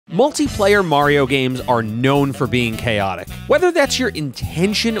Multiplayer Mario games are known for being chaotic. Whether that's your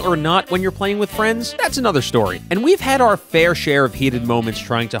intention or not when you're playing with friends, that's another story. And we've had our fair share of heated moments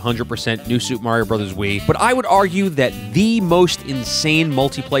trying to 100% New Super Mario Bros. Wii, but I would argue that the most insane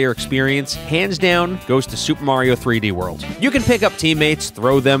multiplayer experience, hands down, goes to Super Mario 3D World. You can pick up teammates,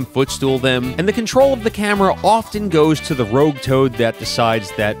 throw them, footstool them, and the control of the camera often goes to the rogue toad that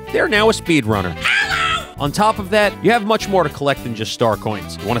decides that they're now a speedrunner. On top of that, you have much more to collect than just star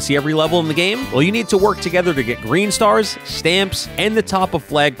coins. You want to see every level in the game? Well, you need to work together to get green stars, stamps, and the top of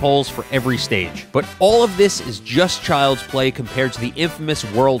flagpoles for every stage. But all of this is just child's play compared to the infamous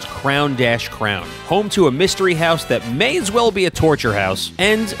World Crown Dash Crown, home to a mystery house that may as well be a torture house,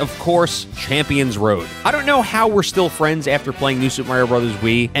 and, of course, Champions Road. I don't know how we're still friends after playing New Super Mario Bros.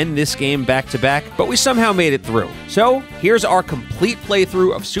 Wii and this game back-to-back, but we somehow made it through. So, here's our complete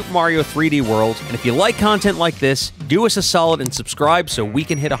playthrough of Super Mario 3D World, and if you like content like this, do us a solid and subscribe so we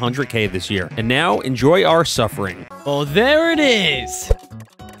can hit 100K this year. And now, enjoy our suffering. Oh, there it is.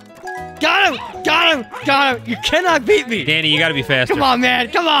 Got him! Got him! Got him! You cannot beat me! Danny, you gotta be faster. Come on,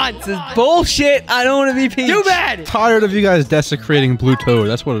 man! Come on! This is bullshit. I don't want to be Peach. Too bad! Tired of you guys desecrating Blue Toad.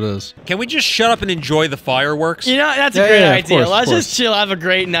 That's what it is. Can we just shut up and enjoy the fireworks? You know, that's a great idea. Of course, Let's just chill, have a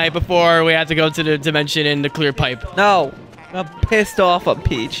great night before we have to go to the dimension in the clear pipe. No. I'm pissed off on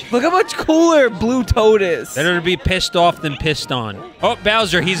Peach. Look how much cooler Blue Toad is. Better to be pissed off than pissed on. Oh,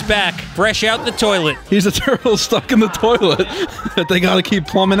 Bowser, he's back. Fresh out the toilet. He's a turtle stuck in the toilet that they gotta keep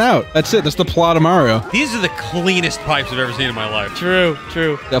plumbing out. That's it. That's the plot of Mario. These are the cleanest pipes I've ever seen in my life. True,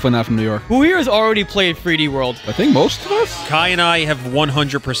 true. Definitely not from New York. Who here has already played 3D World? I think most of us? Kai and I have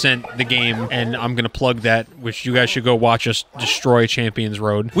 100% the game, and I'm going to plug that, which you guys should go watch us destroy Champions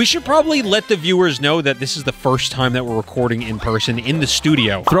Road. We should probably let the viewers know that this is the first time that we're recording in person in the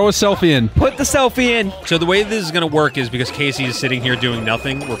studio. Throw a selfie in. Put the selfie in. So the way this is going to work is because Casey is sitting here doing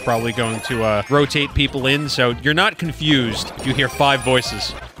nothing, we're probably going to rotate people in, so you're not confused if you hear 5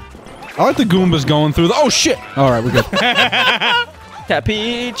 voices. I like the Goombas going through the— oh shit! Alright, we're good. Cat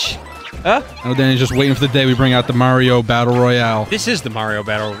Peach. Huh? Now Danny's just waiting for the day we bring out the Mario Battle Royale. This is the Mario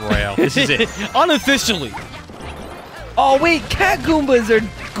Battle Royale. This is it. Unofficially. Oh wait, Cat Goombas are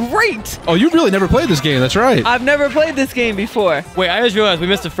great. Oh, you really never played this game, that's right. I've never played this game before. Wait, I just realized we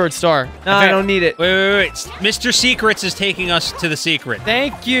missed the third star. No, I don't need it. Wait. Mr. Secrets is taking us to the secret.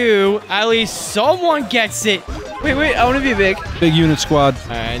 Thank you. At least someone gets it. Wait, I want to be big. Big unit squad.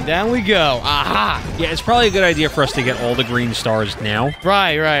 And down we go. Aha. Yeah, it's probably a good idea for us to get all the green stars now.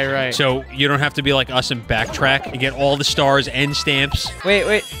 Right. So you don't have to be like us and backtrack and get all the stars and stamps.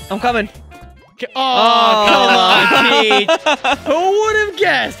 Wait, I'm coming. Oh, come on, Pete. Who would have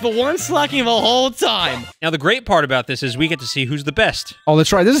guessed? But one slacking the whole time. Now, the great part about this is we get to see who's the best. Oh,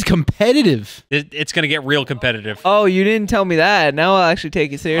 that's right. This is competitive. It's going to get real competitive. Oh, you didn't tell me that. Now I'll actually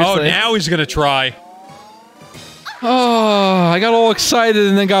take it seriously. Oh, now he's going to try. Oh, I got all excited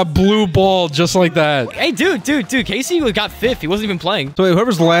and then got blue balled just like that. Hey, dude. Casey got 5th. He wasn't even playing. So wait,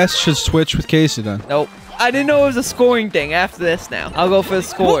 whoever's last should switch with Casey then. Nope. I didn't know it was a scoring thing after this now. I'll go for the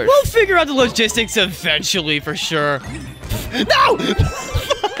scores. We'll figure out the logistics eventually for sure. No!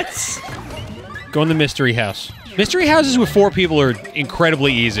 Go in the mystery house. Mystery houses with 4 people are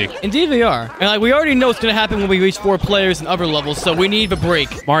incredibly easy. Indeed they are. And like we already know what's gonna happen when we reach 4 players in other levels, so we need a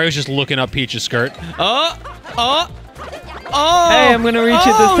break. Mario's just looking up Peach's skirt. Oh! Hey, I'm gonna reach it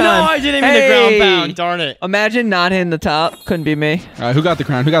this time. No, I didn't mean the ground pound. Darn it. Imagine not hitting the top. Couldn't be me. All right, who got the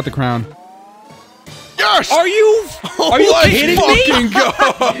crown? Who got the crown? Yes! Are you kidding me? Go!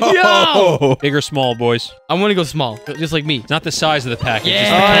 Yo! Big or small, boys? I want to go small, just like me. It's not the size of the package,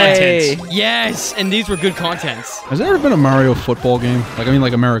 Yeah. it's the Hey. contents. Yes, and these were good contents. Has there ever been a Mario football game? Like, I mean,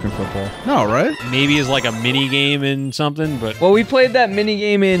 like American football. No, right? Maybe as like a mini game in something, but Well, we played that mini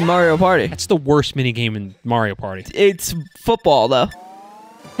game in Mario Party. that's the worst mini game in Mario Party. It's football though.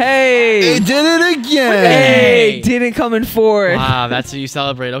 Hey! They did it again! Hey! Didn't come in fourth. Wow, that's what you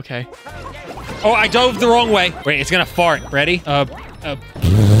celebrate. Okay. Oh, I dove the wrong way. Wait, it's gonna fart. Ready? Why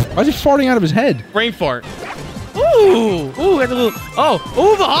is he farting out of his head? Brain fart. Ooh, that's a little.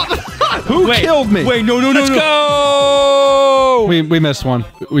 Oh, the hop. Who killed me? Wait, no. Let's go! We missed one.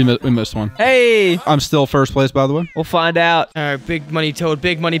 We missed one. Hey! I'm still first place, by the way. We'll find out. All right, big money, Toad.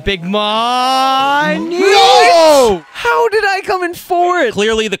 Big money, big money. No! How did I come in fourth?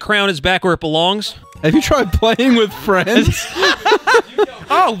 Clearly, the crown is back where it belongs. Have you tried playing with friends?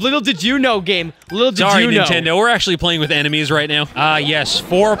 Oh, little did you know, game. Little did Sorry, you know. Nintendo. We're actually playing with enemies right now. Ah, yes.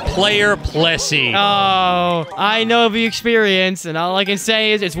 4-player Plessy. Oh, I know the experience, and all I can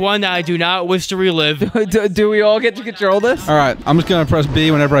say is it's one that I do not wish to relive. Do we all get to control this? All right, I'm just gonna press B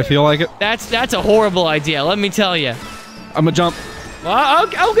whenever I feel like it. That's a horrible idea, let me tell you. I'm gonna jump.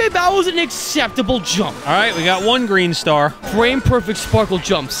 Okay, that was an acceptable jump. All right, we got one green star. Frame perfect sparkle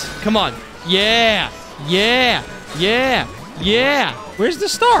jumps. Come on. Yeah. Yeah. Yeah. Yeah. Where's the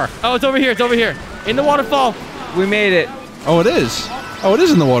star? Oh, it's over here. It's over here. In the waterfall. We made it. Oh, it is. Oh, it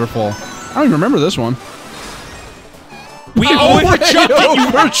is in the waterfall. I don't even remember this one. We overjumped it,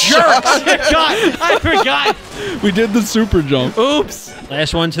 you jerk! I forgot. We did the super jump. Oops.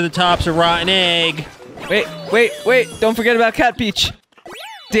 Last one to the top's a rotten egg. Wait. Don't forget about Cat Peach.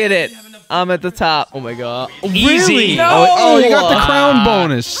 Did it. I'm at the top. Oh my god. Easy. Really? No. Oh, you got the crown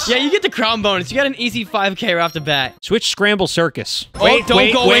bonus. Yeah, you get the crown bonus. You got an easy 5K right off the bat. Switch Scramble Circus. Don't go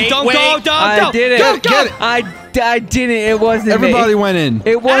in. Don't go. Don't. I did it. Get it. I didn't. It wasn't Everybody me. went in.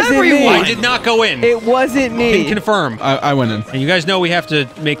 It wasn't I me. did not go in. It wasn't me. Can confirm. I went in. And you guys know we have to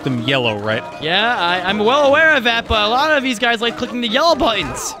make them yellow, right? Yeah, I'm well aware of that, but a lot of these guys like clicking the yellow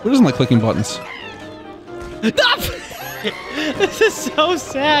buttons. Who doesn't like clicking buttons? This is so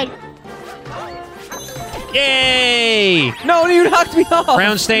sad. Yay! No, you knocked me off.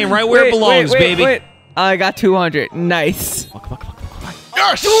 Crown staying right where it belongs, baby. Wait. I got 200. Nice.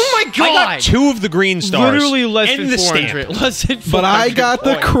 Yes! Oh my god! I got 2 of the green stars. Literally less and than the 400. stamp. Less than 400 But I got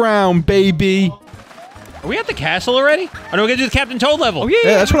the points. crown, baby. Are we at the castle already? Oh no, we gotta do the Captain Toad level. Oh yeah.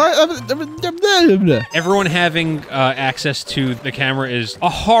 Yeah, that's what I. Everyone having access to the camera is a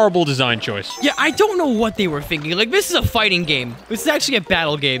horrible design choice. Yeah, I don't know what they were thinking. Like, this is a fighting game. This is actually a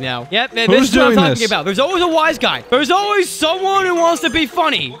battle game now. Yep, this Who's is what I'm doing talking this? about. There's always a wise guy. There's always someone who wants to be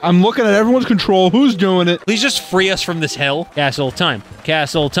funny. I'm looking at everyone's control. Who's doing it? Please just free us from this hell. Castle time.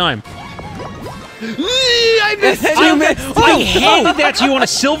 Castle time. I missed You missed. I handed that to you on a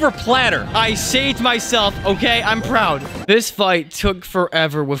silver platter. I saved myself, okay? I'm proud. This fight took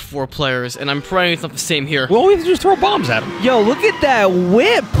forever with 4 players, and I'm praying it's not the same here. Well, we have to just throw bombs at them. Yo, look at that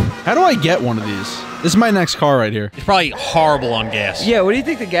whip. How do I get one of these? This is my next car right here. It's probably horrible on gas. Yeah, what do you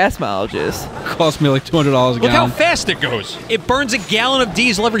think the gas mileage is? Cost me like $200 a Look how gallon. fast it goes. It burns a gallon of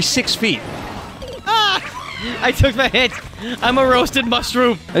diesel every 6 feet. I took the hit. I'm a roasted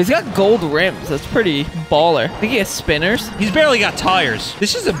mushroom. He's got gold rims. That's pretty baller. I think he has spinners. He's barely got tires.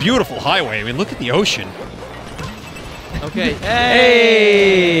 This is a beautiful highway. I mean, look at the ocean. Okay.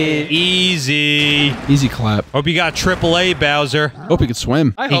 Hey. Easy. Easy clap. Hope you got AAA, Bowser. Hope you can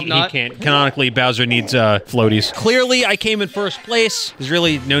swim. I hope He not. can't. Canonically, Bowser needs floaties. Clearly, I came in first place. There's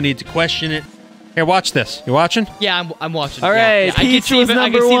really no need to question it. Here, watch this. You watching? Yeah, I'm watching. All Yeah, right, yeah. I can Peach see was the, I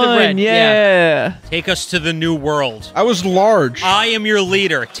number can see the one. red. Yeah. Take us to the new world. I was large. I am your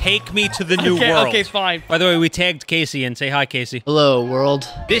leader. Take me to the new world. Okay, fine. By the way, we tagged Casey and say hi, Casey. Hello, world.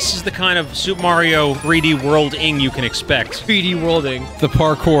 This is the kind of Super Mario 3D world-ing you can expect. 3D worlding. The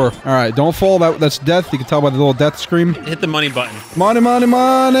parkour. All right, don't fall. That's death. You can tell by the little death scream. Hit the money button. Money, money,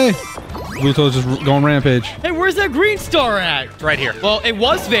 money. Luto's just going rampage. Hey, where's that green star at? Right here. Well, it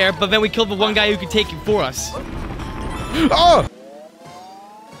was there, but then we killed the one guy who could take it for us. Oh!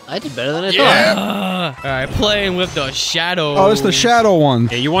 I did better than I thought. All right, playing with the shadow. Oh, it's the shadow one.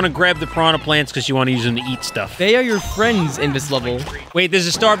 Yeah, you want to grab the piranha plants because you want to use them to eat stuff. They are your friends in this level. Wait, there's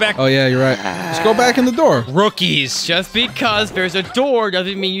a star back. Oh, yeah, you're right. Let's go back in the door. Rookies. Just because there's a door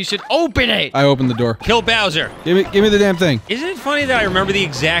doesn't mean you should open it. I opened the door. Kill Bowser. Give me the damn thing. Isn't it funny that I remember the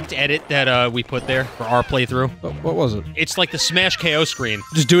exact edit that we put there for our playthrough? What was it? It's like the Smash KO screen.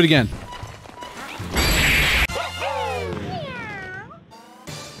 Just do it again.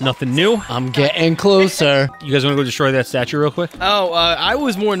 Nothing new. I'm getting closer. You guys want to go destroy that statue real quick? Oh, I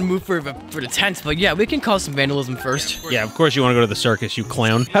was more in the mood for the tent, but yeah, we can cause some vandalism first. Yeah, of course you want to go to the circus, you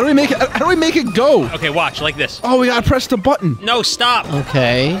clown. How do we make it? How do we make it go? Okay, watch, like this. Oh, we gotta press the button. No, stop.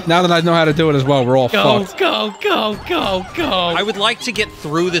 Okay. Now that I know how to do it as well, we're all Go, fucked. go, go, go, go. I would like to get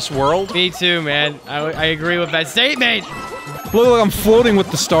through this world. Me too, man. I agree with that statement. Look like I'm floating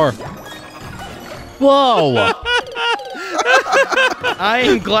with the star. Whoa. I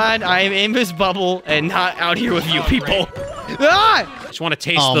am glad I am in this bubble and not out here with you people. Ah! Just want to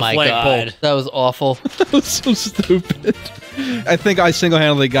taste Oh the my flagpole. god. That was awful. That was so stupid. I think I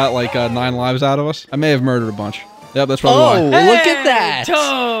single-handedly got like 9 lives out of us. I may have murdered a bunch. Yep, that's probably Oh, why. look at that.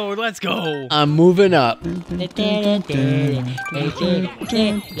 Toad, let's go. I'm moving up. Yeah, I like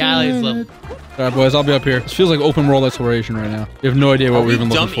this level. All right, boys, I'll be up here. This feels like open world exploration right now. You have no idea what Are we're we even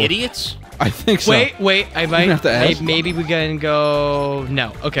looking dumb for. idiots? I think so. Wait, I might have to ask. maybe we can go.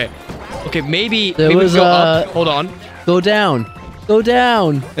 No, okay, maybe There maybe we was, go up. Hold on. Go down. Go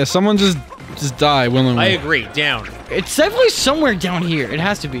down. Yeah, someone just die willingly. I agree. Down. It's definitely somewhere down here. It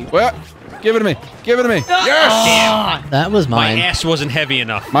has to be. Well, Give it to me. Give it to me. Damn. That was My mine. ass wasn't heavy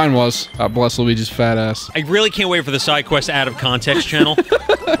enough. Mine was. Bless Luigi's fat ass. I really can't wait for the Sidequest out of context channel.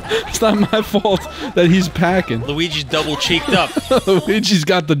 It's not my fault that he's packing. Luigi's double cheeked up. Luigi's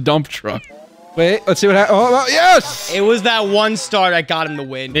got the dump truck. Wait, let's see what happens. Oh, yes! It was that one star that got him the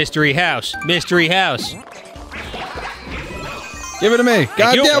win. Mystery house. Mystery house. Give it to me.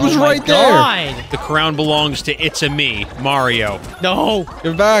 God you. damn, it was Oh my right there. God. The crown belongs to It's a Me, Mario. No.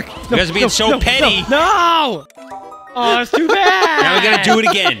 Give it back. You guys are being so petty. No. Oh, it's too bad. Now we gotta do it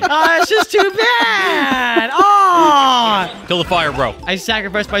again. Oh, it's just too bad. Oh. Kill the fire, bro. I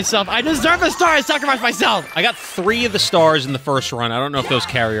sacrificed myself. I deserve a star. I sacrificed myself. I got 3 of the stars in the first run. I don't know if those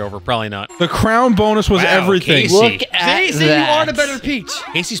carry over. Probably not. The crown bonus was Wow, everything. Casey. Look at See, you that. are the better Peach.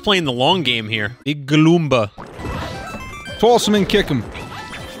 Casey's playing the long game here. Big Galoomba. Toss him and kick him.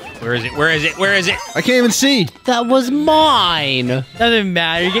 Where is it? Where is it? Where is it? I can't even see. That was mine. Doesn't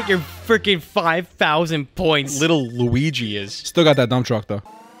matter. You get your freaking 5,000 points. Little Luigi is. Still got that dump truck, though.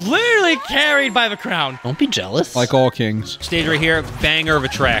 Literally carried by the crown. Don't be jealous. Like all kings. Stage right here, banger of a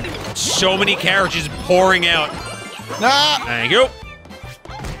track. So many carriages pouring out. Nah! Thank you.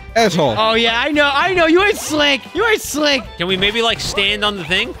 Asshole. Oh, yeah, I know. You ain't slick. You ain't slick. Can we maybe like stand on the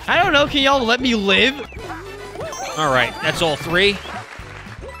thing? I don't know. Can y'all let me live? All right, that's all 3.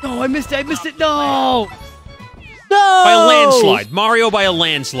 No, I missed it. No. No! By a landslide. Mario by a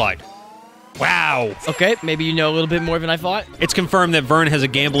landslide. Wow. Okay, maybe you know a little bit more than I thought. It's confirmed that Vern has a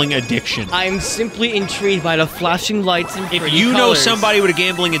gambling addiction. I'm simply intrigued by the flashing lights and If pretty you know colors. somebody with a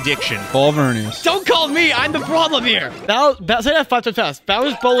gambling addiction, Paul Vernius. Don't call me. I'm the problem here. Say that 5 times fast.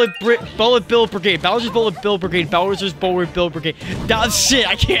 Bowser's Bullet Bill Brigade. Bowser's Bullet Bill Brigade. Bowser's Bullet Bill Brigade. Shit,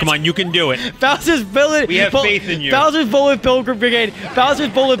 I can't. come on, you can do it. Bowser's Bullet. We have faith in you. Bowser's Bullet Bill Brigade. Bowser's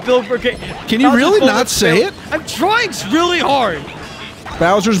Bullet Bill Brigade. Can you Bowser's really Bullet not say Bill- it? I'm trying really hard.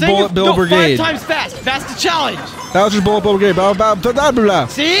 Bowser's Saying Bullet it- Bill no, Brigade. 5 times fast. That's the challenge. Bowser's Bullet Bill Brigade. Blah, blah, blah, blah, blah.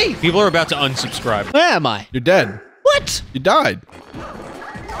 See? People are about to unsubscribe. Where am I? You're dead. What? You died.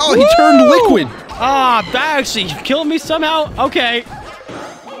 Oh, he turned liquid. Ah, that actually killed me somehow. Okay.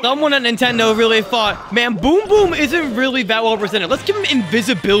 Someone at Nintendo really thought, man, Boom Boom isn't really that well presented. Let's give him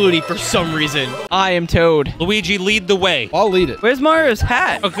invisibility for some reason. I am Toad. Luigi, lead the way. I'll lead it. Where's Mario's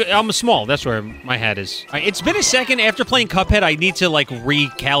hat? Okay, I'm a small. That's where my hat is. All right, it's been a second after playing Cuphead. I need to like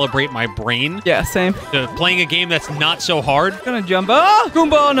recalibrate my brain Yeah, same. to playing a game that's not so hard. Gonna jump. Oh,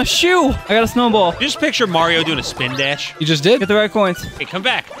 Goomba on a shoe. I got a snowball. Just picture Mario doing a spin dash. You just did? Get the right coins. Hey, come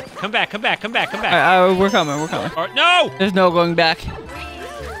back. Come back. Come back. Come back. Come back. We're coming. We're coming. All right, no! There's no going back.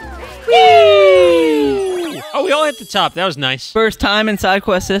 Oh, we all hit the top. That was nice. First time in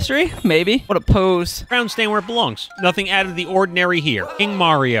Sidequest history? Maybe. What a pose. Crown staying where it belongs. Nothing out of the ordinary here. King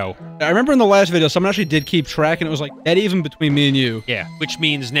Mario. I remember in the last video, someone actually did keep track, and it was like dead even between me and you. Yeah, which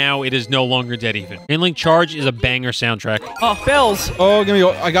means now it is no longer dead even. Inlink Charge is a banger soundtrack. Oh, bells. Oh, give me.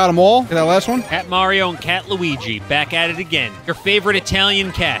 I got them all. Get that last one. Cat Mario and Cat Luigi back at it again. Your favorite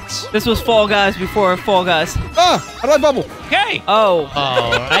Italian cats. This was Fall Guys before Fall Guys. Ah! How do I bubble? Okay. Oh.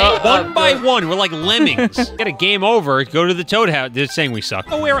 One by one, we're like lemmings. Get a game over, go to the Toad House. They're saying we suck.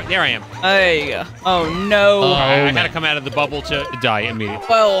 Oh, there I am. There you go. Oh, no. I gotta come out of the bubble to die immediately.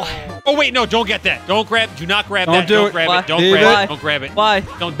 Well, Oh wait, no, don't get that. Don't not grab Don't that. do Don't it. grab Why? it. Don't Leave grab it. it. Don't grab it. why?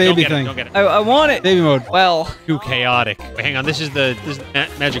 Don't Baby get thing. it. Don't get it. I want it. Baby mode. Well, Too chaotic. Wait, hang on. This is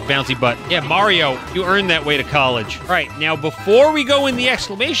magic bouncy button. Yeah, Mario, you earned that way to college. All right, now before we go in the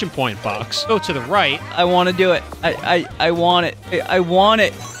exclamation point box, go to the right. I want to do it. I want it. I want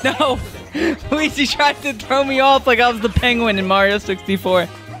it. No. Luigi tried to throw me off like I was the penguin in Mario 64.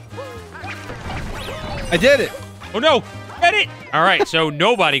 I did it. Oh no, get it. All right, so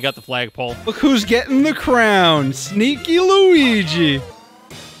nobody got the flagpole. Look who's getting the crown. Sneaky Luigi.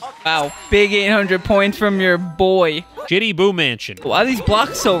 Wow. Big 800 points from your boy. Shitty Boo Mansion. Why are these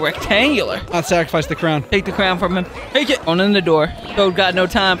blocks so rectangular? Not sacrifice the crown. Take the crown from him. Take it. On in the door. Toad got no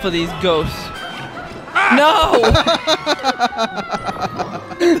time for these ghosts. No!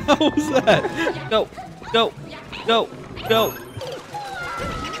 What was that? Go. Go. Go. Go.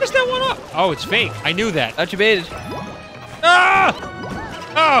 Where's that one up? Oh, it's fake. I knew that. Got you baited. Ah!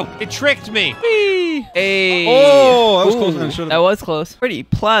 Oh, it tricked me. Whee! Hey. Oh, that was Ooh, closer than it should have That was close. Pretty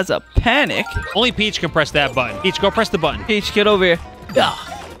Plaza Panic. Only Peach can press that button. Peach, go press the button. Peach, get over here.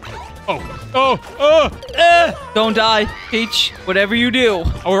 Don't die. Peach, whatever you do.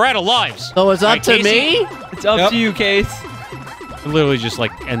 Oh, we're out of lives. So it's up Right, to Casey? me? It's up Yep. to you, Case. Literally just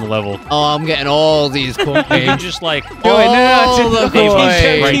like end the level. Oh, I'm getting all these coins. You can just like. Do it. No, All the just coins.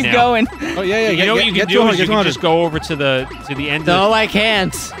 Right keep now. going. Oh, yeah, yeah. You know what you can get do 200, is you get can 200. just go over to the end. No, of I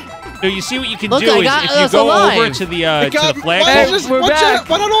can't. So you see what you can Look, do I is got if you us go alive. over to the Why, flag. just, we're back.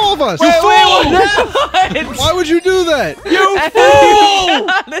 why not all of us? Wait, Why would you do that?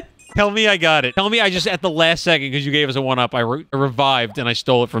 Tell me I got it. Tell me I just at the last second because you gave us a 1-up. I revived and I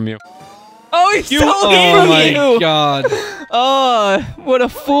stole it from you. Oh, he stole Oh it from my you. god. Oh, what a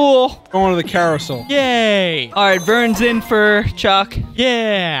fool. Going to the carousel. Yay! All right, Vern's in for Chuck.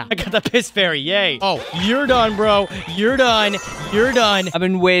 Yeah! I got the piss fairy. Yay! Oh, you're done, bro. You're done. You're done. I've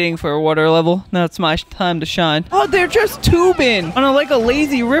been waiting for a water level. Now it's my time to shine. Oh, they're just tubing on like a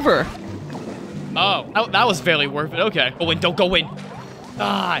lazy river. Oh, that was fairly worth it. Okay. Go in. Don't go in.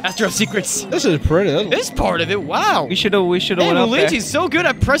 Ah, Astro Secrets. This is pretty. This part of it, wow. We should have Hey, went up there. Luigi's so good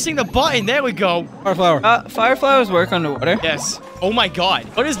at pressing the button. There we go. Fire flower. Fire flowers work underwater. Yes. Oh my god.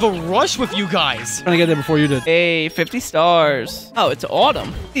 What is the rush with you guys? Trying to get there before you did. Hey, 50 stars. Oh, it's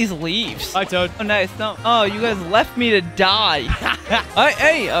autumn. These leaves. Hi, Toad. Oh, nice. No. Oh, you guys left me to die.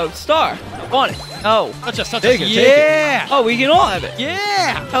 Hey, star. I want it. Oh. Touch us, touch Take us. it, take it. Yeah. Oh, we can all have it.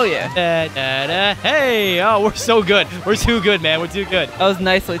 Yeah. Hell yeah. Hey. Oh, we're so good. We're too good, man. We're too good. That was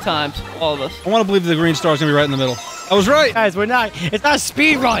nicely timed. All of us. I want to believe the green star's going to be right in the middle. I was right. Guys, we're not. It's not a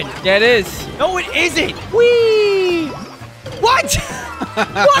speed run. Yeah, it is. No, it isn't. Whee! What?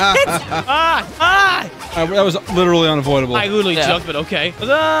 What? That was literally unavoidable. I literally Yeah. jumped, but okay. Wait,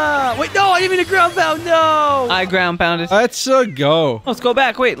 no, I didn't mean to ground pound. No. I ground pounded. Let's go. Let's go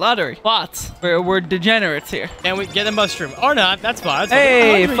back. Wait, lottery. Lots. We're degenerates here. And we get a mushroom. Or not. That's fine. That's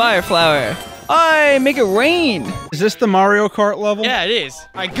Hey, fine. fire flower. I make it rain. Is this the Mario Kart level? Yeah, it is.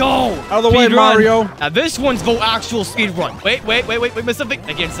 I go. Out of the way, Speed run. Mario. Now this one's the actual speed run. Wait, miss something.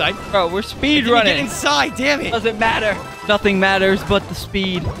 I get inside. Bro, we're speed Get running. inside, damn it. Doesn't matter. Nothing matters but the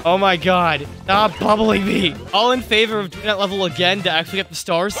speed. Oh my god. Stop bubbling me. All in favor of doing that level again to actually get the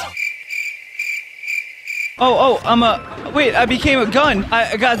stars? Wait, I became a gun.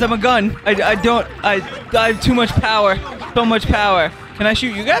 Guys, I'm a gun. I have too much power. So much power. Can I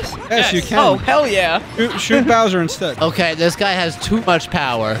shoot you guys? Yes, you can. Oh, hell yeah. Shoot Bowser instead. Okay, this guy has too much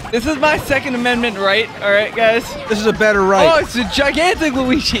power. This is my Second Amendment right. All right, guys. This is a better right. Oh, it's a gigantic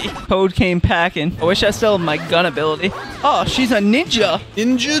Luigi. Toad came packing. I wish I still had my gun ability. Oh, she's a ninja.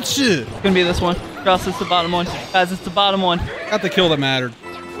 Ninjutsu. It's gonna be this one. Trust, it's the bottom one. Guys, it's the bottom one. Got the kill that mattered.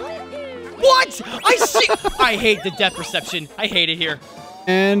 What? I see. I hate the depth perception. I hate it here.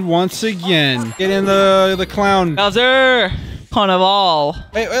 And once again, get in the clown. Bowser. Carnival.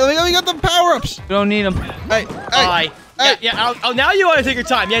 Hey, let me get the power-ups. We don't need them. Hey, Bye. hey. Yeah. Oh, now you want to take your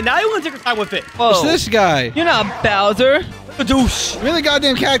time. Yeah, now you want to take your time with it. Whoa. What's this guy? You're not Bowser. Badoosh. Give me the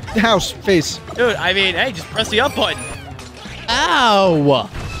goddamn cat house face. Dude, I mean, hey, just press the up button. Ow!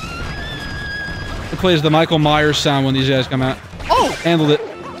 It plays the Michael Myers sound when these guys come out. Oh, Handled it.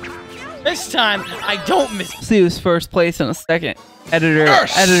 this time I don't miss. See who's first place in a second. Editor,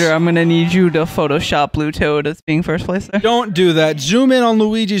 Yes! editor, I'm gonna need you to Photoshop Blue Toad as being first place there. Don't do that. Zoom in on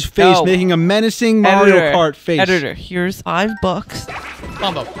Luigi's face, No. making a menacing Mario Kart face. Editor, here's $5.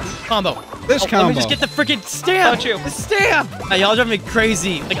 Combo. This Let combo. me just get the freaking stamp. Got you. The stamp. Now, y'all drive me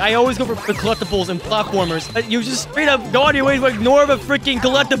crazy. Like, I always go for the collectibles and platformers. You just straight up go on your way to ignore the freaking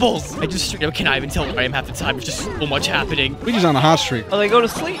collectibles. I just straight up cannot even tell where I am half the time. There's just so much happening. Luigi's on a hot streak. Oh, they go to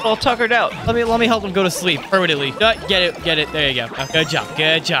sleep all tuckered out. Let me help them go to sleep permanently. Get it. There you go. Good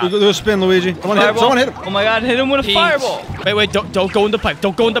job. Do a spin, Luigi. Someone hit him. Someone hit him. Oh my god, hit him with a Peach. fireball. Wait, don't go in the pipe.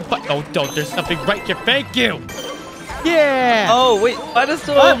 Don't go in the pipe. Don't. There's something right here. Thank you. Yeah. Oh, wait, why does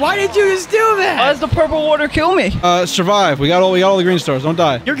the Why did you just do why that? does the purple water kill me? Survive. We got all the green stars. Don't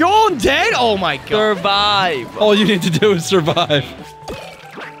die. You're all dead? Oh my god. Survive. All you need to do is survive.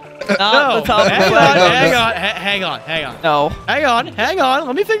 Not the top of the hang flag. on. No. Hang on.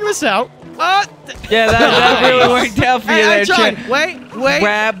 Let me figure this out. Yeah, that really worked out for you I there, tried. Chip. Wait.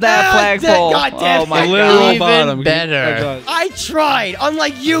 Grab that flagpole. God damn Oh my it. The literal Even bottom. better. I tried,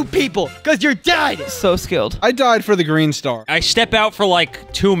 unlike you people, because you're dead. So skilled. I died for the green star. I step out for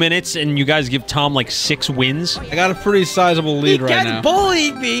like 2 minutes and you guys give Tom like 6 wins. I got a pretty sizable He lead right kept now.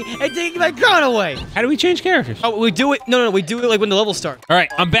 bullying me and taking my crown away. How do we change characters? Oh, we do it. No, we do it like when the level starts. All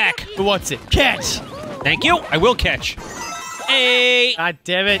right, I'm back. Who wants it? Catch. Thank you. I will catch. Hey. God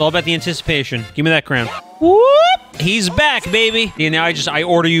damn it. It's all about the anticipation. Give me that crown. He's back, baby. Yeah, now I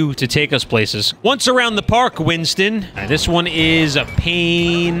order you to take us places. Once around the park, Winston. This one is a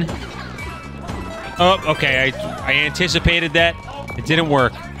pain. Oh, okay. I anticipated that. It didn't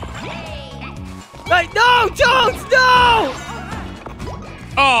work. Wait, no, don't, no.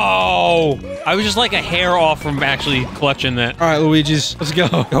 Oh, I was just like a hair off from actually clutching that. All right, Luigi's. Let's go.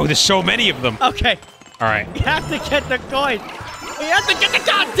 Oh, there's so many of them. Okay, All right. you have to get the coin. We have to get the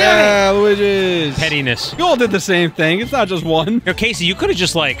job done. Yeah, Luigi's. Pettiness. You all did the same thing. It's not just one. Yo, Casey, you could have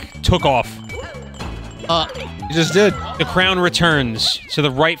just, like, took off. You just did. The crown returns to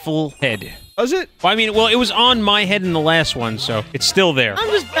the rightful head. Does it? Well, I mean, well, it was on my head in the last one, so it's still there. I'm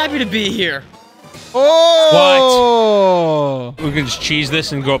just happy to be here. Oh! We can just cheese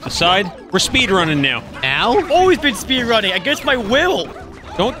this and go up the side. We're speedrunning now. Now? Always been speedrunning against my will.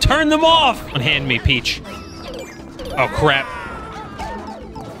 Don't turn them off! Unhand me, Peach. Oh, crap.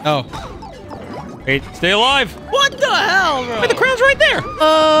 Oh. Wait, stay alive! What the hell, bro? Wait, the crown's right there!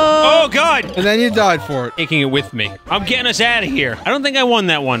 Oh, God! And then you died for it. Taking it with me. I'm getting us out of here. I don't think I won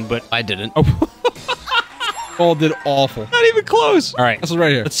that one, but... I didn't. Oh, All did awful. not even close. All right, This is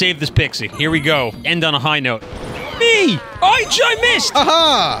right here. let's save this pixie. Here we go. End on a high note. Me! I missed!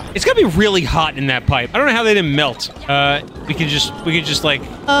 Aha! It's gonna be really hot in that pipe. I don't know how they didn't melt. We could just like,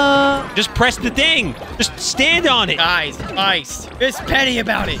 just press the thing. Just stand on it. Guys, ice. Miss Penny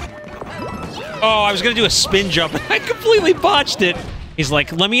about it. Oh, I was gonna do a spin jump. I completely botched it. He's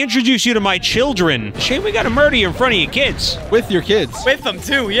like, let me introduce you to my children. Shame we gotta murder you in front of your kids. With your kids. With them,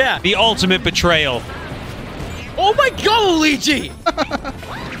 too, yeah. The ultimate betrayal. Oh my god, Luigi!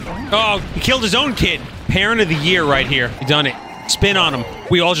 Oh, he killed his own kid. Parent of the year right here. We done it. Spin on him.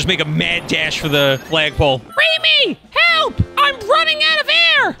 We all just make a mad dash for the flagpole. Remy! Help! I'm running out of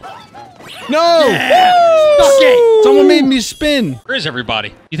air! No! Fuck it! Someone made me spin. Where is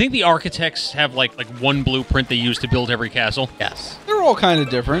everybody? You think the architects have like one blueprint they use to build every castle? Yes. They're all kind of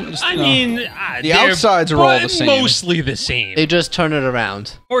different. Just, I you know. mean, The they're outsides are all the same. Mostly the same. They just turn it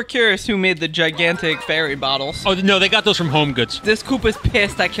around. More curious who made the gigantic fairy bottles. Oh, no, they got those from Home Goods. This Koopa's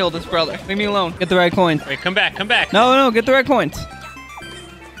pissed I killed his brother. Leave me alone. Get the right coins. Wait, come back, come back. No, get the right coins.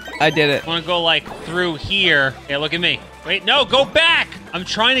 I did it. I want to go like through here. Yeah, look at me. Wait, no, go back! I'm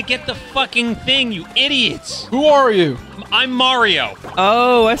trying to get the fucking thing, you idiots! Who are you? I'm Mario.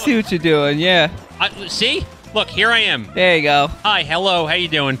 Oh, I see what you're doing. Yeah. See? Look, here I am. There you go. Hi, hello, how you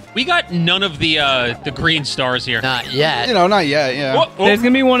doing? We got none of the green stars here. Not yet. You know, not yet, yeah. Whoa, whoa. There's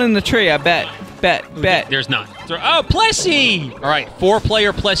gonna be one in the tree, I bet. Bet. There's not. Oh, Plessy! All right,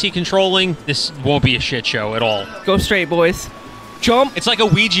 4-player Plessy controlling. This won't be a shit show at all. Go straight, boys. Jump. It's like a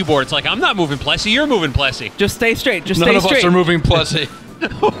Ouija board. It's like, I'm not moving Plessy, you're moving Plessy. Just stay straight. Just None stay of straight. us are moving Plessy.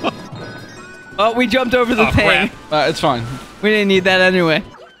 Oh, we jumped over the Oh, thing. crap. It's fine. We didn't need that anyway.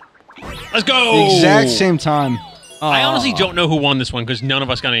 Let's go! The exact same time. I honestly don't know who won this one because none of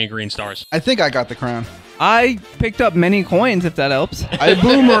us got any green stars. I think I got the crown. I picked up many coins, if that helps. I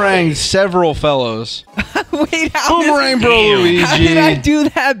boomeranged several fellows. Wait, how Boomerang, bro, Damn. Luigi. How did I do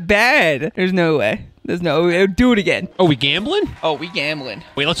that bad? There's no way. There's no. Do it again. Oh, we gambling? Oh, we gambling.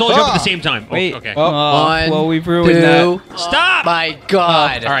 Wait, let's all jump at the same time. Oh, Wait. okay. Oh. Well, we've ruined Two. that. Stop! My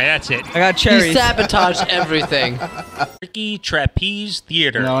god. All right, that's it. I got He cherries. sabotaged everything. Tricky Trapeze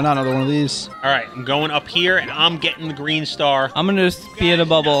Theater. No, not another one of these. All right, I'm going up here, and I'm getting the green star. I'm gonna just be in a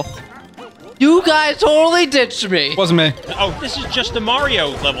bubble. You guys totally ditched me. Wasn't me. Oh, this is just a Mario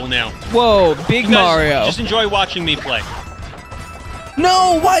level now. Whoa, big You guys Mario. just enjoy watching me play.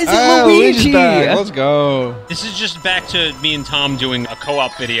 No, why is it Ah, Luigi's Luigi? back. Let's go. This is just back to me and Tom doing a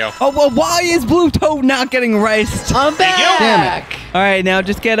co-op video. Oh, well, why is Blue Toad not getting riced? I'm Thank you. back. All right, now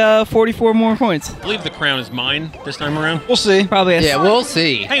just get 44 more points. I believe the crown is mine this time around. We'll see. Probably a Yeah, we'll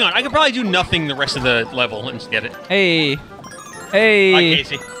see. Hang on, I could probably do nothing the rest of the level and just get it. Hey. Hi, Hey.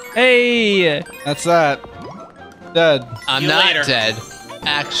 Casey. Hey. That's that. Dead. I'm See you not later. dead.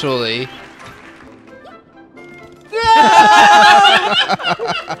 Actually.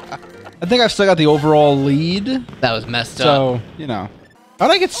 I think I've still got the overall lead. That was messed up. So, you know. How'd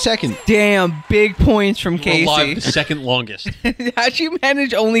I get second? Damn, big points from We're alive Casey. the second longest. How'd you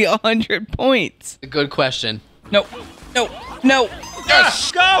manage only 100 points? A good question. No. No.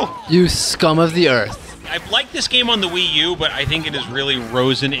 Yes! Go! You scum of the earth. I've liked this game on the Wii U, but I think it has really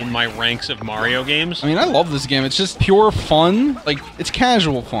risen in my ranks of Mario games. I mean, I love this game. It's just pure fun. Like, it's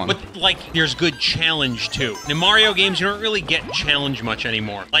casual fun. But, like, there's good challenge, too. In Mario games, you don't really get challenge much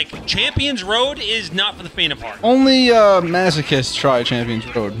anymore. Like, Champions Road is not for the faint of heart. Only masochists try Champions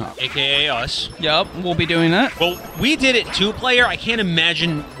Road. No. AKA us. Yup, we'll be doing that. Well, we did it 2-player. I can't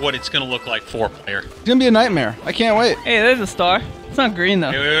imagine what it's going to look like 4-player. It's gonna be a nightmare. I can't wait. Hey, there's a star. It's not green,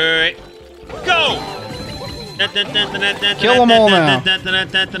 though. Wait. Go! Kill them all now.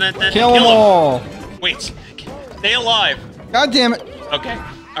 Kill them all. Wait. Stay alive. God damn it. Okay.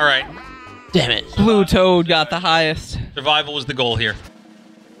 All right. Damn it. Blue Toad got the highest. Survival was the goal here.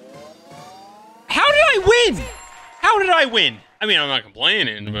 How did I win? How did I win? I mean, I'm not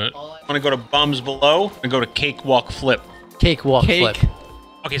complaining, but I want to go to Bombs Below and go to Cakewalk Flip. Cakewalk Cake. flip.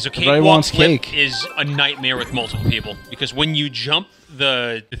 Okay, so Everybody wants cakewalk flip cake. is a nightmare with multiple people because when you jump,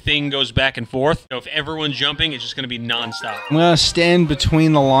 the thing goes back and forth. So if everyone's jumping, it's just going to be nonstop. I'm gonna stand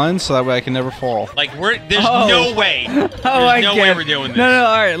between the lines so that way I can never fall. Like there's no way. There's no way we're doing this. No,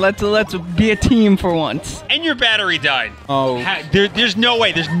 all right. Let's be a team for once. And your battery died. Oh. There's no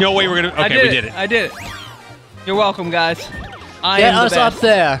way. There's no way we're gonna. Okay, we did it. I did it. You're welcome, guys. I Get am the us best. up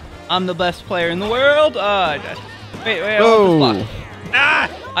there. I'm the best player in the world. I died. Wait. I Whoa. want this block. Ah!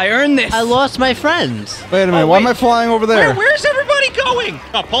 I earned this. I lost my friends. Wait a minute. Why am I flying over there? Where's everybody going?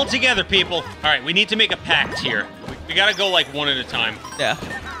 Oh, pull together, people. All right, we need to make a pact here. We gotta go like one at a time. Yeah.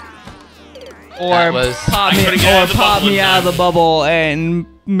 That Or was- pop I me, could've got out of the bubble in out of time. the bubble and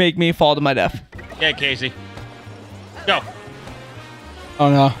make me fall to my death. Yeah, Casey. Go. Oh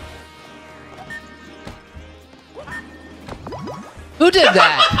no. Who did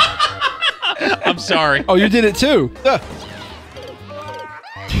that? I'm sorry. Oh, you did it too.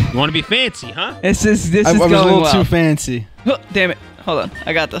 You want to be fancy, huh? This is I was a going little well. too fancy. Oh, damn it. Hold on.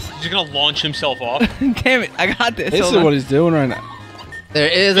 I got this. He's just gonna launch himself off. Damn it. I got this. This Hold is on. what he's doing right now. There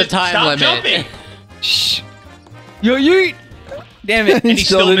is a time Stop limit. jumping. Shh. Yo, yeet. Damn it. And he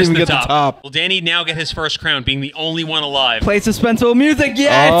still didn't missed even the get top. the top. Will Danny now get his first crown, being the only one alive? Play suspenseful music.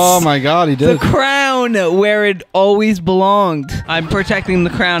 Yes. Oh my God, he The did. crown where it always belonged. I'm protecting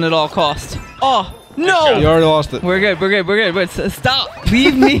the crown at all costs. Oh, no. You already lost it. We're good. But stop.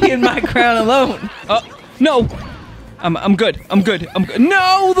 Leave me and my crown alone. Oh, no. I'm good.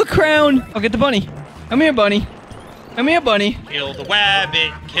 No, the crown. I'll get the bunny. Come here, bunny. Kill the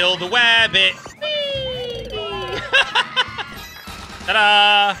wabbit. Kill the wabbit.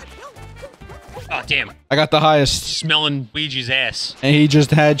 Ta-da! Oh, damn. I got the highest, Smelling Ouija's ass. and he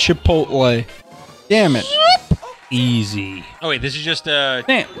just had Chipotle. Damn it. Easy. Oh, wait, this is just,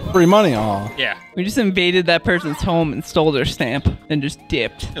 Damn. Free money. Aw. yeah. We just invaded that person's home and stole their stamp and just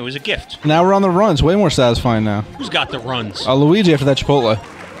dipped. It was a gift. Now we're on the run. It's way more satisfying now. Who's got the runs? Luigi after that Chipotle.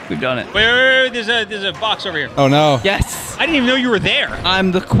 We've done it. Wait, there's a box over here. Oh no. Yes. I didn't even know you were there.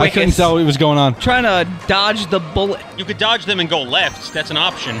 I'm the I couldn't quickest. tell what was going on. Trying to dodge the bullet. You could dodge them and go left. That's an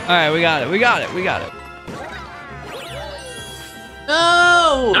option. All right, we got it.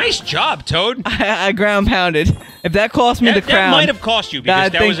 No. Nice job, Toad. I ground pounded. If that cost me the That crown, might have cost you because I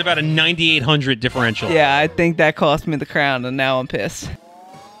that think- was about a 9,800 differential. yeah, I think that cost me the crown, and now I'm pissed.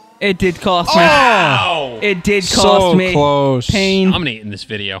 It did cost Wow. me. It did cost So me close. pain. Dominating this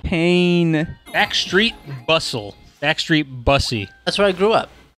video. Pain. Backstreet Bustle. Backstreet Bussy. That's where I grew up.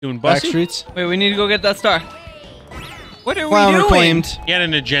 Doing Bussy? Backstreets. Wait, we need to go get that star. What are Clown we doing? reclaimed. He had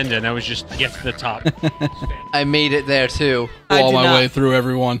an agenda, and that was just get to the top. I made it there too. I All did my not. way through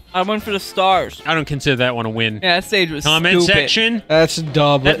everyone. I went for the stars. I don't consider that one a win. Yeah, that stage was Comment stupid. section. That's a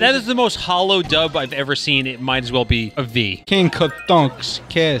dub. That is the most hollow dub I've ever seen. It might as well be a V. King Kadunk's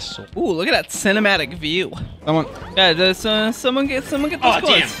castle. Ooh, look at that cinematic view. Someone. Yeah, does someone get those Oh, coins?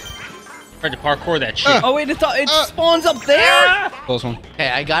 damn. Tried to parkour that shit. Oh wait, it spawns up there. Close one. Hey,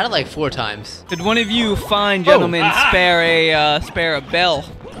 I got it like 4 times. Did one of you fine gentlemen aha. spare a bell?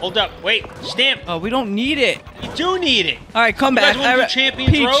 Hold up. Wait. Stamp. Oh, we don't need it. You do need it. All right, come You guys back. wanna do All right,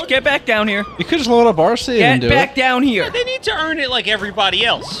 Champions Peach, Road? get back down here. You could just load up our save and Get do back it. down here. They need to earn it like everybody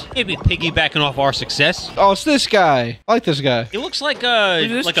else. Maybe piggybacking off our success. Oh, it's this guy. I like this guy. He looks like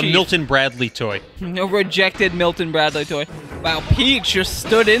this a chief? Milton Bradley toy. A rejected Milton Bradley toy. Wow, Peach just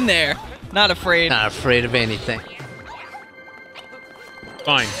stood in there, not afraid. Not afraid of anything.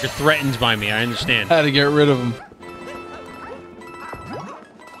 Fine. You're threatened by me. I understand. Had to get rid of him.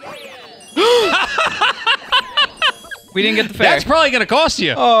 We didn't get the fair. That's probably gonna cost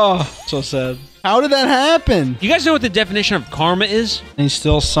you. Oh, so sad. How did that happen? You guys know what the definition of karma is? And he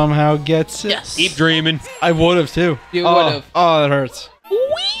still somehow gets it. Yes. Keep dreaming. I would have too. You Oh, would've. Oh, that hurts.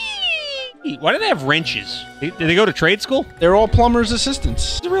 Why do they have wrenches? Did they go to trade school? They're all plumber's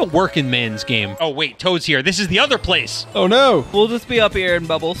assistants. It's a real working man's game. Oh wait, Toad's here. This is the other place. Oh no. We'll just be up here in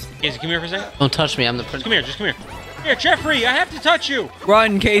bubbles. Casey, come here for a second. Don't touch me. I'm the prince. Come here, just come here. Here, Jeffrey, I have to touch you.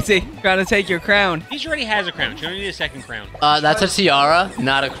 Run, Casey. Trying to take your crown. He already has a crown. You don't need a second crown. That's a tiara,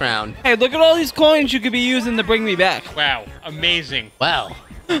 not a crown. Hey, look at all these coins you could be using to bring me back. Wow, amazing. Wow.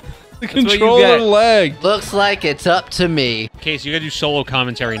 The Controller leg. Looks like it's up to me. Casey, you gotta do solo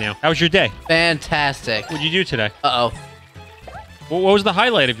commentary now. How was your day? Fantastic. What'd you do today? Uh-oh. What was the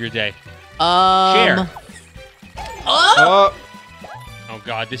highlight of your day? Share. Oh! Oh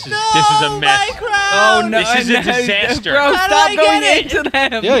God, this is a mess. Oh no! This is a disaster. Bro, How did stop I going get into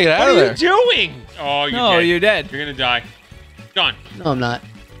them. Yeah, get out What of are there. you doing? Oh, you're No, dead. you're dead. You're gonna die. Gone. No, I'm not.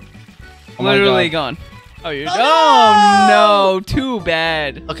 Oh my Literally God. gone. Oh, you. Oh no! Too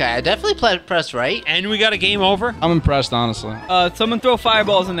bad. Okay, I definitely pressed right. And we got a game over. I'm impressed, honestly. Someone throw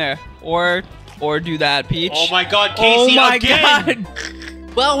fireballs in there, or do that, Peach. Oh my God, Casey! Oh my again.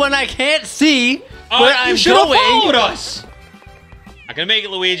 God! Well, when I can't see Oh, where you I'm should have followed going. us. Not gonna make it,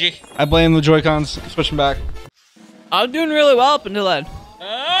 Luigi. I blame the Joy-Cons. Switching back. I was doing really well up until then.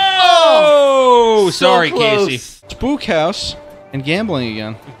 Oh, sorry, close. Casey. Spook House and gambling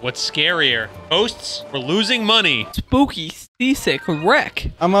again. What's scarier? Ghosts or losing money? Spooky, seasick,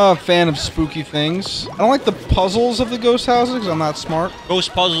 wreck. I'm a fan of spooky things. I don't like the puzzles of the ghost houses because I'm not smart.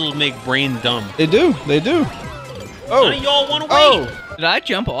 Ghost puzzles make brain dumb. They do. They do. Oh. None of y'all want to wait. Oh. Did I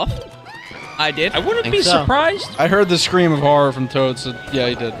jump off? I did. I wouldn't Think be so. surprised. I heard the scream of horror from Toad, so yeah,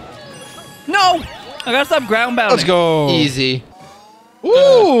 he did. No! I gotta stop ground bounding. Let's go. Easy.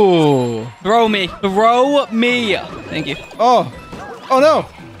 Ooh. Throw me. Throw me. Thank you. Oh. Oh no.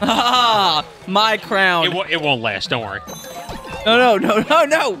 Ah, my crown. It won't last. Don't worry. No.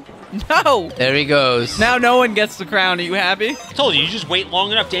 No. There he goes. Now no one gets the crown. Are you happy? I told you, you just wait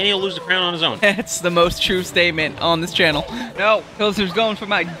long enough, Danny will lose the crown on his own. That's the most true statement on this channel. No, Toaster's going for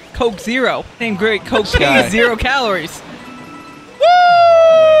my Coke Zero. Same great Coke guy. K, 0 calories.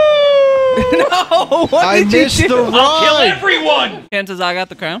 No, what I did you missed do? the I'll kill ride. everyone! Chances I got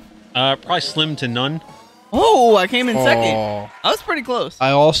the crown. Probably slim to none. Oh, I came in second. Oh. I was pretty close.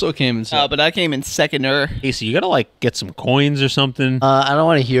 I also came in second. But I came in seconder. Casey, you gotta like get some coins or something. I don't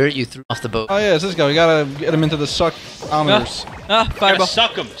want to hear it. You threw off the boat. Oh yeah, it's this guy. We gotta get him into the suck-ometers. Gotta Fireball.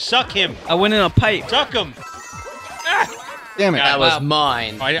 suck him. Suck him. I went in a pipe. Suck him. Damn it. That wow. was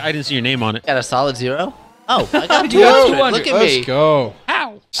mine. I didn't see your name on it. Got a solid 0. Oh, I got You got 200. 200. Look at Let's me. go.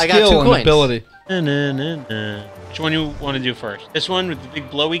 How? I got 2 Skill and coins. ability. Which one you want to do first? This one with the big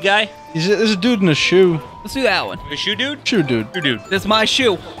blowy guy? There's a dude in a shoe. Let's do that one. The shoe dude? Shoe dude. Shoe dude. This is my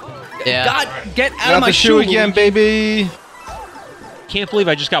shoe. Yeah. God, get out Got of my the shoe again, Luigi. baby. Can't believe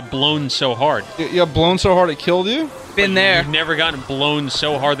I just got blown so hard. You got blown so hard it killed you? Been there. You've never gotten blown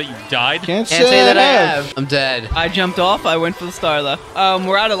so hard that you died? Can't Can't say that I have. have. I'm dead. I jumped off. I went for the star though.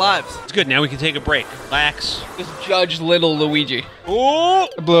 We're out of lives. It's good. Now we can take a break. Relax. Just judge little Luigi. Oh!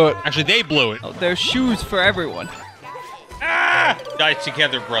 I blew it. Actually, they blew it. Oh, there's shoes for everyone. Ah! Die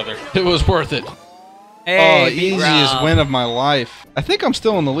together, brother. It was worth it. Hey, Oh, beat easiest Rob. win of my life. I think I'm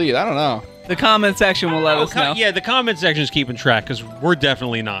still in the lead. I don't know. The comment section will let us know. Yeah, the comment section is keeping track because we're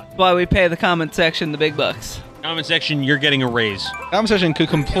definitely not. That's why we pay the comment section the big bucks. Comment section, you're getting a raise. Conversation could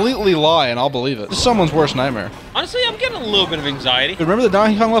completely lie, and I'll believe it. This is someone's worst nightmare. Honestly, I'm getting a little bit of anxiety. Remember the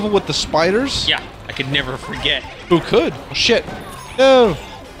Donkey Kong level with the spiders? Yeah, I could never forget. Who could? Oh, shit. No.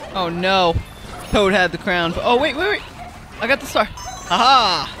 Oh no. Toad had the crown. Oh wait. I got the star.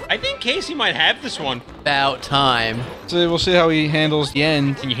 Aha! I think Casey might have this one. About time. So we'll see how he handles the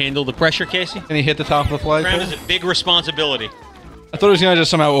end. Can you handle the pressure, Casey? Can he hit the top of the Crown flagpole? is a big responsibility. I thought he was gonna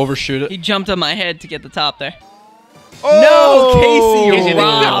just somehow overshoot it. He jumped on my head to get the top there. Oh! No, Casey, Casey, I think you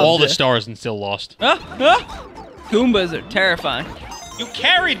got robbed. all the stars and still lost. Goombas are terrifying. You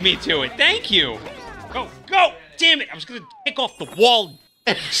carried me to it. Thank you. Go. Damn it. I was going to kick off the wall.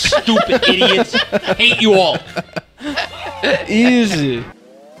 Stupid idiots. I hate you all. Easy.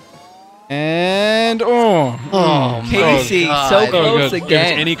 And Oh, Casey, God. so Oh, close good. If there's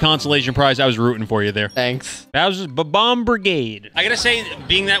again. any consolation prize, I was rooting for you there. Thanks. Bowser's Bomb Brigade. I gotta say,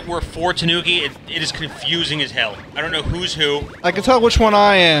 being that we're 4 Tanuki, it is confusing as hell. I don't know who's who. I can tell which one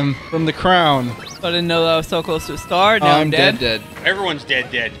I am from the crown. I didn't know that I was so close to a star. Now I'm dead. dead. Everyone's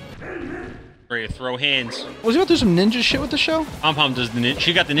dead. Ready to throw hands. Was he about to do some ninja shit with the show? Pom Pom does the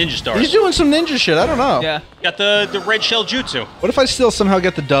she got the ninja He's stars. doing some ninja shit. I don't know. Yeah. Got the red shell jutsu. What if I still somehow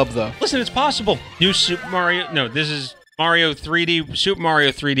get the dub though? Listen, it's possible. New Super Mario. No, this is Mario 3D. Super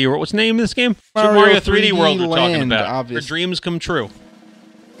Mario 3D. What's the name of this game? Super Mario 3D World. We're talking Land, about. obviously. Where dreams come true.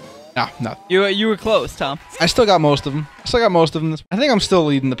 Nah, no. You were close, Tom. I still got most of them. I think I'm still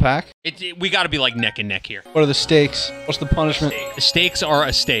leading the pack. We got to be like neck and neck here. What are the stakes? What's the punishment? The stakes are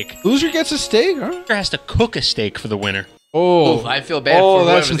a steak. Loser gets a steak? Huh? Loser has to cook a steak for the winner. Oh, Ooh, I feel bad for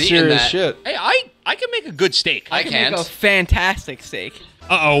that's some whoever's eating serious that. shit. Hey, I can make a good steak. I Make can't. a fantastic steak.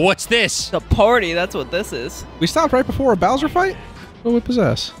 Uh-oh, what's this? The party, that's what this is. We stopped right before a Bowser fight? What would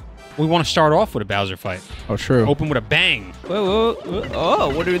possess? We want to start off with a Bowser fight. Oh, true. Open with a bang. Whoa.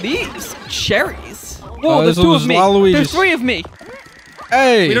 Oh, what are these? Cherries. Whoa, there's there's 2 of me. a lot of Luigis. There's 3 of me.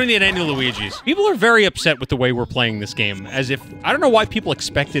 Hey! We don't need any Luigis. People are very upset with the way we're playing this game, as if I don't know why people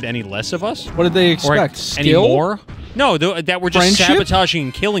expected any less of us. What did they Or expect? any Skill? more. No, that we're just Friendship? sabotaging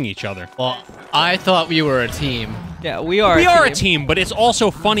and killing each other. Well, I thought we were a team. Yeah, we are. We are a team, but it's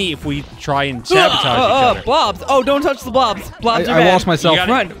also funny if we try and sabotage each other. Blobs. Oh, don't touch the blobs. Blobs are I bad. lost myself. You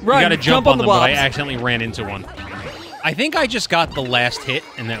gotta, Run. You gotta jump on the them, but I blobs. accidentally ran into one. I think I just got the last hit,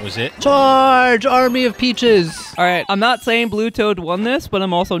 and that was it. Charge, army of peaches. All right, I'm not saying Blue Toad won this, but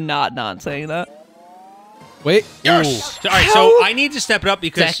I'm also not saying that. Wait. Yes. All right, so I need to step it up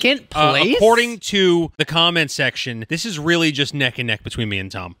because Second place? according to the comment section, this is really just neck and neck between me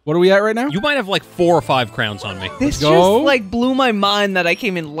and Tom. What are we at right now? You might have like 4 or 5 crowns on me. This go. just like blew my mind that I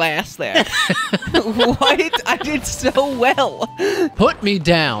came in last there. What? I did so well. Put me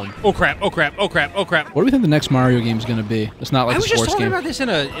down. Oh crap! Oh crap! Oh crap! Oh crap! What do we think the next Mario game is going to be? It's not like I a was just sports talking game. about this in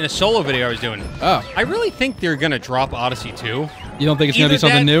a solo video I was doing. Oh, I really think they're gonna drop Odyssey 2. you don't think it's going to be Either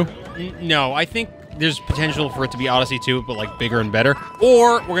something new? No, I think there's potential for it to be Odyssey 2, but like bigger and better.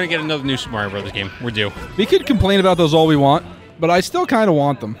 Or we're gonna get another new Super Mario Brothers game. We're due. We could complain about those all we want, but I still kind of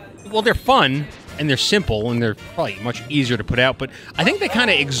want them. Well, they're fun and they're simple and they're probably much easier to put out. But I think they kind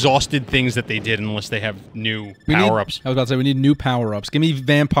of exhausted things that they did unless they have new power-ups. I was about to say we need new power-ups. Give me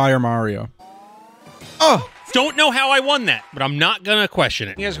Vampire Mario. Oh, Don't know how I won that, but I'm not gonna question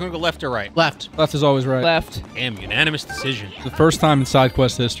it. You guys gonna go left or right? Left. left is always right. Left. Damn, unanimous decision. The first time in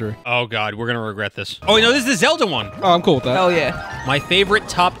Sidequest history. Oh god, we're gonna regret this. Oh no, this is the Zelda one. Oh, I'm cool with that. Hell yeah. My favorite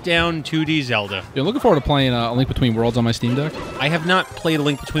top-down 2D Zelda. Yeah, looking forward to playing A Link Between Worlds on my Steam Deck. I have not played A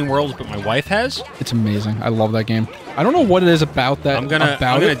Link Between Worlds, but my wife has. It's amazing. I love that game. I don't know what it is about that. I'm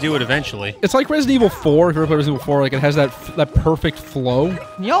gonna do it eventually. It's like Resident Evil 4. If you ever played Resident Evil 4, like it has that perfect flow.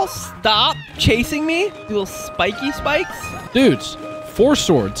 Can y'all stop chasing me? You little spiky spikes? Dudes, 4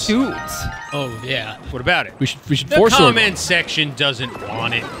 swords. Dudes. Oh, yeah. What about it? We should The 4 sword. comment section doesn't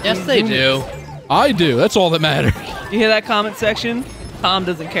want it. Yes, they do. I do. That's all that matters. You hear that comment section? Tom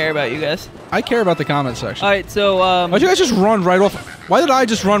doesn't care about you guys. I care about the comment section. All right, so Why'd you guys just run right off? Why did I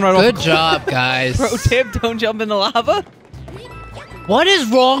just run right Good off? job, guys. pro tip: don't jump in the lava. What is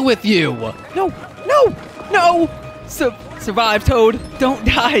wrong with you? No. Survive, Toad. Don't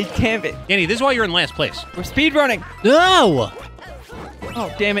die. Damn it. Danny, this is why you're in last place. We're speed running. No.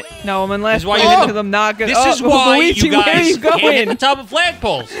 Oh, damn it. No, I'm in last This is why place you hit the- because I'm not gonna. This is why Luigi, you guys where are you can't hit the going? top of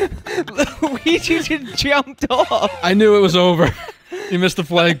flagpoles. Luigi just jumped off. I knew it was over. You missed the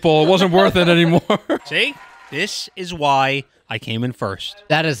flagpole. It wasn't worth it anymore. See? This is why I came in first.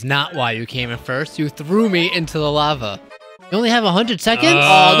 That is not why you came in first. You threw me into the lava. You only have 100 seconds?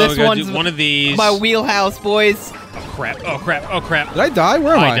 this we gotta one's do one of these. My wheelhouse, boys. Oh crap! Oh crap! Oh crap! Did I die?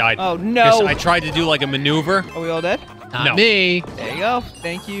 Where am I? I died. Oh, Yes, no. I tried to do like a maneuver. Are we all dead? Not No. me. There you go.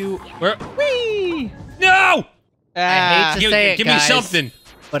 Thank you. Where? Whee! No! I hate to Give, say it, give me guys, something.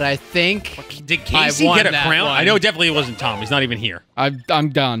 but I think Did Casey won get a that crown? one. I know definitely it wasn't Tom. He's not even here. I'm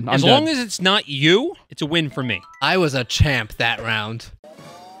done. I'm As dead. long as it's not you, it's a win for me. I was a champ that round.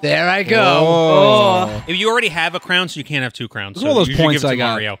 There I go. Oh. If you already have a crown, so you can't have 2 crowns. Look at So all those you should points give it I to got.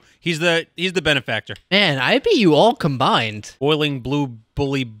 Mario. He's the benefactor. Man, I beat you all combined. Boiling blue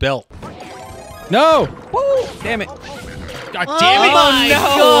bully belt. No. Woo! Damn it. God damn it!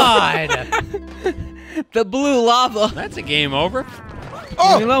 Oh my god. The blue lava. That's a game over.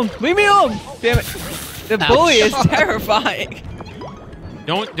 Leave me alone. Leave me alone. Damn it. The Ouch. bully is terrifying.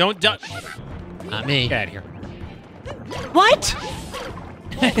 Don't Not me. get out of here. What?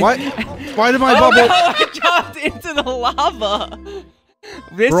 Why? Why did my Oh bubble? no, I dropped into the lava.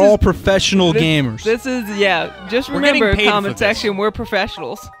 This We're all professional this- gamers. This is, yeah, just We're getting remember, paid for comment this. section, we're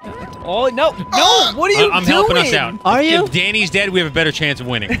professionals. Oh, no, what are you I'm doing? helping us out. Are you? If Danny's dead, we have a better chance of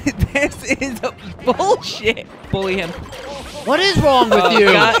winning. This is bullshit. Bully him. What is wrong with you?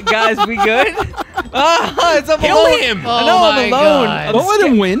 Guys, we good? It's I'm Kill alone. him! I know Oh I'm my alone. God. I'm Don't let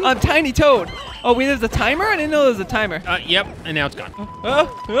him win. I'm Tiny Toad. Oh, there's a timer? I didn't know there was a timer. Yep, and now it's gone.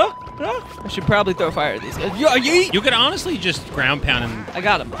 I should probably throw fire at these guys. You could honestly just ground pound and... I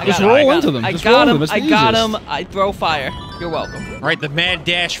got him. I Just got him. roll I got into him. them. I Just got roll into him. them. It's I the got easiest. him. I throw fire. You're welcome. All right, the mad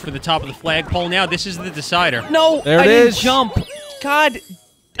dash for the top of the flagpole now. This is the decider. No, There I it didn't is. jump. God,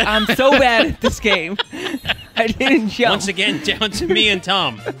 I'm so bad at this game. I didn't jump. Once again, down to me and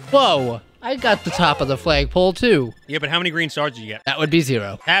Tom. Whoa. I got the top of the flagpole too. Yeah, but how many green stars did you get? That would be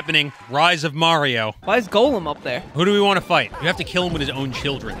 0. Happening. Rise of Mario. Why is Golem up there? Who do we want to fight? You have to kill him with his own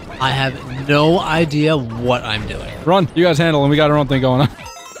children. I have no idea what I'm doing. Run. You guys handle, and we got our own thing going on.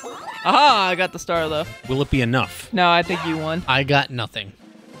 Aha, I got the star though. Will it be enough? No, I think you won. I got nothing.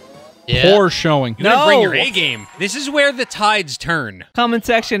 Yeah. Poor showing. You gotta bring No. your A game. This is where the tides turn. Comment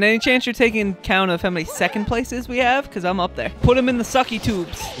section, any chance you're taking count of how many second places we have? Because I'm up there. Put him in the sucky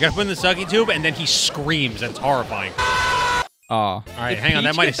tubes. You gotta put in the sucky tube, and then he screams. That's horrifying. Aw. All right, hang on.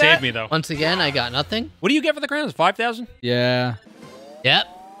 Peach That might have get that? saved me, though. Once again, I got nothing. What do you get for the crowns? 5,000? Yeah. Yep.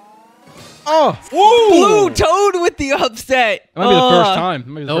 Oh! Blue Toad with the upset. That might be the first time. That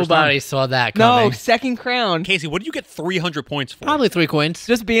might be the first time. Nobody saw that coming. No, second crown. Casey, what did you get 300 points for? Probably 3 coins.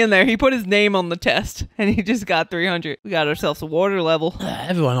 Just being there, he put his name on the test, and he just got 300. We got ourselves a water level.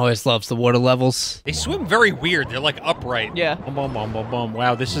 Everyone always loves the water levels. They swim very weird. They're like upright. Yeah. Boom, boom, boom, boom, boom.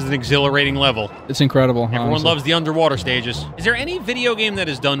 Wow, this is an exhilarating level. It's incredible. Everyone honestly. loves the underwater stages. Is there any video game that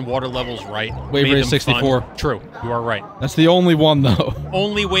has done water levels right? Wave Made Race them 64. fun? True, you are right. That's the only one, though.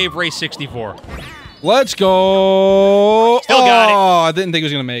 Only Wave Race 64. Let's go. Still got it. Oh, I didn't think he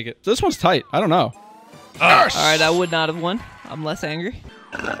was going to make it. This one's tight. I don't know. All right, I would not have won. I'm less angry.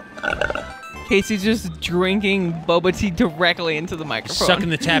 Casey's just drinking boba tea directly into the microphone. Sucking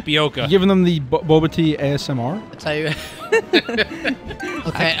the tapioca. Giving them the boba tea ASMR. I'll tell you.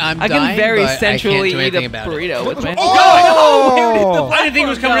 Okay, I'm I dying, can very but I centrally can't do eat a anything about it. burrito with my. Oh! I didn't think it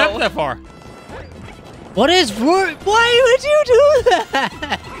was coming up that far. What is... Why would you do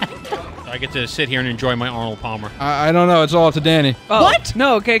that? I get to sit here and enjoy my Arnold Palmer. I don't know. It's all up to Danny. Oh, What?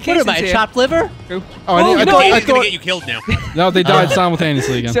 No, okay, What Casey's am I, here. chopped liver? Oh, Oh, I no, thought, He's I gonna thought get you killed now. no, they died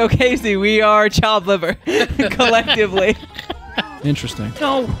simultaneously again. So Casey, we are child liver collectively. Interesting.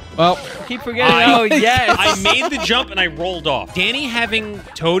 No, Well, keep forgetting. Oh yes. I made the jump and I rolled off. Danny having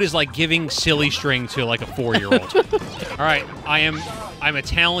Toad is like giving silly string to like a 4-year-old. All right, I'm a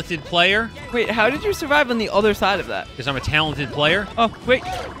talented player Wait, how did you survive on the other side of that? because I'm a talented player. Oh wait,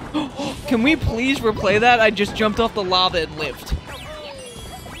 can we please replay that? I just jumped off the lava and lived.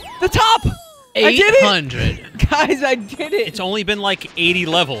 The top. I did it, 800. guys. I did it. It's only been like 80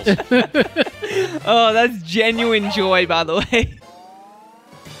 levels. Oh, that's genuine joy, by the way.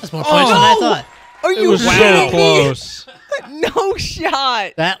 That's more points than I thought. Are it you was so kidding me? close. No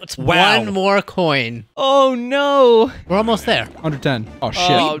shot. That's Wow. one more coin. Oh no. We're almost there. 110. Oh, shit.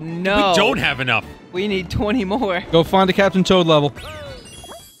 Oh no. We don't have enough. We need 20 more. Go find a Captain Toad level.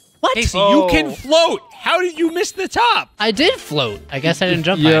 What? Casey, Oh. you can float. How did you miss the top? I did float. I guess I didn't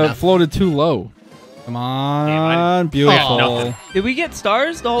jump high You enough. floated too low. Come on. I Beautiful. got nothing. Did we get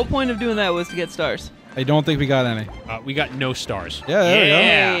stars? The whole point of doing that was to get stars. I don't think we got any. We got no stars. Yeah, there we go.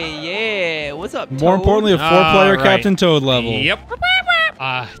 Yeah. Hey, yeah. What's up, Toad? More importantly, a 4-player All right. Captain Toad level. Yep.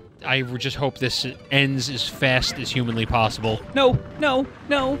 I would just hope this ends as fast as humanly possible. No, no,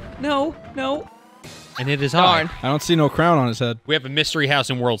 no, no, no. And it is Darn. hard. I don't see no crown on his head. We have a mystery house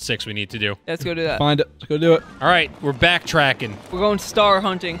in World 6 we need to do. Let's go do that. Find it. Let's go do it. All right, we're backtracking. We're going star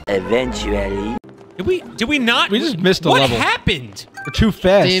hunting. Eventually. Did we not? We just missed a what level. What happened? We're too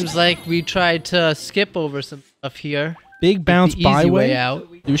fast. Seems like we tried to skip over some stuff here. Big bounce The easy byway. way out.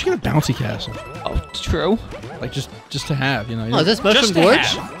 Dude, we should get a bouncy castle. Oh, true. Like just to have, you know. Oh, is this Just Mushroom to Gorge?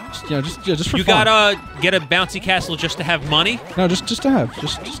 have. Just for You fun. gotta get a bouncy castle just to have money? No, just to have.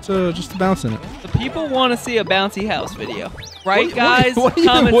 Just to bounce in it. The people want to see a bouncy house video. Right, What- guys? what even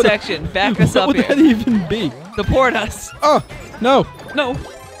Comment would- section. Back us What up would here. that even be? Support us. Oh, no. No.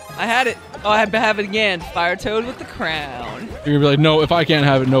 I had it. Oh, I have it again. Fire Toad with the crown. You're gonna be like, no, if I can't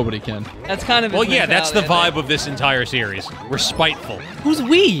have it, nobody can. That's kind of his Well, yeah, that's the mentality, I vibe of this entire series. We're spiteful. Who's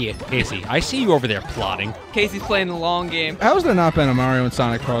we? Casey, I see you over there plotting. think. Casey's playing the long game. How has there not been a Mario and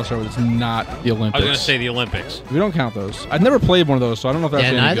Sonic crossover that's not the I Olympics? was gonna say the Olympics. We don't count those. I've never played one of those, so I don't know if that's Yeah,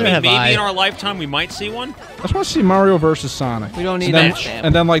 any neither good. have Maybe I. in our lifetime we might see one. I just want to see Mario versus Sonic. We don't need and then, that stamp.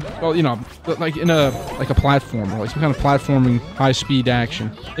 And then like, well, you know, like in a platformer, like some kind of platforming, high-speed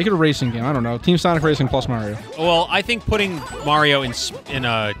action. Make it a racing game. I don't know. Team Sonic Racing plus Mario. Well, I think putting Mario in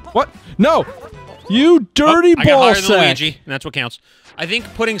a What? No! You dirty I got ball higher than sack! Luigi, and that's what counts. I think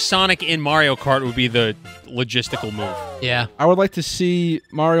putting Sonic in Mario Kart would be the logistical move. Yeah. I would like to see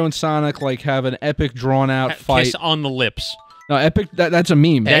Mario and Sonic like have an epic, drawn-out fight. Kiss on the lips. No, epic. That's a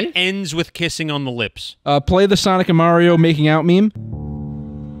meme. Hey? That ends with kissing on the lips. Play the Sonic and Mario making out meme.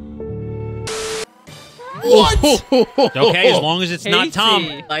 Okay, as long as it's not Tom.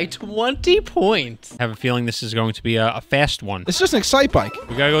 Casey. By 20 points. I have a feeling this is going to be a fast one. It's just an Excite Bike.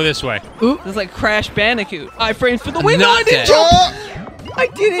 We gotta go this way. This is like Crash Bandicoot. 5 frames for the win. No, Not I didn't dead. jump. I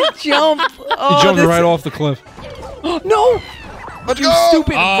didn't jump. Oh, You jumped this- right off the cliff. No. You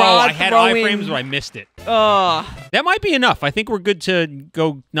stupid Oh, rod I had throwing. iframes, but I missed it. Uh, That might be enough. I think we're good to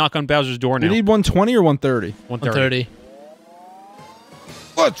go knock on Bowser's door You now. need 120 or 130? 130. 30.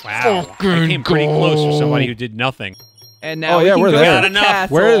 Let's Wow. I came pretty close for somebody who did nothing. and now Oh, we yeah, can we're go there. to the Got enough.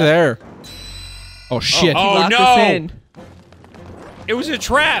 castle. We're there. Oh shit! Oh, Lock no. us in. It was a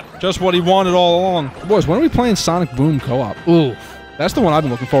trap. Just what he wanted all along. Boys, when are we playing Sonic Boom co-op? Ooh. That's the one I've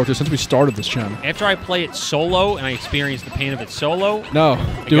been looking forward to since we started this channel. After I play it solo and I experience the pain of it solo, No,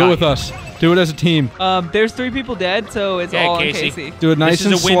 do got it with you. us. Do it as a team. There's 3 people dead, so it's Yeah, all on Casey. Casey. Do it nice This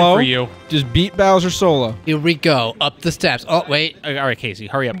and is a win slow. for you. Just beat Bowser solo. Here we go. Up the steps. Oh, wait. All right, Casey,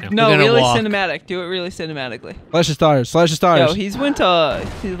 hurry up now. No, gonna really walk. cinematic. Do it really cinematically. Slash his tires. Slash his tires. Yo, he's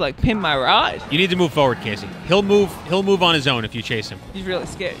like pin my ride. You need to move forward, Casey. He'll move on his own if you chase him. He's really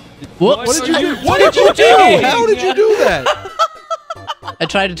scared. Whoops. What did you do? What did you do? How did you do that? I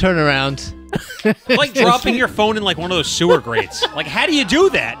tried to turn around. Like dropping your phone in like one of those sewer grates. Like, how do you do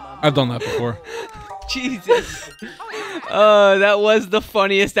that? I've done that before. Jesus. That was the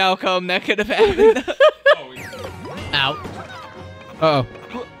funniest outcome that could have happened. Out. Uh-oh.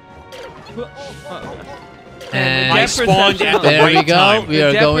 And I spawned at the there right we go. time. We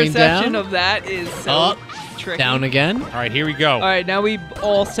are the going perception down. of that is so Up. tricky. Down again. All right, here we go. All right, now we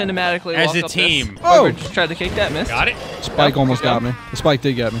all cinematically As walk a up team. This. Oh. Just tried to kick that, miss. Got it? Spike almost got me. The spike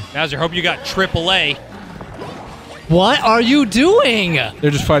did get me. Bowser, hope you got AAA. What are you doing? They're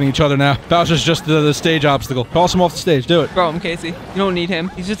just fighting each other now. Bowser's just the stage obstacle. Toss him off the stage. Do it. Throw him, Casey. You don't need him.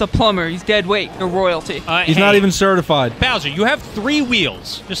 He's just a plumber. He's dead weight. You're royalty. He's not even certified. Bowser, you have 3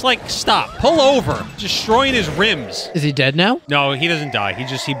 wheels. Just like stop. Pull over. Destroying his rims. Is he dead now? No, he doesn't die.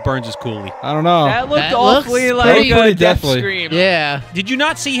 He burns his coolie. I don't know. That looked That awfully looks like pretty a death deathly. scream. Yeah. Did you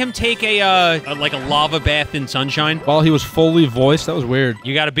not see him take a lava bath in sunshine? While he was fully voiced, that was weird.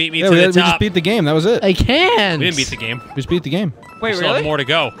 You got to beat me Yeah, to we the just top. beat the game. That was it. I can't. We didn't beat the game. We just beat the game. Wait, We still have really? more to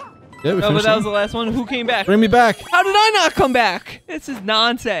go. Yeah, we No, but finished that it. was the last one. Who came back? Bring me back. How did I not come back? This is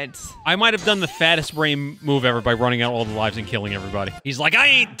nonsense. I might have done the fattest brain move ever by running out all the lives and killing everybody. He's like, I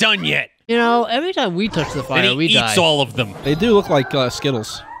ain't done yet. You know, every time we touch the fire, And he we eats die. all of them. They do look like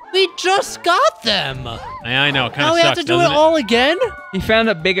Skittles. We just got them. I know, it kind Now of we sucks, have to do it doesn't all again? He found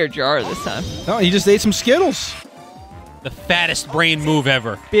a bigger jar this time. No, he just ate some Skittles. The fattest brain move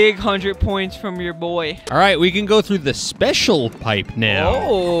ever. Big 100 points from your boy. All right, we can go through the special pipe now.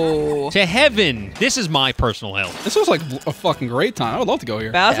 Oh. To heaven. This is my personal hell. This was like a fucking great time. I would love to go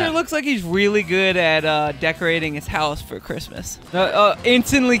here. Bowser Yeah. looks like he's really good at decorating his house for Christmas.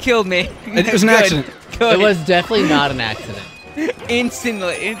 Instantly killed me. It was an Good. accident. Good. It was definitely not an accident.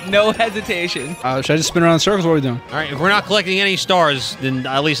 Instantly. No hesitation. Should I just spin around in circles? What are we doing? All right, if we're not collecting any stars, then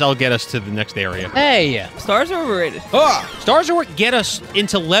at least I'll get us to the next area. Hey. Stars are overrated. Ah! Stars are what get us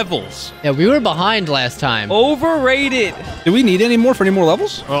into levels. Yeah, we were behind last time. Overrated. Do we need any more for any more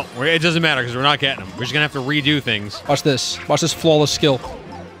levels? Well, it doesn't matter because we're not getting them. We're just going to have to redo things. Watch this. Watch this flawless skill.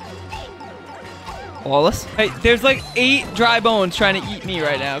 Flawless. Hey, there's like 8 dry bones trying to eat me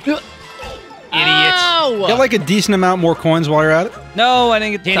right now. Idiots. Ow! Get like a decent amount more coins while you're at it. No, I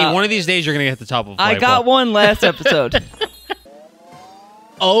didn't get the Danny, top. one of these days you're going to get the top of the I flagpole. got one last episode.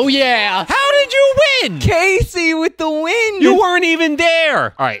 Oh, yeah. How did you win? Casey with the win. You weren't even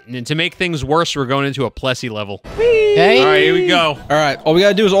there. All right, and then to make things worse, we're going into a Plessy level. Hey. All right, here we go. All right. All we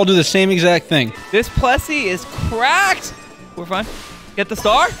gotta do is all do the same exact thing. This Plessy is cracked. We're fine. Get the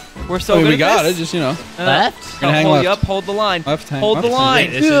star. We're so I mean, good we at got this. it. Just, you know. Left? Gonna hang hold left. you up. Hold the line. Left, hang hold left. the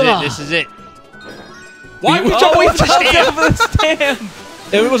line. This is it. This is it. Why would you Oh, we jump over the jumped stand? over the stand.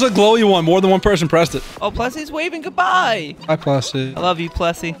 It was a glowy one. More than one person pressed it. Oh, Plessy's waving goodbye. Hi, Plessy. I love you,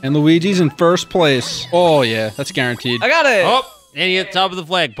 Plessy. And Luigi's in first place. Oh, yeah. That's guaranteed. I got it. Oh, and he at the top of the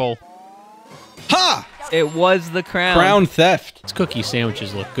flagpole. Ha! It was the crown. Crown theft. These cookie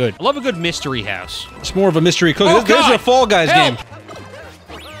sandwiches look good. I love a good mystery house. It's more of a mystery cookie. Oh, This is God. a Fall Guys Help. game.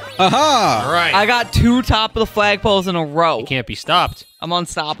 Aha! All right. I got 2 top of the flagpoles in a row. You can't be stopped. I'm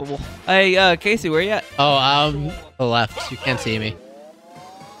unstoppable. Hey, Casey, where you at? Oh, the left. You can't see me.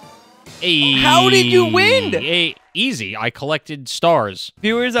 Hey. How did you win? Hey, easy. I collected stars.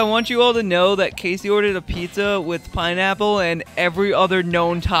 Viewers, I want you all to know that Casey ordered a pizza with pineapple and every other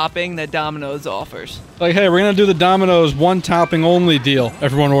known topping that Domino's offers. Like, hey, we're gonna do the Domino's one topping only deal.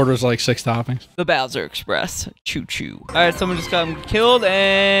 Everyone orders like 6 toppings. The Bowser Express. Choo choo. All right, someone just got him killed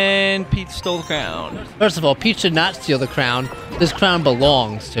and Peach stole the crown. First of all, Peach did not steal the crown. This crown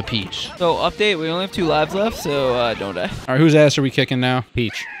belongs to Peach. So, update, we only have 2 lives left, so don't die. All right, whose ass are we kicking now?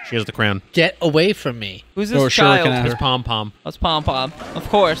 Peach. She has the crown. Get away from me. Who's Throw a this shuriken at child? her. It's Pom Pom. That's Pom Pom. Of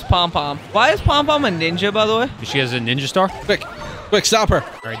course, Pom Pom. Why is Pom Pom a ninja, by the way? She has a ninja star. Quick, quick, stop her.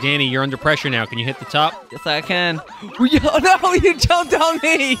 All right, Danny, you're under pressure now. Can you hit the top? Yes, I can. Oh, no, you jumped on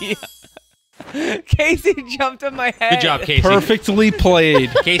me. Casey jumped on my head. Good job, Casey. Perfectly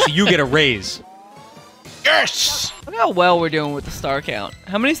played. Casey, you get a raise. Yes! Look how well we're doing with the star count.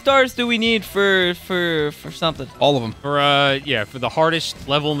 How many stars do we need for something? All of them. For the hardest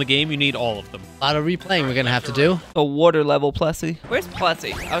level in the game, you need all of them. A lot of replaying we're gonna have to do. The water level Plessy. Where's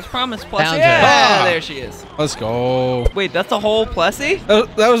Plessy? I was promised Plessy. Found her. Yeah, Ah. there she is. Let's go. Wait, that's the whole Plessy?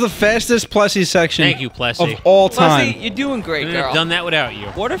 That was the fastest Plessy section Thank you, Plessy. of all Plessy, time. you're doing great, Couldn't have girl. done that without you.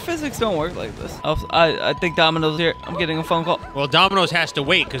 Water physics don't work like this. I think Domino's here. I'm getting a phone call. Well, Domino's has to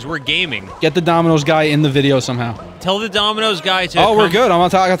wait because we're gaming. Get the Domino's guy in the video somehow. Tell the Domino's guy to. Oh, we're come- good. I'm on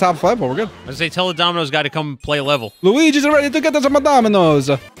top flagpole. We're good. I say, tell the Domino's guy to come play a level. Luigi's ready to get us some Domino's.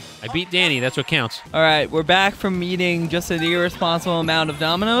 I beat Danny. That's what counts. All right, we're back from eating just an irresponsible amount of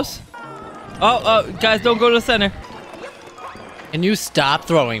Domino's. Oh, guys, don't go to the center. Can you stop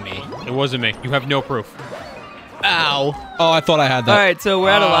throwing me? It wasn't me. You have no proof. Ow. Oh, I thought I had that. All right, so we're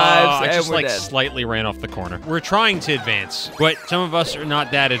out of lives I and just we're like dead. slightly ran off the corner. We're trying to advance, but some of us are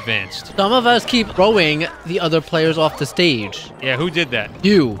not that advanced. Some of us keep throwing the other players off the stage. Yeah, who did that?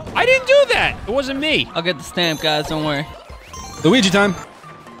 You. I didn't do that. It wasn't me. I'll get the stamp, guys. Don't worry. Luigi time.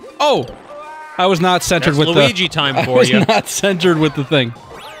 Oh, I was not centered That's with Luigi the. time I for was you. not centered with the thing.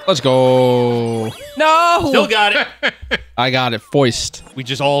 Let's go. No. Still got it. I got it. Foist. We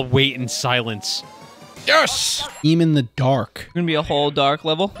just all wait in silence. Yes. Team in the dark. Gonna be a whole dark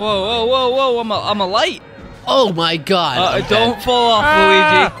level. Whoa! I'm a light. Oh my god. Okay. Don't fall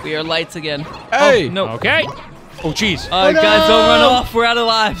off, Luigi. We are lights again. Hey. Oh, no. Okay. Oh, jeez. Guys, don't run off. We're out of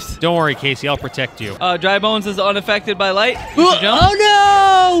lives. Don't worry, Casey. I'll protect you. Dry Bones is unaffected by light. You should jump.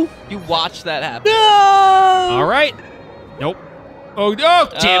 Oh You watch that happen. no! No! All right. Nope. Oh, damn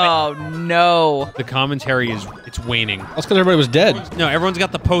it. Oh no. The commentary it's waning. That's because everybody was dead. No, everyone's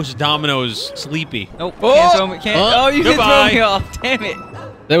got the post Domino's sleepy. Nope. Oh! Can't throw me. Can't. Oh, Oh, you can goodbye. throw me off. Damn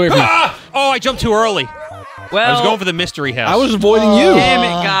it. They were. Ah! Oh, I jumped too early. Well, I was going for the mystery house. I was avoiding you. Damn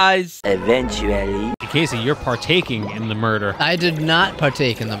it, guys. Eventually. Casey, you're partaking in the murder. I did not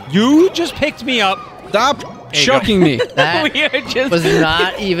partake in them. You just picked me up. Stop you chucking me. That We are just was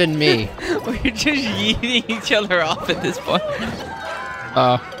not even me. we're just yeeting each other off at this point.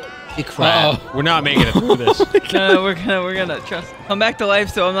 You crap. We're not making it through this. No, we're gonna trust. Come back to life,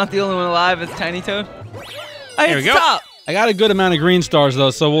 so I'm not the only one alive. It's Tiny Toad. Hey, There we go. stop. I got a good amount of green stars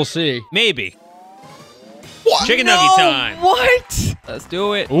though, so we'll see. Maybe. Chicken nugget time. What? Let's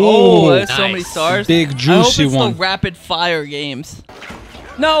do it. Ooh, Oh, there's so many nice. stars. Big I hope juicy it's one. the rapid fire games.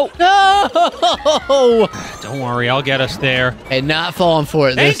 No. No! Don't worry, I'll get us there. Hey, not falling for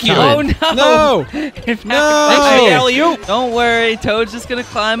it Thank this you. Oh time. no. No. If No. Thanks for Oh. the alley-oop. Don't worry, Toad's just gonna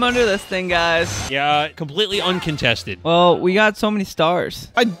climb under this thing, guys. Yeah, completely uncontested. Well, we got so many stars.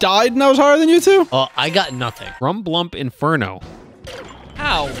 I died and I was higher than you two. Oh, I got nothing. Rumblump Inferno.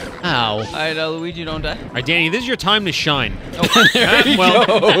 Ow. Ow. All right, Luigi, don't die. All right, Danny, this is your time to shine. There he well.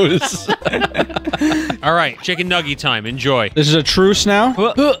 goes. All right, chicken nugget time. Enjoy. This is a truce now.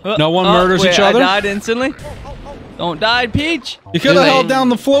 No one murders wait, each other? I died instantly. Don't die, Peach. You could have Too held late. down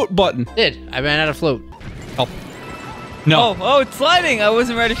the float button. Did. I ran out of float. No. Oh, it's sliding. I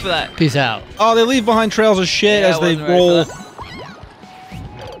wasn't ready for that. Peace out. Oh, they leave behind trails of shit Yeah, as I they wasn't ready roll. for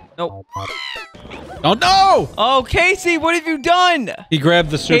Nope. Oh no! Oh, Casey, what have you done? He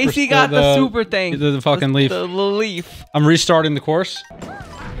grabbed the super. Casey got the super thing. The fucking leaf. The leaf. I'm restarting the course.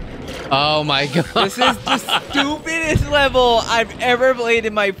 Oh my god. This is the stupidest level I've ever played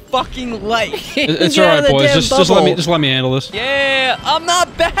in my fucking life. It's Get all out right, of the boys. damn Just bubble. let me handle this. Yeah, I'm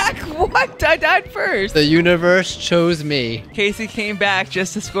not back. What? I died first. The universe chose me. Casey came back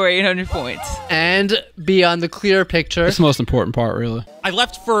just to score 800 points. And be on the clear picture. That's the most important part, really. I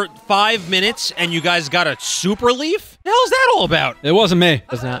left for 5 minutes, and you guys got a super leaf? The hell's that all about? It wasn't me.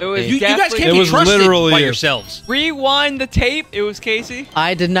 Was not It was me. You guys Definitely- can't It be was trusted literally by you. yourselves. Rewind the tape. It was Casey.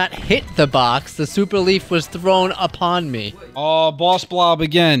 I did not hit the box. The super leaf was thrown upon me. Oh, Boss Blob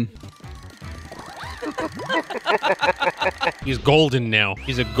again. He's golden now.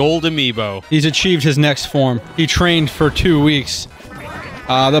 He's a gold amiibo. He's achieved his next form. He trained for 2 weeks.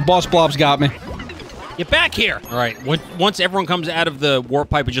 The Boss Blob's got me. Get back here! All right, once everyone comes out of the warp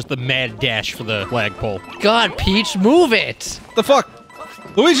pipe, it's just the mad dash for the flagpole. God, Peach, move it! The fuck?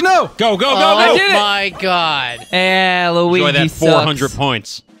 Luigi, no! Go, go, go, Oh go! did it. my god. Yeah, Luigi Enjoy that sucks. 400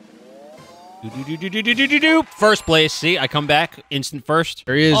 points. Do-do-do-do-do-do-do-do. First place. See, I come back instant first.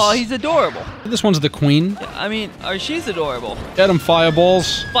 There he is. Oh, he's adorable. This one's the queen. I mean, she's adorable. Get him,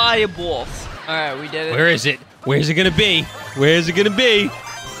 fireballs. Fireballs. All right, we did it. Where is it? Where's it gonna be? Where's it gonna be?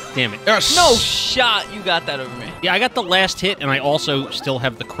 Damn it. Yes! No shot. You got that over me. Yeah, I got the last hit, and I also still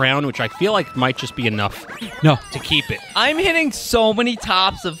have the crown, which I feel like might just be enough No. to keep it. I'm hitting so many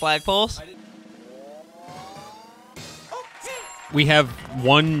tops of flagpoles. We have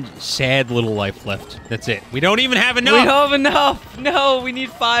one sad little life left. That's it. We don't even have enough. We don't have enough. No, we need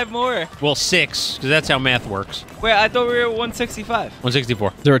 5 more. Well, 6, because that's how math works. Wait, I thought we were at 165.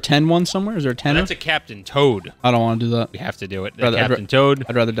 164. Is there a 10 one somewhere? Is there a 10? That's a Captain Toad. I don't want to do that. We have to do it. Rather- Captain Toad.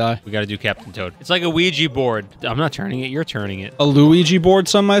 I'd rather die. We got to do Captain Toad. It's like a Ouija board. I'm not turning it. You're turning it. A Luigi board,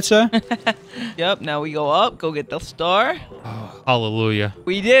 some might say. Yep, now we go up, go get the star. Hallelujah.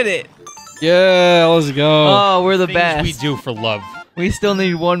 We did it. Yeah, let's go. Oh, we're the Things best. we do for love. We still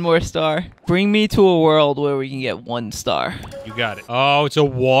need 1 more star. Bring me to a world where we can get 1 star. You got it. Oh, it's a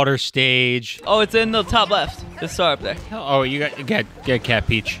water stage. Oh, it's in the top left. The star up there. Oh, you got Cat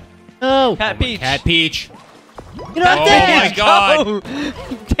Peach. Oh, Cat Peach. Cat Peach. you're not Oh there. my God.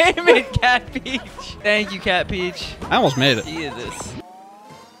 Oh, damn it, Cat Peach. Thank you, Cat Peach. I almost made it. Jesus.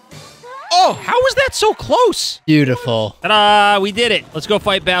 Oh, how was that so close? Beautiful. Ta-da! We did it. Let's go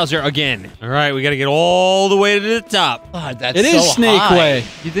fight Bowser again. All right, we got to get all the way to the top. God, that's It is so Snake high. Way.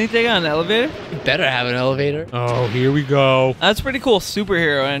 You think they got an elevator? You better have an elevator. Oh, here we go. That's pretty cool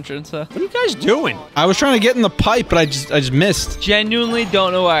superhero entrance, huh? What are you guys doing? I was trying to get in the pipe, but I just missed. Genuinely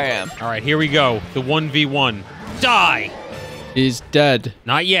don't know where I am. All right, here we go. The 1v1. Die! He's dead.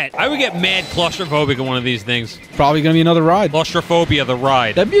 Not yet. I would get mad claustrophobic in one of these things. Probably gonna be another ride. Claustrophobia, the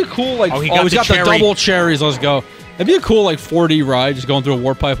ride. That'd be a cool like. Oh, he he's got the got cherry. the double cherries. Let's go. That'd be a cool like 4D ride, just going through a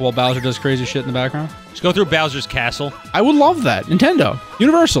warp pipe while Bowser does crazy shit in the background. Let's go through Bowser's castle. I would love that. Nintendo,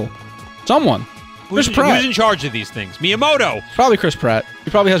 Universal, someone. Chris Pratt. Who's in charge of these things? Miyamoto. Probably Chris Pratt. He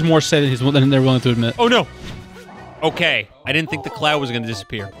probably has more say than they're willing to admit. Oh, no. Okay. I didn't think the cloud was going to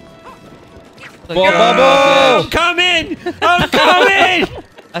disappear. Bubble! I'm coming! I'm coming!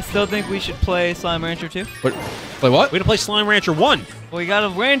 I still think we should play Slime Rancher 2. Wait, play what? We're going to play Slime Rancher 1. We gotta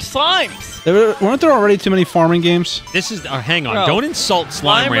ranch slimes. Weren't there already too many farming games? This is... hang on. Bro, Don't insult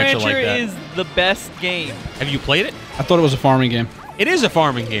Slime Rancher like that. is the best game. Have you played it? I thought it was a farming game. It is a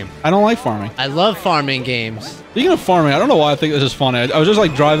farming game. I don't like farming. I love farming games. Speaking of farming, I don't know why I think this is funny. I was just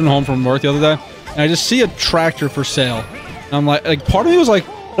like driving home from work the other day, and I just see a tractor for sale. And I'm like part of me was like,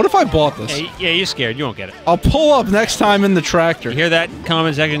 what if I bought this? Yeah, you're scared. You won't get it. I'll pull up next time in the tractor. You hear that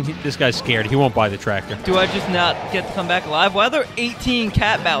comment section? This guy's scared. He won't buy the tractor. Do I just not get to come back alive? Why are there 18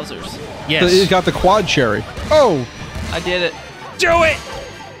 cat Bowsers? Yes. He's got the quad cherry. Oh, I did it. Do it!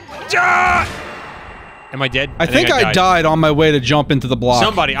 Am I dead? I think I died on my way to jump into the block.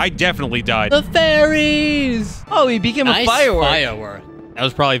 Somebody. I definitely died. The fairies. Oh, he became Nice a firework. firework. That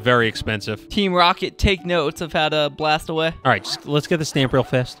was probably very expensive. Team Rocket, take notes of how to blast away. All right, just, let's get the stamp real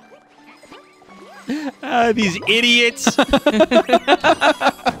fast. These idiots.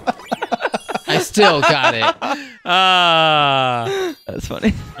 I still got it. That's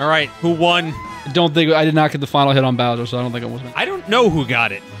funny. All right, who won? I did not get the final hit on Bowser, so I don't think it was me. I don't know who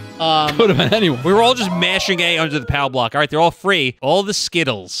got it. Could have been anyone. We were all just mashing A under the PAL block. All right, they're all free. All the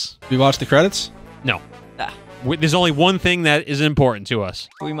Skittles. We watched the credits. No. Ah, There's only one thing that is important to us.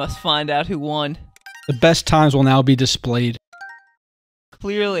 we must find out who won. The best times will now be displayed.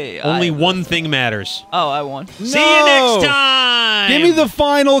 Clearly, Only one thing matters. Oh, I won. See you next time. Give me the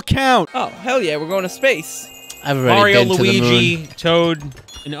final count. Oh, hell yeah, we're going to space. I've already Mario, been to the Luigi, moon. Toad,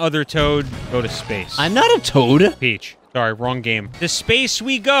 and other Toad go to space. I'm not a toad. Peach. Sorry, wrong game. To space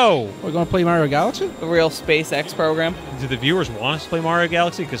we go. We're going to play Mario Galaxy? The real SpaceX program. Do the viewers want us to play Mario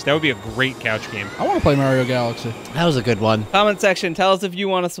Galaxy? Because that would be a great couch game. I want to play Mario Galaxy. That was a good one. Comment section, tell us if you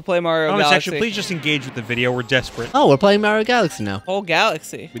want us to play Mario Comment Galaxy. section, please just engage with the video. We're desperate. Oh, we're playing Mario Galaxy now. Whole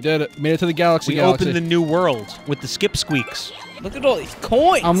galaxy. We did it. Made it to the Galaxy. We opened the new world with the skip squeaks. Look at all these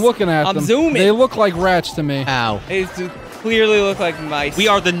coins. I'm looking at I'm them. zooming. They look like rats to me. Ow. They clearly look like mice. We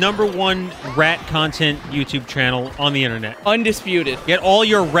are the #1 rat content YouTube channel on the internet. undisputed. Get all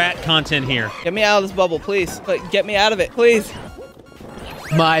your rat content here. Get me out of this bubble, please. Get me out of it, please.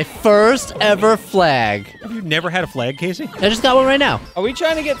 My first ever flag. Have you never had a flag, Casey? I just got one right now. Are we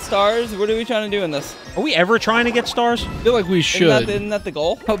trying to get stars? What are we trying to do in this? Are we ever trying to get stars? I feel like we should. Isn't that the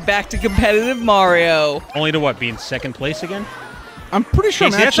goal? Oh, back to competitive Mario. Only to what? Be in second place again? I'm pretty sure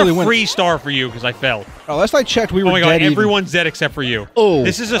Casey, I'm that's actually a winning. free star for you because I fell. Oh, last I checked, we were Oh my god, dead even. everyone's dead except for you. Oh.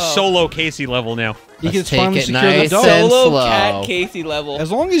 This is a solo Casey level now. He Let's gets take finally it secure nice the dough. and Solo slow. cat Casey level.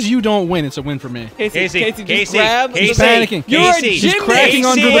 As long as you don't win, it's a win for me. Casey, Casey, just grab Casey, He's the panicking. You're a Casey, he's gymnast. cracking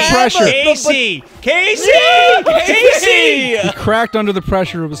under the Grab pressure. Casey! Casey! Casey! He cracked under the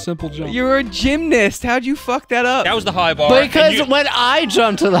pressure of a simple jump. You're a gymnast. How'd you fuck that up? That was the high bar. Because and you, when I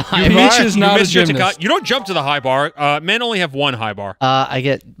jump to the high You bar, Mitch is not a missed your gymnast. Takata. You don't jump to the high bar. Men only have one high bar. I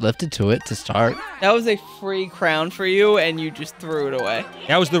get lifted to it to start. That was a free crown for you, and you just threw it away.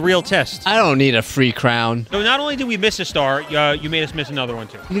 That was the real test. I don't need a free free crown. So not only did we miss a star, you made us miss another one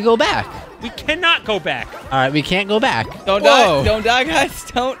too. We can go back. We cannot go back. All right, we can't go back. Don't Whoa. die. Don't die, guys.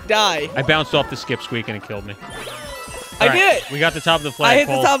 Don't die. I bounced off the skip squeak and it killed me. I All right, did it. We got the top of the I hit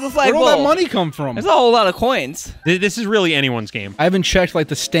flagpole. the top of the Where'd flagpole. all that money come from? There's a whole lot of coins. This is really anyone's game. I haven't checked like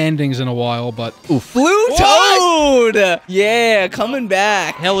the standings in a while, but oof. Blue Toad! Yeah, coming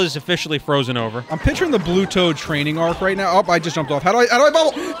back. Hell is officially frozen over. I'm picturing the Blue Toad training arc right now. Oh, I just jumped off. How do I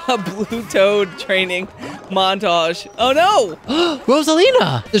bubble? A Blue Toad training montage. Oh no!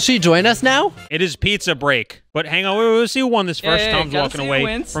 Rosalina! Does she join us now? It is pizza break. But hang on, we'll see who won this first. Yeah, Tom's gotta walking see who away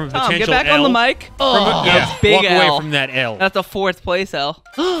wins. from a Tom, potential get back L. on the mic. From That's big walk L. away from that L. That's a 4th place L.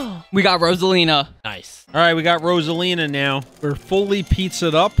 We got Rosalina. Nice. All right, we got Rosalina now. We're fully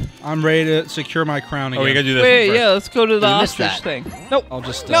pizzaed up. I'm ready to secure my crown again. Oh, we gotta do this Wait, one first. yeah, let's go to the You missed ostrich that. thing. Nope. I'll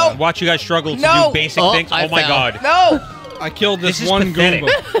just No. Watch you guys struggle to No. do basic Oh, things. I Oh my fell. god. No! I killed this This is one pathetic.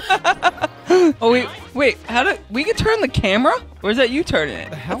 Goomba. Oh, wait, how did we can turn the camera? Or is that you turning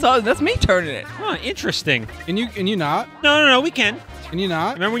it? That's me turning it. Huh, interesting. Can you not? No, we can. Can you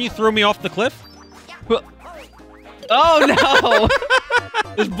not? Remember when you threw me off the cliff? Oh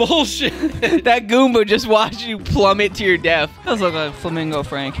no! It's bullshit. That Goomba just watched you plummet to your death. Does look like Flamingo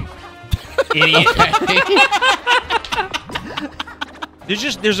Frank. Idiot.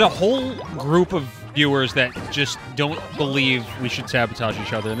 There's a whole group of viewers that just don't believe we should sabotage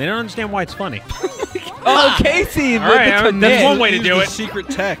each other, and they don't understand why it's funny. Oh, Casey, All with right, the all right, commit. that's one way to Use do the it. Secret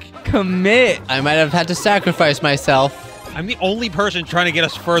tech. Commit. I might have had to sacrifice myself. I'm the only person trying to get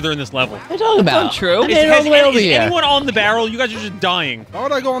us further in this level. What are you talking about? untrue. I made it all Has the way over is here. anyone on the barrel? You guys are just dying. Why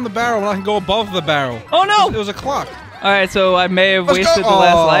would I go on the barrel when I can go above the barrel? Oh no! It was a clock. All right, so I may have Let's wasted go. the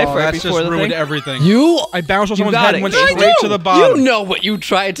last life Oh, right that's before just the ruined thing. everything. You I bounced off someone's got head it. and went Yeah, I straight to the bottom. You know what you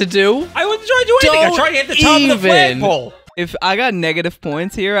tried to do. I wasn't trying to do anything. I Don't tried to hit the top of the even. flagpole. If I got negative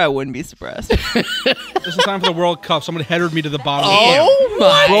points here, I wouldn't be surprised. This is time for the World Cup. Someone headed me to the bottom. Oh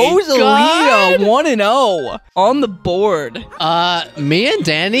my Rosalina, God. 1-0 on the board. Me and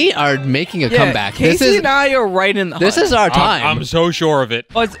Danny are making a comeback. Casey and I are right in the This hunt. is our time. I'm so sure of it.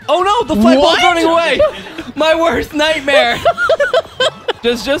 Oh no, the flagpole's What? running away. My worst nightmare.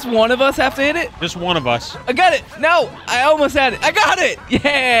 Does just one of us have to hit it? Just one of us. I got it. No, I almost had it. I got it.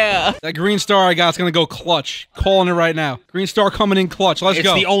 Yeah. That green star I got's gonna go clutch. Calling it right now. Green star coming in clutch. Let's It's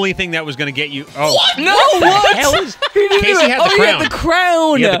go. the only thing that was going to get you. Oh, No, the what? hell is? He didn't Casey do it. had the Oh, crown. he had the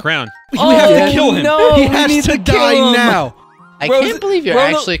crown. He had the crown. we have to Oh, kill him. no, he we has need to to kill die him. now. I Rose- can't believe you're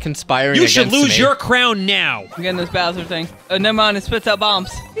Ronald- actually conspiring You should against lose me. your crown now. I'm getting this Bowser thing. Never mind, it spits out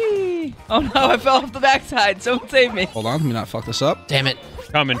bombs. Whee. Oh no, I fell off the backside. Someone save me. Hold on, let me not fuck this up. Damn it.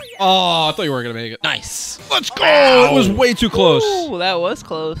 Coming. Oh, I thought you weren't gonna make it. Nice. Let's go. It was way too close. Ooh, that was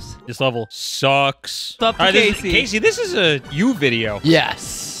close. This level sucks. It's up to Casey. Casey, this is a you video.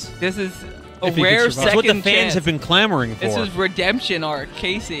 Yes. This is a If he rare could survive. second That's what the fans chance. have been clamoring for. This is redemption arc,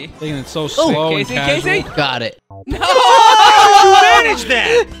 Casey. Taking it so slow Casey, and casual. Casey. Got it. No! you managed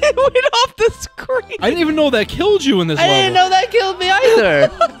that. It went off the screen. I didn't even know that killed you in this I level. didn't know that killed me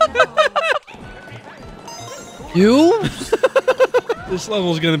either. You? This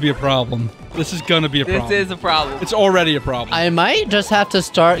level is gonna be a problem. This is gonna be a problem. This is a problem. It's already a problem. I might just have to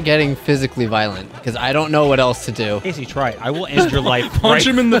start getting physically violent because I don't know what else to do. Casey, try it. I will end your life. Punch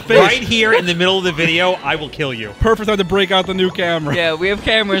him in the face. Right here in the middle of the video. I will kill you. Perfect time to break out the new camera. Yeah, we have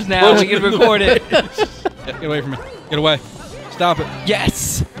cameras now. We can record it. Get away from me. Get away. Stop it.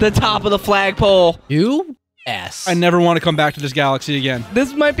 Yes! The top of the flagpole. You? Ass. I never want to come back to this galaxy again.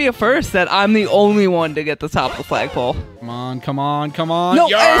 This might be a first that I'm the only one to get the top of the flagpole. Come on, come on, come on. No,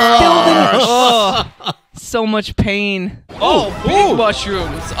 Yes! I killed him. Oh, so much pain. Oh, big ooh.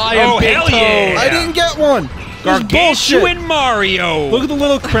 mushrooms. I am Oh, Big hell Toad. yeah. I didn't get one. This is bullshit. Gargantuan Mario. Look at the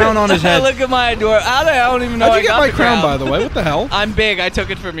little crown on his head. Look at my door. I don't even know How'd I you get got my the crown, by the way? What the hell? I'm big. I took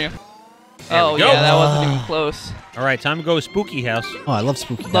it from you. There Oh, we go. yeah, that wasn't even close. All right, time to go to Spooky House. Oh, I love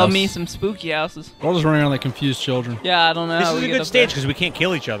spooky Love house. me some spooky houses. We're all just running around like confused children. Yeah, I don't know This how is we a get good up stage there. because we can't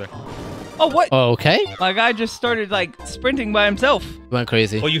kill each other. Oh, what? Okay. My guy just started, like, sprinting by himself. Went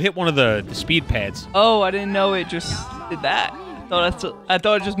crazy. Well, you hit one of the speed pads. Oh, I didn't know it just did that. I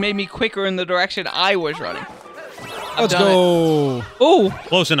thought it just made me quicker in the direction I was running. Let's go. Oh,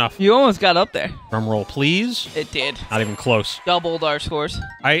 Close enough. you almost got up there. Drum roll, please. It did. Not even close. Doubled our scores.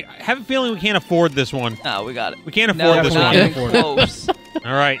 I have a feeling we can't afford this one. No, we got it. We can't No, afford this not one. even close.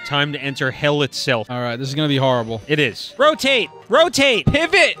 All right, time to enter hell itself. All right, this is going to be horrible. It is. Rotate! Rotate!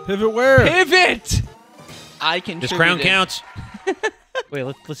 Pivot! Pivot where? Pivot! I can. This crown counts. Wait,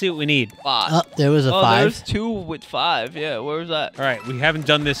 let's see what we need. 5. Oh, there was a 5. There's 2 with 5. Yeah, where was that? All right, we haven't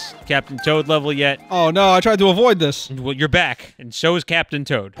done this Captain Toad level yet. Oh, no, I tried to avoid this. Well, you're back, and so is Captain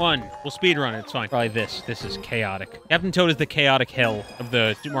Toad. We'll speed run it. It's fine. Probably this. This is chaotic. Captain Toad is the chaotic hell of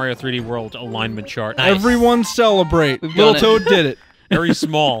the Super Mario 3D World alignment chart. Nice. Everyone celebrate. We've Little done it. Toad did it. Very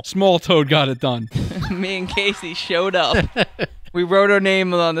small. Small Toad got it done. Me and Casey showed up. We wrote our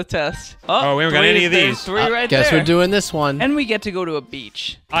name on the test. Oh, we haven't got any of there's these. 3 right Guess there. we're doing this one. And we get to go to a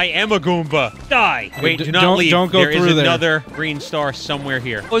beach. I am a Goomba. Die. Wait, do not don't- leave. don't go There is through there. another green star somewhere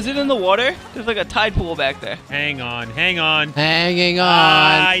here. Was it in the water? There's like a tide pool back there. Hang on. Hang on. Hanging on.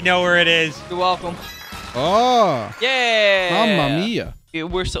 I know where it is. You're welcome. Oh, Yeah. mamma mia. Yeah,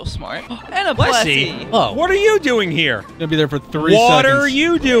 we're so smart. And a Leslie, Plessy. Oh. what are you doing here? Gonna be there for 3 What seconds. are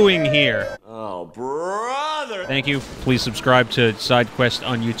you doing here? Oh, brother. Thank you. Please subscribe to Sidequest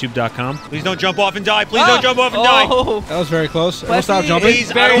on YouTube.com. Please don't jump off and die. Please don't jump off and die. Oh, That was very close. Everyone Leslie stop jumping.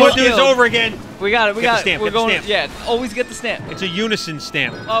 Please, I very don't want to do this skilled. over again. we got it. We Get the got it. stamp, We're get the going. stamp. Yeah, always get the stamp. It's a unison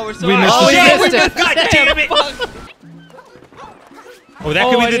stamp. Oh, we're so. We missed oh, the yeah, stamp. we missed the God stamp. damn it. Fuck. Oh, that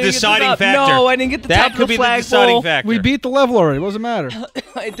Oh, could I be the didn't get deciding top. factor. No, I didn't get the that top could of the be the deciding flagpole. factor. We beat the level already. What does it matter?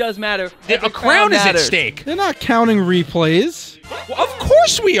 It does matter. A Every crown is at matters. stake. They're not counting replays. Well, of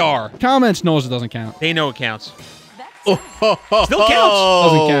course we are. Comments knows it doesn't count. They know it counts. Still counts.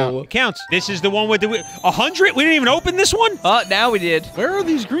 Doesn't count. It counts. This is the one with the 100. We didn't even open this one. Oh, now we did. Where are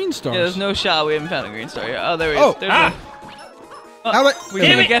these green stars? Yeah, there's no shot. We haven't found a green star yet. Oh, there he is. Oh, There's ah. one. How We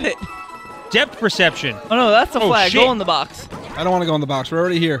Damn didn't it. get it. Depth perception. Oh no, that's the Oh, flag. shit. Go in the box. I don't want to go in the box. We're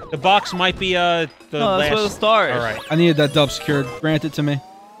already here. The box might be the Oh, last. that's where the star is. All right. I needed that dub secured. Grant it to me.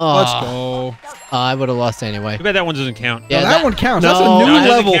 Aw. Let's go. I would have lost anyway. Too bad that one doesn't count. Yeah, No, that one counts. That's a no, new No, it doesn't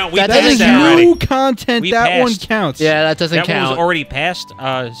level. count. We That That passed is doesn't that already. new content. We that one passed. counts. Yeah, that doesn't That one was count. already passed,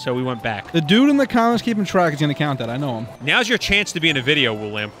 so we went back. The dude in the comments keeping track is going to count that. I know him. Now's your chance to be in a video,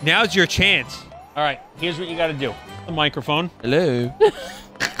 William. Now's your chance. All right, here's what you got to do. The microphone. Hello. There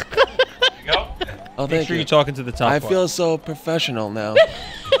you go. Oh, Make thank sure you. you're talking to the top I part. feel so professional now.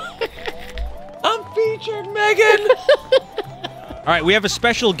 I'm featured, Megan. All right, we have a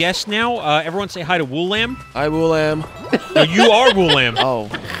special guest now. Everyone say hi to Woolam. I will am. No, you are Woolam. Oh,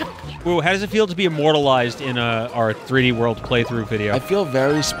 Woo, how does it feel to be immortalized in our 3D World playthrough video? I feel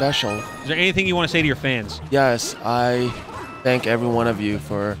very special. Is there anything you want to say to your fans? Yes, I thank every one of you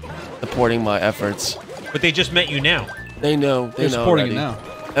for supporting my efforts. But they just met you now. They know. They They're know supporting already. it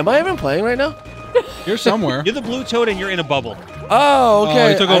now. Am I even playing right now? You're somewhere. You're the blue toad and you're in a bubble. Oh, Oh,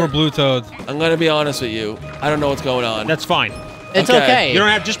 okay. he took over Blue Toad. I'm gonna be honest with you. I don't know what's going on. That's fine. It's Okay. okay. You don't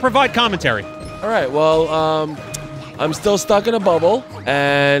have, just provide commentary. All right. Well, I'm still stuck in a bubble,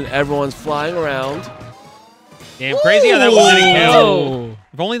 and everyone's flying around. Damn crazy how that one didn't count. Whoa.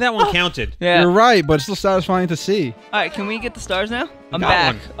 If only that one counted. Yeah. You're right, but it's still satisfying to see. All right, can we get the stars now? I'm got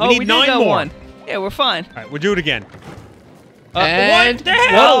back. one. We Oh, need we 9 did got more. one. Yeah, we're fine. All right, we'll do it again. And What the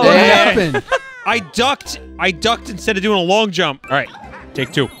hell? What Yeah. happened? I ducked instead of doing a long jump. All right,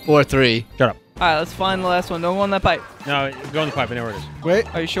 take 2. 4, 3. Shut up. All right, let's find the last one. Don't go on that pipe. No, go in the pipe. I know where it is. Wait,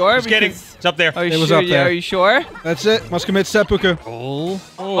 Are you sure? Just kidding. Because- It's up there. Are you It was sure? up there. Are you sure? that's it. Must commit seppuku. Oh.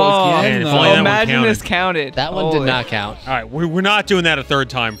 Oh, again, if though. only that one imagine counted. this counted. That one Holy. did not count. All right, we're not doing that a third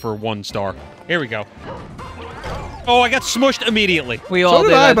time for 1 star. Here we go. Oh, I got smushed immediately. We all So did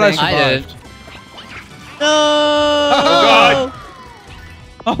did. I, but I think. I did. survived. No. Oh, God.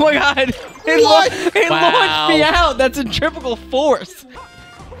 Oh my god! It, What? it Wow. launched me out. That's centrifugal force.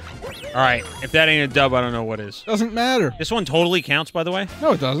 All right, if that ain't a dub, I don't know what is. Doesn't matter. This one totally counts, by the way.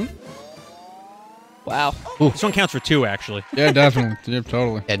 No, it doesn't. Wow. This one counts for 2, actually. Yeah, definitely. Yeah,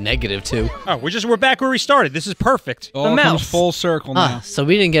 totally. Yeah, -2. Oh, we're back where we started. This is perfect. It all mouse. comes full circle now. Ah, so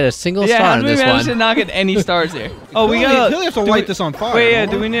we didn't get a single Yeah, star how on did we this manage to one. not get any stars here? Oh, we Really- gotta. really have to do light we- this on fire. Wait, yeah.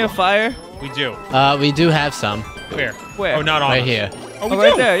 don't Do we need a fire? We do. We do have some Where? Where? Oh, not on right us. here. Oh, we Oh,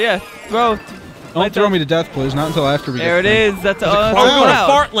 right do. there. Yeah. Throw. Don't throw me to death, please. Not until after we There it get is. That's Oh, a we're going cloud.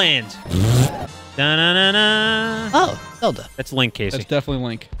 to Fartland. Da-na-na-na. Oh, Zelda. That's Link, Casey. That's definitely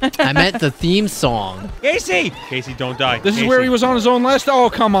Link. I meant the theme song. Casey! Casey, don't die. This Casey. is where he was on his own last. Oh,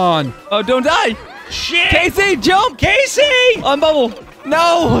 come on. Oh, don't die. Shit! Casey, jump! Casey! On bubble.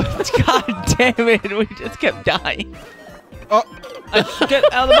 No! God damn it. We just kept dying. Oh, Get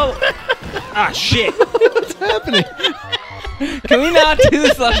out of the bubble. Ah, shit. what's happening? Can we not do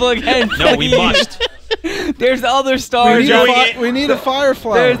this level again? No, we please? must. There's other We stars. need, doing a it. we need a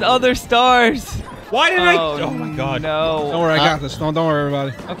firefly. There's other stars. Why did I? Oh, Oh, my God. Don't No. worry, I got this. Don't worry,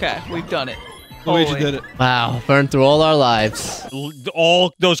 everybody. Okay, we've done it. Luigi Holy. did it. Wow, burned through all our lives.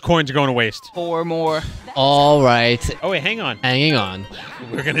 All those coins are going to waste. 4 more. All right, Oh, wait, hang on. hanging on.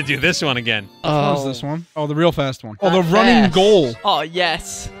 We're going to do this one again. What was this one? Oh, the real fast one. Oh, the Not running fast. goal. Oh,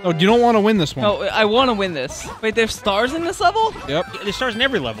 yes. Oh, you don't want to win this one. No, I want to win this. Wait, there's stars in this level? Yep. It starts in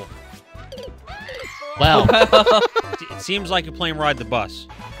every level. Wow. It seems like you're playing Ride the Bus.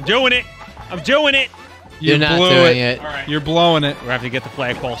 I'm doing it. I'm doing it. You're not blew doing it. All right. You're blowing it. We're going to have to get the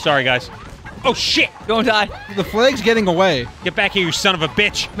flagpole. Sorry, guys. Oh, shit. Don't die. The flag's getting away. Get back here, you son of a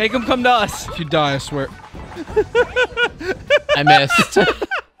bitch. Make them come to us. If you die, I swear. I missed.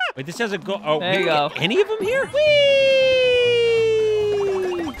 Wait, this has a go. Oh, There we you can go. get any of them here?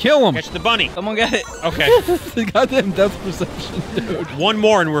 Kill him. Catch the bunny. Someone get it. Okay. The goddamn depth perception, dude. One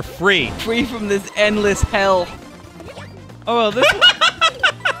more and we're free. Free from this endless hell. Oh, well, this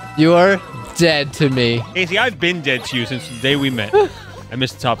You are dead to me. Casey, I've been dead to you since the day we met. I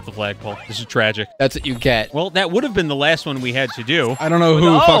missed the top of the flagpole. This is tragic. That's what you get. Well, that would have been the last one we had to do. I don't know who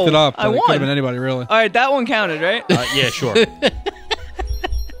Oh, fucked it up. I But it could won. have been anybody, really. All right, that one counted, right? Yeah, sure.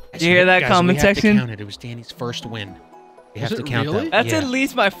 Did you hear that Guys, comment we have section? To count it. It was Danny's first win. We have Was to it count really? that. That's Yeah. at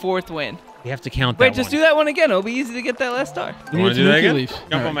least my 4th win. We have to count Wait, that just one. do that one again. It'll be easy to get that last star. You wanna need do that Nuki again? Leaf.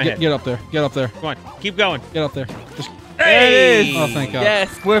 Jump All on right, my get, head. Get up there. Get up there. Come on, keep going. Get up there. Just, There it is. oh, thank God. Yes,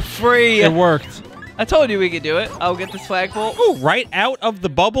 we're free. It worked. I told you we could do it. I'll get this flagpole. Ooh, right out of the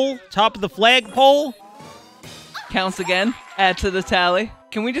bubble, top of the flagpole. Counts again. Add to the tally.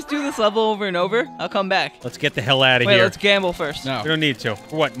 Can we just do this level over and over? I'll come back. Let's get the hell out of Wait, here. let's gamble first. No. We don't need to.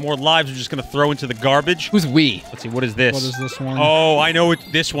 For what? More lives we're just going to throw into the garbage? Who's we? Let's see, what is this? What is this one? Oh, I know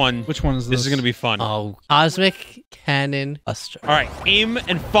this one. Which one is this? This is going to be fun. Oh, Cosmic Cannon Buster. All right, aim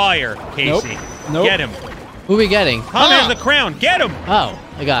and fire, Casey. Nope. Get him. Who are we getting? Tom has the crown. Get him. Oh,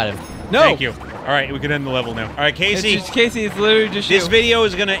 I got him. No. Thank you. All right, we can end the level now. All right, Casey. It's just Casey. It's literally just This you. video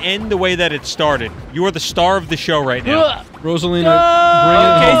is going to end the way that it started. You are the star of the show right now. Rosalina,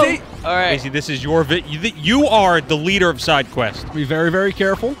 Oh, bring it Casey. All right. Casey, this is your you are the leader of Sidequest. home. Be very, very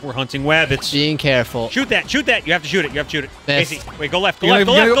careful. We're hunting wabbits. Being careful. Shoot that. Shoot that. You have to shoot it. You have to shoot it. Missed. Casey, wait, go left. Go You're left.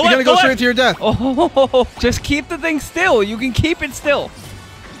 Go gonna, left. Go you're left. gonna go straight left. to your death. Oh, just keep the thing still. You can keep it still.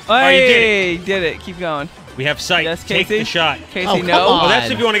 right, you did Hey, did it. Keep going. We have sight. Yes, Take Casey? the shot. Casey, Oh, come no. on. Oh, that's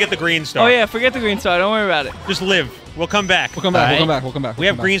if you want to get the green star. Oh, yeah, forget the green star. Don't worry about it. Just live. We'll come back. We'll come back. All We'll come right. back. We'll come back. We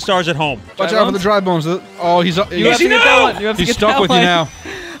have green stars at home. Watch Dry out for the bones? dry bones. Oh, he's You have to Casey, get no! that one. You have to he's get stuck that with one. you now.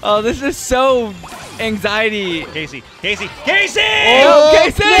 Oh, this is so anxiety. Casey. Casey. Casey! Oh,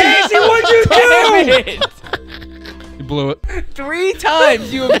 Casey! Casey, what'd you Damn do? it! You blew it. 3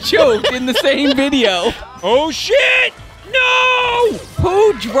 times you have choked in the same video. Oh, shit! No!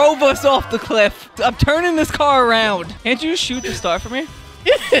 Who drove us off the cliff? I'm turning this car around. Can't you just shoot the star for me?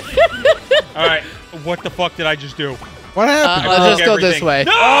 All right. What the fuck did I just do? What happened? Let's just go this Everything. way.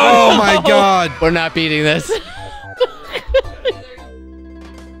 No! Oh my God. We're not beating this.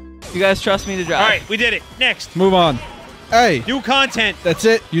 You guys trust me to drive? All right, we did it. Next. Move on. Hey, New content. that's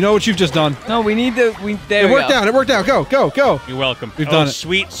it. You know what you've just done. No, we need to. There It we worked go. out. It worked out. Go, go, go. You're welcome. We've Oh, done it.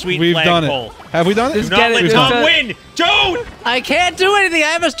 Sweet, sweet We've done flagpole. it. Have we done it? Just Do get not it. let Just Tom a- win. Don't! I can't do anything. I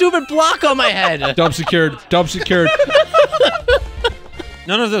have a stupid block on my head. Dub secured. Dub secured.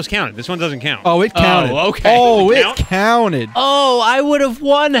 None of those counted. This one doesn't count. Oh, it counted. Oh, okay. Oh, it Count? counted. Oh, I would have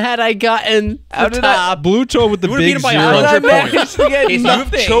won had I gotten How the did I- top. Blue toe with the You would've big beaten by zero. How did 100 I points. manage to get Casey, you've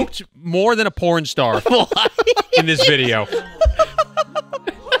nothing? choked more than a porn star in this video.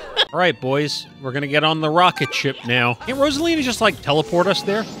 All right, boys. We're going to get on the rocket ship now. Can't Rosalina just, like, teleport us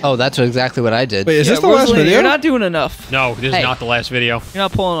there? Oh, that's exactly what I did. Wait, is Yeah, this the last Rosalie, video? You're not doing enough. No, this Hey. is not the last video. You're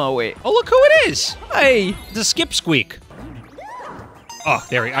not pulling all weight. Oh, look who it is. Hey, It's a skip squeak. Oh,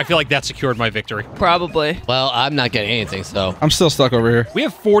 there we go. I feel like that secured my victory. probably. Well, I'm not getting anything, so. I'm still stuck over here. We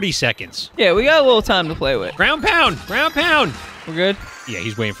have 40 seconds. Yeah, we got a little time to play with. Ground pound. Ground pound. We're good. Yeah,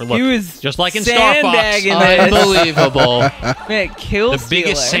 he's waiting for look. He was just like in Star Fox. sandbagging this. Unbelievable. Man, kill The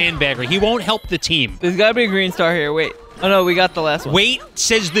biggest stealer. sandbagger. He won't help the team. There's gotta be a green star here. Wait. Oh no, we got the last one. Wait,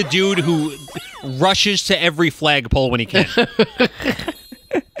 says the dude who rushes to every flagpole when he can.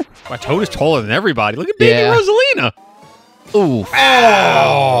 My Toad is taller than everybody. Look at baby Yeah. Rosalina. Ooh.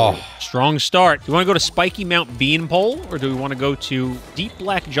 Oh, strong start. Do you want to go to Spiky Mount Beanpole, or do we want to go to Deep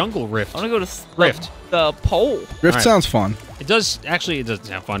Black Jungle Rift? I wanna go to Rift. the pole. Rift Alright. sounds fun. It does, actually, it doesn't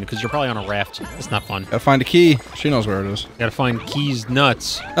sound fun, because you're probably on a raft. It's not fun. Gotta find a key. She knows where it is. Gotta find Keys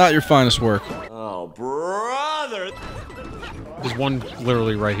nuts. Not your finest work. Oh, brother. There's one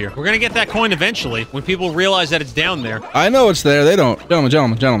literally right here. We're gonna get that coin eventually, when people realize that it's down there. I know it's there. They don't.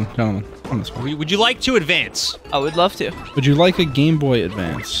 Gentlemen. Come this way. Would you like to advance? I would love to. Would you like a Game Boy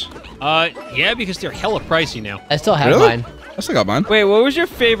Advance? Yeah, because they're hella pricey now. I still have Really? mine. I still got mine. Wait, what was your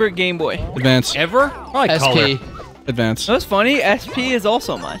favorite Game Boy? Advance. Ever? Probably color. SP. Advance. That's funny. SP is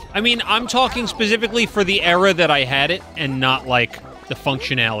also mine. I mean, I'm talking specifically for the era that I had it and not like the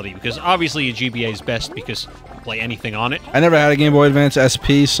functionality, because obviously a GBA is best because you can play anything on it. I never had a Game Boy Advance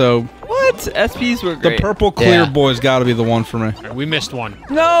SP, so What? SPs were the great. purple clear Yeah. boy's got to be the one for me. All right, we missed one.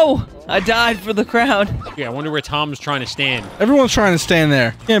 No! I died for the crown. Yeah, I wonder where Tom's trying to stand. Everyone's trying to stand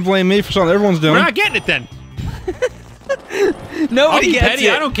there. Can't blame me for something everyone's doing. We're not getting it then. I'll Nobody be gets petty.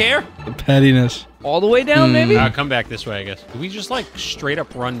 it. I don't care. The pettiness. All the way down, maybe? Come back this way, I guess. Do we just like straight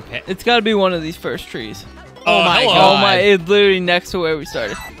up run pet? It's got to be one of these first trees. Oh my hello. Oh my! It's literally next to where we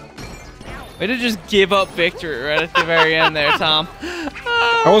started. Way to just give up victory right at the very end there, Tom.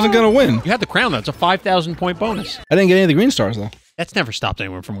 I wasn't going to win. You had the crown, though. It's a 5,000 point bonus. I didn't get any of the green stars, though. That's never stopped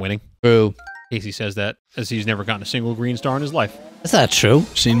anyone from winning. True. Casey says that as he's never gotten a single green star in his life. That's not true.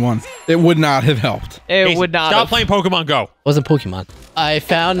 Seen one. It would not have helped. It Casey, would not. stop have. playing Pokemon Go. Wasn't Pokemon. I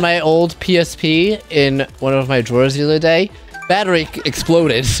found my old PSP in one of my drawers the other day. Battery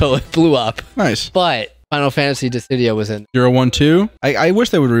exploded, so it blew up. Nice. But Final Fantasy Dissidia was in. 012. I wish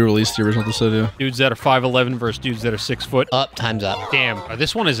they would re-release the original Dissidia. Dudes that are 5'11 versus dudes that are 6 foot. Up, time's up. Damn,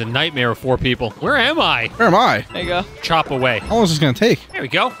 this one is a nightmare of 4 people. Where am I? Where am I? There you go. Chop away. How long is this going to take? There we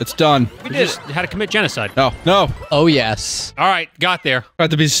go. It's done. We just had to commit genocide. No, no. Oh, yes. All right, got there.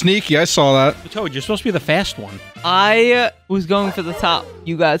 Had to be sneaky. I saw that. Toad, you're supposed to be the fast one. I was going for the top.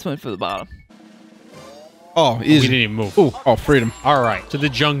 You guys went for the bottom. Oh, We easy. didn't even move. Ooh, oh, freedom. All right, to the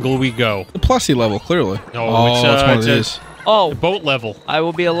jungle we go. The plussy level, clearly. No, oh, it's, it's one of it's a- these. Oh, Boat level. I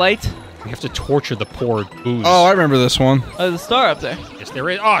will be a light. We have to torture the poor booze. Oh, I remember this one. Oh, there's a star up there. Yes, there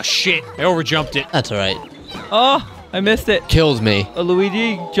is. Oh, shit. I overjumped it. That's all right. Oh, I missed it. Killed me.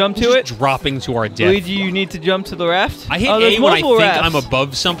 Luigi, jump to Just it. dropping to our death. Luigi, you need to jump to the raft. I hit oh, there's A when I multiple think rafts. I'm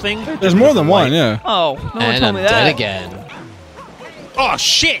above something. There's more than one, yeah. Oh, no one And told I'm me dead that. again. Oh,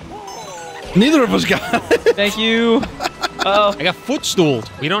 shit. Neither of us got it. Thank you. Oh, I got footstooled.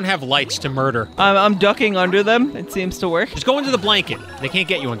 We don't have lights to murder. I'm ducking under them. It seems to work. Just go into the blanket. They can't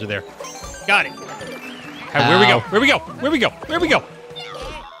get you under there. Got it. All right, where we go? Ow. Where we go? Where we go? Where we go?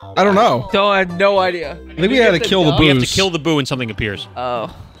 I don't know. I have no idea. I think we had to kill the We have to booze. kill the boo and something appears.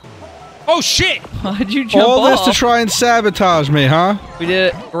 Oh, Oh, shit. why'd you jump All this off? to try and sabotage me, huh? We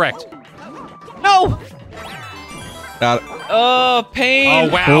did it. Correct. No. Got it. Oh, pain.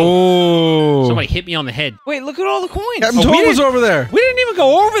 Oh, wow. Oh. Somebody hit me on the head. Wait, look at all the coins. Captain Oh, we Toad was didn't- over there. We didn't even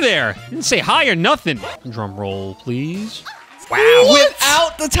go over there. Didn't say hi or nothing. Drum roll, please. Wow.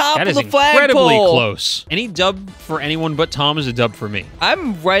 Without the top That of is the flagpole. incredibly close. Any dub for anyone but Tom is a dub for me.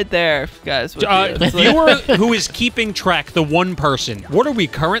 I'm right there, guys. With you. It's like- Viewer who is keeping track, the one person. What are we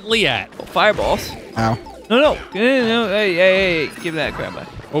currently at? Fireballs. Ow. No. Hey, give that crap back.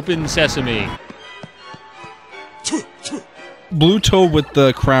 Open sesame. Blue Toad with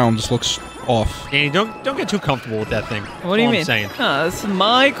the crown just looks off. Danny, don't get too comfortable with that thing. What do you All mean? I'm saying. This is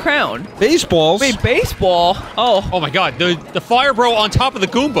my crown. Baseballs. Wait, baseball? Oh, Oh my god, the fire bro on top of the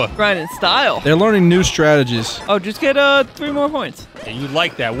Goomba. grind in style. They're learning new strategies. Oh, just get 3 more points. Yeah, you'd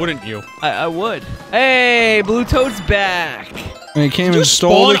like that, wouldn't you? I would. Hey, Blue Toad's back. And he came You and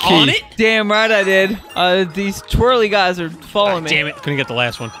stole the spawn key. on it? Damn right I did. These twirly guys are following me. Damn it, couldn't get the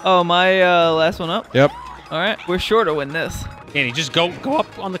last one. Oh, my last one up. Yep. All right, we're sure to win this. Danny, just go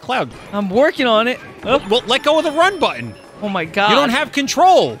up on the cloud. I'm working on it. Oh, Well, let go of the run button. oh my god. You don't have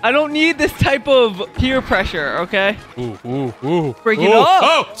control. I don't need this type of peer pressure, okay? Ooh. Break it Ooh. off.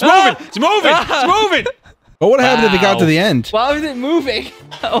 Oh, it's Ah. moving. It's moving. It's moving. But what happened if it got Wow. to the end? Why was it moving?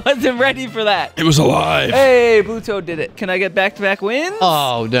 I wasn't ready for that. It was alive. Hey, Blue Toad did it. Can I get back-to-back wins?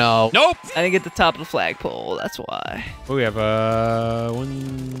 Oh, no. Nope. I didn't get the top of the flagpole. That's why. Oh, we have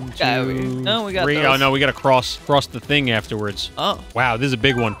 1, 2, Yeah, no, we got 3. those. Oh no, we got to cross the thing afterwards. Oh. Wow, this is a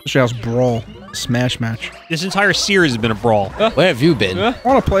big one. This house brawl. Smash match. This entire series has been a brawl. Where have you been? Huh? I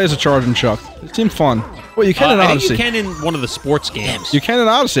want to play as a Charge and Chuck. It seemed fun. Well, you can in I think Odyssey. you can in one of the sports games. You can in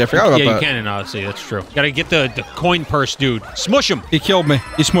Odyssey. I forgot about Yeah, that. you can in Odyssey. That's true. Got to get the coin purse, dude. Smush him. He killed me.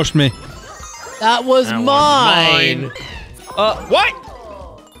 He smushed me. That was That one's mine. mine. What?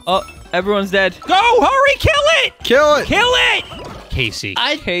 Oh, everyone's dead. Go! Hurry! Kill it! Kill it. Kill it! Casey,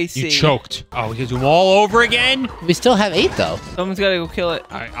 Casey. you choked. Oh, we got to do them all over again? We still have 8, though. Someone's got to go kill it.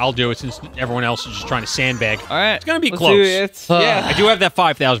 All right, I'll do it since everyone else is just trying to sandbag. All right. It's gonna be Let's close. do it. It's, yeah. I do have that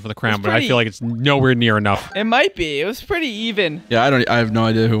 5,000 for the crown, It's but I pretty- feel like it's nowhere near enough. It might be. It was pretty even. Yeah, I have no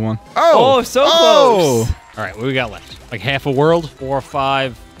idea who won. Oh, so close. All right, what we got left? Like half a world? 4,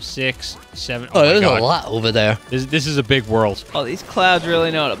 5, 6, 7. Oh, my there's God. a lot over there. This is a big world. Oh, these clouds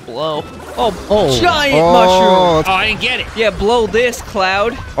really know how to blow. Oh, Oh. giant Oh, mushroom. Oh, I didn't get it. Yeah, blow this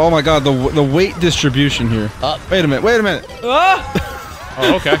cloud. oh my God, the weight distribution here. Up. Wait a minute. Ah!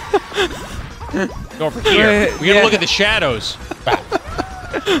 Oh, okay. Go over here. We gotta Yeah. look at the shadows.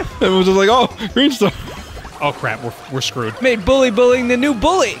 It was just like, oh, green star. Oh crap, we're screwed. Made bullying the new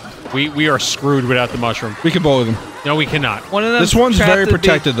bully. We are screwed without the mushroom. We can bully them. No, we cannot. One of them. This one's very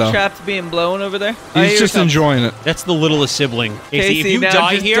protected, though. Trapped being blown over there. He's just enjoying it. That's the littlest sibling. Casey, if Casey, you now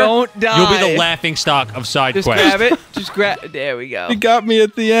die just here, don't you'll be die. the laughing stock of Sidequest. Just grab it. Just grab. There we go. He got me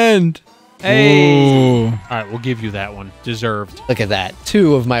at the end. Hey. Ooh. All right, we'll give you that one. Deserved. Look at that.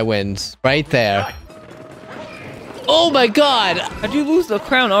 2 of my wins right there. Oh my God. How'd you lose the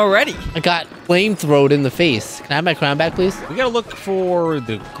crown already? I got flamethrowed in the face. Can I have my crown back, please? We gotta look for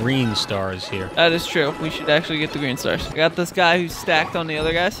the green stars here. That is true. We should actually get the green stars. I got this guy who's stacked on the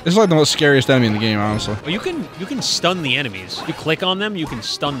other guys. This is like the most scariest enemy in the game, honestly. Oh, you can stun the enemies. You click on them, you can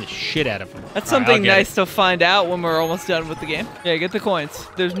stun the shit out of them. That's All right, something I'll get nice to find out when we're almost done with the game. Yeah, get the coins.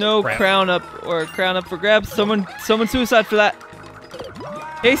 There's no Crap. crown up for grabs. Someone suicide for that.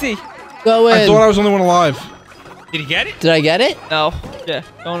 Casey. Go in. I thought I was the only one alive. Did he get it? Did I get it? No. Yeah.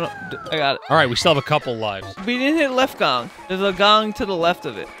 Don't. I got it. All right, we still have a couple lives. We didn't hit left gong. There's a gong to the left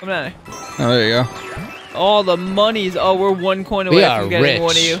of it. Come down here. Oh, there you go. All the monies. Oh, we're 1 coin We away are from getting rich.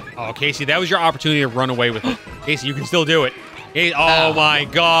 one of you. Oh, Casey, that was your opportunity to run away with it. Casey, you can still do it. Oh my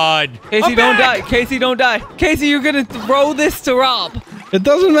God. Casey, I'm don't back! die. Casey, don't die. Casey, you're gonna throw this to Rob. It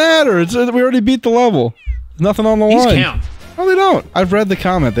doesn't matter. We already beat the level. There's nothing on the These line. count. No, they don't. I've read the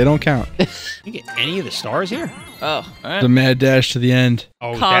comment. They don't count. You get any of the stars here? Oh, all right. The mad dash to the end.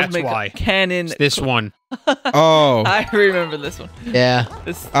 Oh, Cosmic that's why. cannon. It's this one. Oh, I remember this one. Yeah.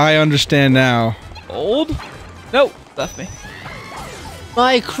 This I understand now. old? No, left me.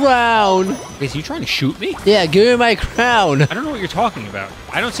 My crown. Casey, you trying to shoot me? Yeah, give me my crown. I don't know what you're talking about.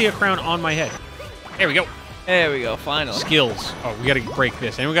 I don't see a crown on my head. There we go. There we go. Finally. Skills. Oh, we gotta break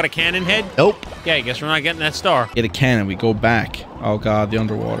this. Anyone got a cannon head? Nope. Yeah, I guess we're not getting that star. Get a cannon. We go back. Oh God, the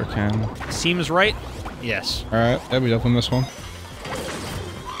underwater cannon. Seems right. Yes. All right, yeah, we open this one.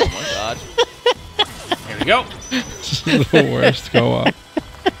 Oh my God. There we go. This is the worst. Go up.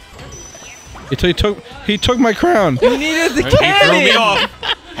 He took my crown. You needed the He threw me cannon. off.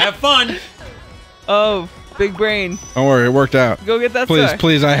 Have fun. Oh, big brain. Don't worry, it worked out. Go get that Please, star.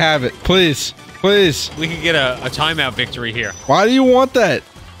 please, I have it. Please, please. We could get a timeout victory here. Why do you want that?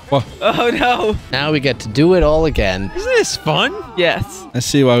 Well, Oh no. Now we get to do it all again. Isn't this fun? Yes. I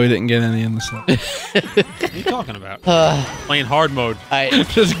see why we didn't get any in this level. What are you talking about? Playing hard mode. I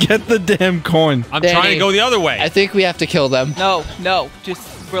Just get the damn coin. I'm Danny, trying to go the other way. I think we have to kill them. No, no.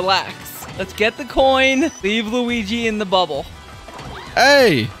 Just relax. Let's get the coin. Leave Luigi in the bubble.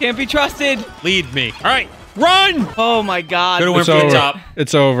 Hey, Can't be trusted. Lead me. All right, run! Oh my God. Could have went it's for the over. top.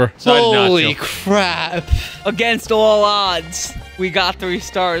 It's over. Decided not Holy to. crap. Against all odds, we got 3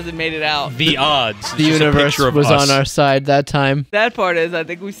 stars and made it out. The odds. It's The just a universe picture of was us. on our side that time. That part is, I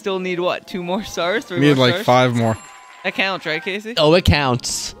think we still need what? 2 more stars? 3 We need more like stars? 5 more. That counts, right, Casey? Oh, it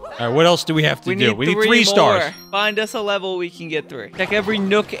counts. All right, what else do we have to do? We need 3 more. stars. Find us a level we can get 3. Check every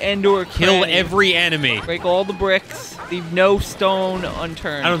nook and/or Kill cranny. every enemy. Break all the bricks. Leave no stone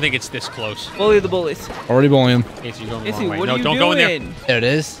unturned. I don't think it's this close. Bully the bullies. Already bullying. Casey, you're going the Casey, wrong way. what No, are you don't doing? go in there. There it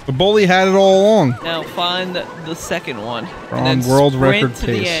is. The bully had it all along. Now find the second one. We're and on then world sprint record to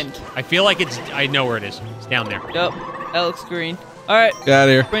pace. the end. I feel like it's. I know where it is. It's down there. Yep. That looks green. All right. Get out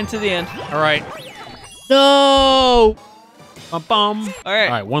of here. Sprint to the end. All right. No. Bum, bum. All right.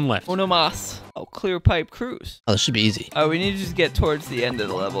 All right, one left. Uno mas. Oh, clear pipe cruise. Oh, this should be easy. Oh, we need to just get towards the end of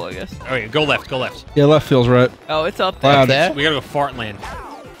the level, I guess. All right, go left. Go left. Yeah, left feels right. Oh, it's up there. Wow, there? We gotta go Fartland.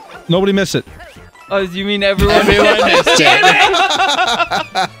 Nobody miss it. Oh, you mean everyone? Everyone missed it.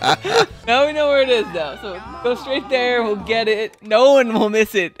 Now we know where it is now. So go straight there. We'll get it. No one will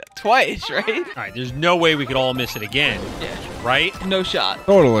miss it twice, right? All right, there's no way we could all miss it again, Yeah. right? No shot.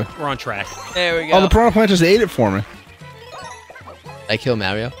 Totally. We're on track. There we go. Oh, the piranha plant just ate it for me. I kill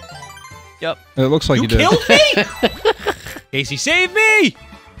Mario. Yep. It looks like You you did. killed me? Casey, save me!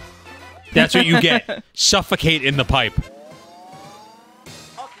 That's what you get. Suffocate in the pipe.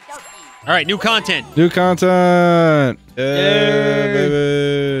 All right, new content. New content. Yeah, Yay.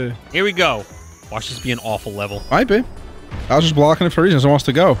 baby. Here we go. Watch this be an awful level. Might be. I was just blocking it for reasons. It wants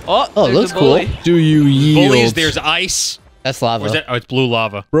to go. Oh, Oh, there's looks a bully. cool. Do you yield? Bullies, there's ice. That's lava. Or is that? Oh, it's blue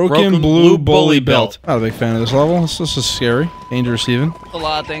lava. Broken blue bully belt. Not a big fan of this level. This is scary. Dangerous even. A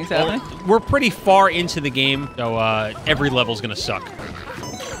lot of things happening. We're pretty far into the game, so every level's gonna suck.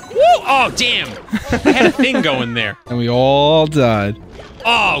 Woo! Oh, damn! I had a thing going there. And we all died.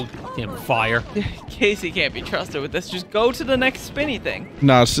 Oh, damn fire. Casey can't be trusted with this. Just go to the next spinny thing.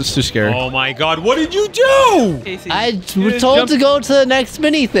 No, it's too scary. Oh my god, what did you do? Casey, I you was just told jumped- to go to the next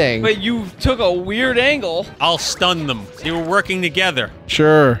mini thing. But you took a weird angle. I'll stun them. They were working together.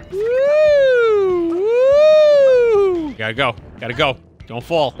 Sure. Woo! Gotta go. Gotta go. Don't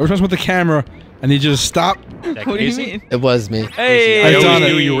fall. I was messing with the camera, and he just stopped. That What do you Casey? mean? It was me. Hey, I I've always done it.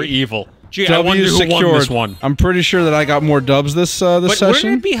 knew you were evil. Gee, I wonder W who won secured. this one. I'm pretty sure that I got more dubs this But session.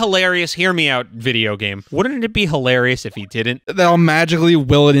 wouldn't it be hilarious? Hear me out, video game. Wouldn't it be hilarious if he didn't? They'll magically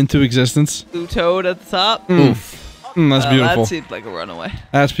will it into existence. Blue Toad at the top. Oof. That's beautiful. That seemed like a runaway.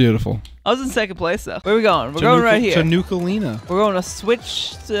 That's beautiful. I was in second place though. Where are we going? We're going right here. To Nukalina. We're going to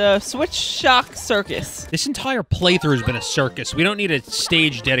Switch Shock Circus. This entire playthrough has been a circus. We don't need a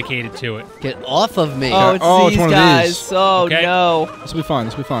stage dedicated to it. Get off of me. Oh, it's Oh, it's these one of guys. these. Oh Okay. no. This will be fine.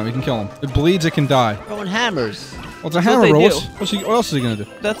 This will be fine. We can kill him. It bleeds. It can die. Throwing hammers. Well, it's a what hammer they roll. do. What else is he gonna do?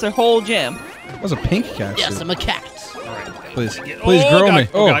 That's their whole jam. That's a pink cat. Yes, suit. I'm a cat. Please, please oh, grow god. me.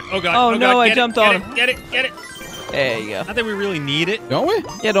 Oh, god. Oh, god. Oh, no, god. I Get it, jumped get on it, him. Get it. Get it. There you go. Not that we really need it. Don't we?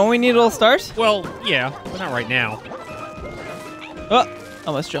 Yeah, don't we need little stars? Well, yeah, but not right now. Oh,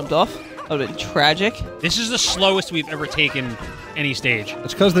 almost jumped off. That would have been tragic. This is the slowest we've ever taken any stage.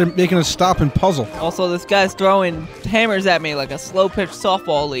 It's because they're making us stop and puzzle. Also, this guy's throwing hammers at me like a slow-pitch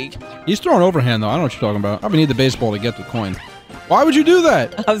softball league. He's throwing overhand though. I don't know what you're talking about. I would need the baseball to get the coin. Why would you do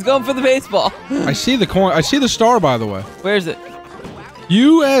that? I was going for the baseball. I see the coin. I see the star, by the way. Where is it?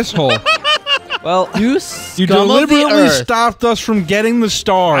 You asshole. Well, You You scum of the deliberately earth. stopped us from getting the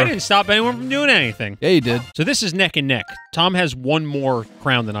star. I didn't stop anyone from doing anything. Yeah, you did. So this is neck and neck. Tom has one more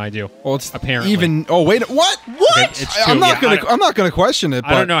crown than I do. Well, it's Apparently. even. Oh wait, what? Okay, it's two. I'm not Yeah, gonna. I'm not gonna question it. I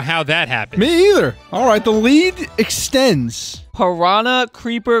don't but know how that happened. Me either. All right, the lead extends. Piranha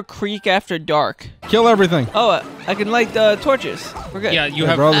Creeper Creek After Dark. Kill everything. Oh, I can light the torches. We're good. Yeah, you Yeah,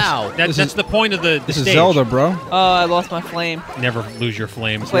 have. bro, Ow. That's the point of the This stage. is Zelda, bro. Oh, I lost my flame. Never lose your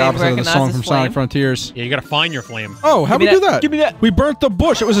flame. The Flame opposite of the song recognizes from Sonic flame. Frontiers. Yeah, you gotta find your flame. Oh, how'd we Give me do that. that? Give me that. We burnt the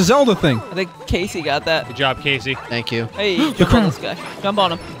bush. It was a Zelda thing. I think Casey got that. Good job, Casey. Thank you. Hey, jump on this guy. Jump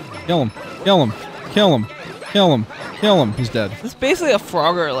on him. Kill him. Kill him. Kill him. Kill him. Kill him. He's dead. This is basically a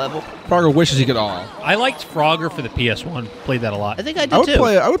Frogger level. Frogger wishes he could. Oh, I liked Frogger for the PS1. Played that a lot. I think I did I would too.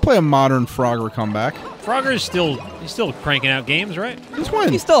 play. I would play a modern Frogger comeback. Frogger is still cranking out games, right? He's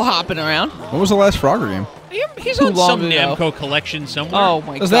when? He's still hopping around. What was the last Frogger game? He's Too on long some ago. Namco collection somewhere. Oh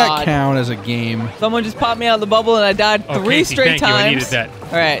my Does god. that count as a game? Someone just popped me out of the bubble and I died Oh, 3 Casey, straight thank you. I times. needed that.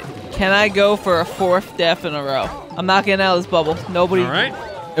 All right. Can I go for a 4th death in a row? I'm not getting out of this bubble. Nobody. All right.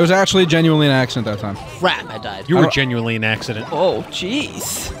 It was actually genuinely an accident that time. Crap, I died. You I were don't- genuinely an accident. Oh, jeez.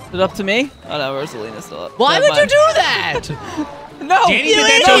 Is it up to me? Oh no, Rosalina's still up. Why Never would you mind. do that? No. Danny you did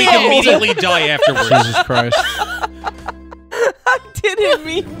that so he idiot! could immediately die afterwards. Jesus Christ. I didn't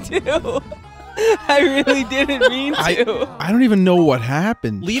mean to. I really didn't mean to. I don't even know what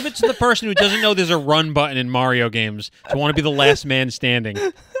happened. Leave it to the person who doesn't know there's a run button in Mario games to want to be the last man standing.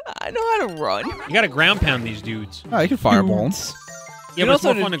 You I know how to run. gotta ground pound these dudes. Oh, you can fireball him. Yeah, can but it's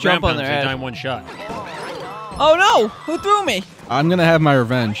also more fun to just ground jump on pound their because they head. die in one shot. Oh no! Who threw me? I'm gonna have my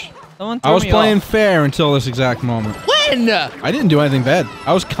revenge. Someone threw I was me playing off. fair until this exact moment. When? I didn't do anything bad.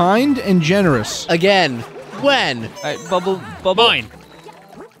 I was kind and generous. Again. When? All right, bubble. Mine.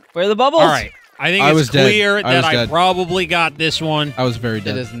 Where are the bubbles? All right. I think I it's was dead. clear I that was I dead. probably got this one. I was very It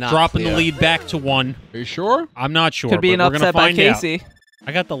dead. is not Dropping clear. the lead back to 1. Are you sure? I'm not sure. Could be but an we're gonna upset by find out. Casey.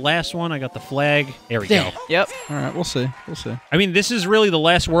 I got the last one. I got the flag. There we Damn. go. Yep. All right, we'll see. We'll see. I mean, this is really the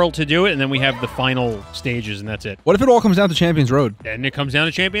last world to do it, and then we have the final stages, and that's it. What if it all comes down to Champions Road? Then it comes down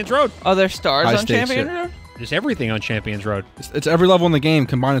to Champions Road. Are there stars High on stakes Champion shit. Road? There's everything on Champions Road. It's every level in the game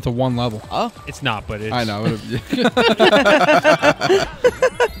combined into one level. Oh. It's not, but it's I know.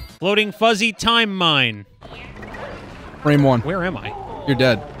 Floating fuzzy time mine. Frame 1. Where am I? You're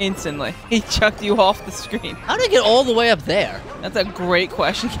dead. Instantly. He chucked you off the screen. How did I get all the way up there? That's a great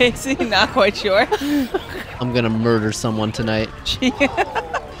question, Casey. Not quite sure. I'm gonna murder someone tonight.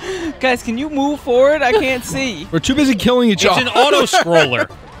 Guys, can you move forward? I can't see. We're too busy killing each It's other. an auto scroller.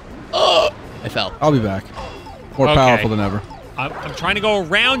 I fell. I'll be back. More Okay. powerful than ever. I'm trying to go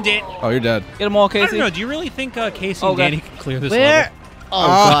around it. Oh, you're dead. Get them all, I don't Casey. know. Do you really think Casey Oh, and God. Danny can clear this Where? level? Oh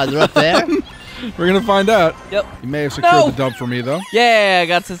god, they're up there? We're gonna find out. Yep. You may have secured No. the dub for me though. Yeah, I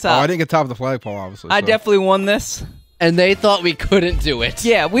got to the Oh, top. I didn't get top of the flagpole, obviously. I so. definitely won this. And they thought we couldn't do it.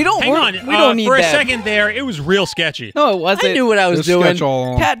 Yeah, we don't. Hang we're- on. We don't need for a that. second there, it was real sketchy. No, it wasn't. I knew what I It was was doing. sketch all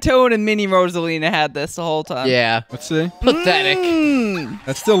along. Cat Toad and Mini Rosalina had this the whole time. Yeah. Let's see. Pathetic.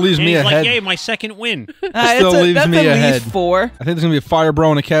 That still leaves And me he's ahead. like, yay, my second win. still leaves that's me at ahead. least 4. I think there's gonna be a fire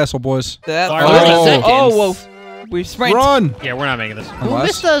bro in a castle, boys. That, Fire oh, Bro. oh, whoa. We sprint. Run! Yeah, we're not making this. Who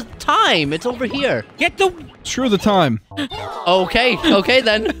missed the time? It's over here. Get the... Screw the time. Okay, okay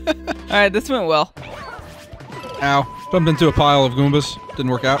then. All right, this went well. Ow. Bumped into a pile of Goombas.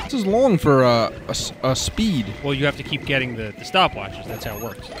 Didn't work out. This is long for a speed. Well, you have to keep getting the stopwatches. That's how it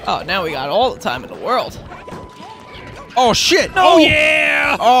works. Oh, now we got all the time in the world. Oh, shit! Oh,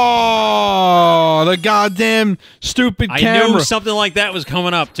 yeah! Oh, the goddamn stupid I camera. knew something like that was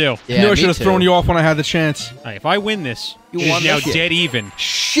coming up, too. I knew I should have thrown you off when I had the chance. Hey, if I win this, You it won is now this? dead even.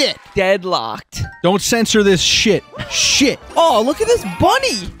 Shit! Deadlocked. Don't censor this shit. Shit! Oh, look at this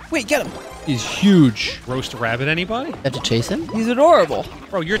bunny. Wait, get him. He's huge. Roast a rabbit, anybody? Have to chase him? He's adorable.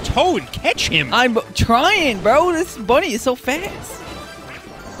 Bro, you're Toad. Catch him. I'm trying, bro. This bunny is so fast.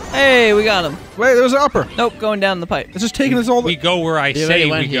 Hey, we got him. Wait, there was an upper. Nope, going down the pipe. It's just taking us all We the... go where I You say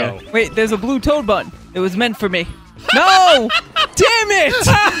already we went go. Wait, there's a blue toad button. It was meant for me. No! Damn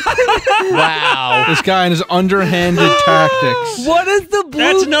it! Wow. This guy and his underhanded tactics. What is the blue?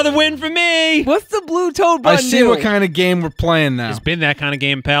 That's another win for me. What's the blue toad I button see do? what kind of game we're playing now. It's been that kind of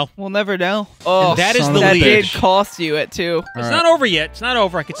game, pal. We'll never know. Oh, And that is son the of a that lead. did bitch. cost you at 2. It's right. not over yet. It's not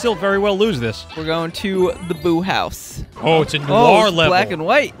over. I could still very well lose this. We're going to the boo house. Oh, it's a Oh, noir it's level. black and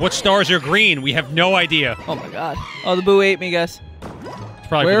white. What stars are green? We have no idea. Oh my god. Oh, the boo ate me, guys. It's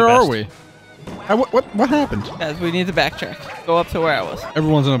probably for Where the are best. we? What happened? Guys, we need to backtrack. Go up to where I was.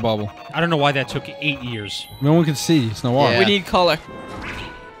 Everyone's in a bubble. I don't know why that took 8 years. No one can see. It's no Yeah. We need color.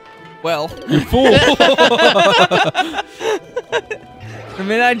 Well, You fool. the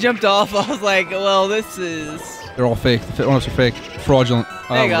minute I jumped off, I was like, well, this is... They're all fake. The ones are fake. Fraudulent.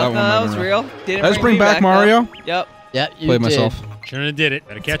 Oh, There you go. that No, one that might was have been real. Didn't Let's bring me back though. Mario. Yep. Yeah, you Played did. myself. Shouldn't have did it.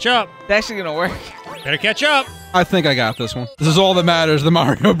 Better catch up. It's actually going to work. Better catch up. I think I got this one. This is all that matters. The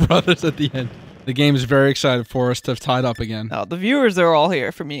Mario Brothers at the end. The game is very excited for us to have tied up again. No, the viewers are all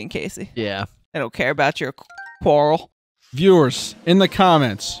here for me and Casey. Yeah. I don't care about your quarrel. Viewers, in the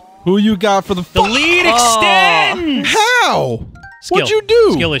comments, who you got for the The lead Oh. extends. How? Skill. What'd you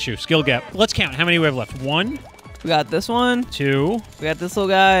do? Skill issue. Skill gap. Let's count. How many we have left? 1, We got this one. 2, We got this little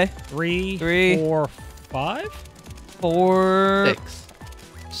guy. 3, Three. 4, 5, 4.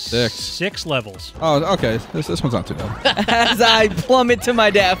 6. 6 levels. Oh, okay. This one's not too bad. As I plummet to my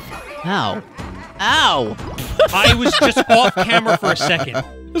death. Ow. Ow. I was just off camera for a second.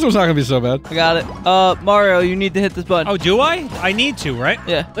 This one's not gonna be so bad. I got it. Mario, you need to hit this button. Oh, do I? I need to, right?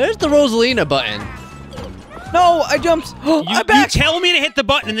 Yeah. Where's the Rosalina button? No, I jumped. You I'm back. tell me to hit the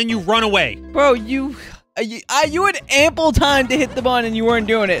button and then you run away. Bro, you had ample time to hit the button and you weren't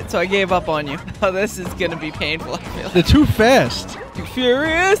doing it, so I gave up on you. Oh, this is gonna be painful. I feel like. They're too fast. You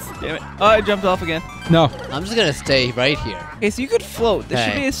furious? Damn it. Oh, I jumped off again. No. I'm just gonna stay right here. Okay, so you could float. This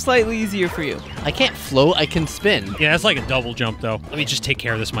should Hey. be slightly easier for you. I can't float. I can spin. Yeah, that's like a double jump, though. Let me just take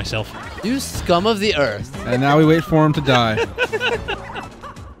care of this myself. You scum of the earth. And now we wait for him to die.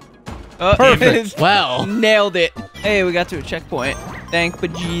 Oh, Perfect. Well. Nailed it. Hey, we got to a checkpoint. Thank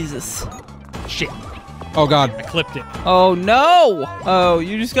bejesus. Shit. Oh God, I clipped it. Oh, no. Oh,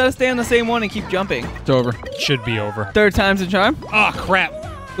 you just got to stay on the same one and keep jumping. it's over. It should be over. 3rd time's a charm. Ah, crap.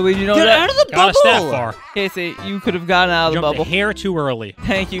 Luigi, you know Get that? out of the Got us that bubble. far. Casey, you could have gotten out of the Jumped bubble. a hair too early.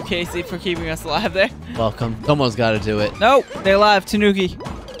 Thank you, Casey, for keeping us alive there. Welcome. Someone's got to do it. Nope, they're alive. Tanuki.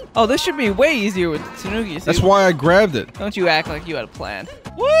 Oh, this should be way easier with Tanuki. See? That's why I grabbed it. Don't you act like you had a plan.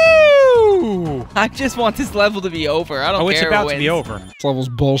 Woo! I just want this level to be over. I don't Oh, care it's who about to wins. be over. This level's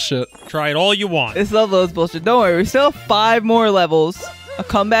bullshit. Try it all you want. This level is bullshit. Don't worry, we still have 5 more levels. A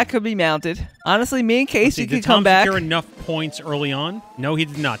comeback could be mounted. Honestly, me and Casey Did could Tom come back. secure enough points early on? No, he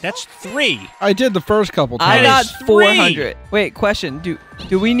did not. That's 3. I did the first couple I times. got is 400. Wait, question. Do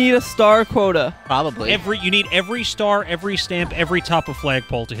we need a star quota? Probably. You need every star, every stamp, every top of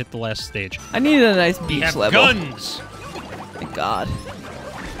flagpole to hit the last stage. I need a nice We beach have level. guns. Thank God.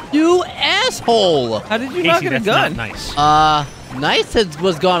 You asshole. How did you not Casey, get a that's gun? not nice. Nice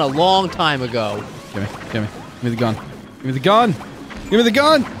was gone a long time ago. Give me. Give me the gun. Give me the gun. Give me the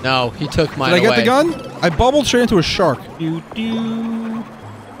gun. No, he took mine Did I get away. the gun? I bubbled straight into a shark. Do, do,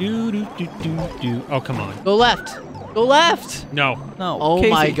 do, do, do, do, do. Oh, come on. Go left. Go left. No. No. Oh Casey,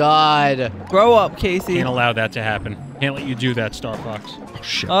 my God. Grow up, Casey. Can't allow that to happen. Can't let you do that, Star Fox. Oh,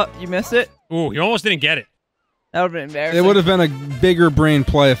 shit. Oh, you missed it? Ooh, you almost didn't get it. That would have been embarrassing. It would have been a bigger brain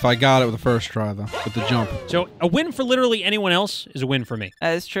play if I got it with the first try, though, with the jump. So a win for literally anyone else is a win for me.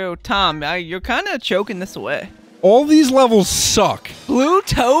 That is true. Tom, you're kind of choking this away. All these levels suck. Blue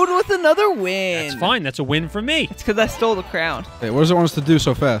Toad with another win. That's fine. That's a win for me. It's because I stole the crown. Hey, what does it want us to do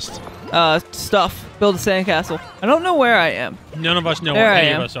so fast? Stuff. Build a sandcastle. I don't know where I am. None of us know There where I any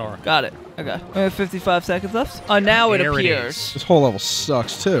am. of us are. Got it. Okay. We have 55 seconds left. Oh, now it There it appears. is. This whole level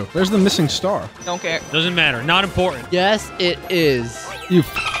sucks too. There's the missing star. Don't care. Doesn't matter. Not important. Yes, it is. You.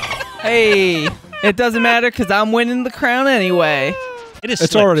 Hey, it doesn't matter because I'm winning the crown anyway. It is.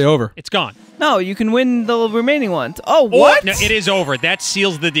 It's slipped. already over. It's gone. No, you can win the remaining ones. Oh, what? No, it is over. That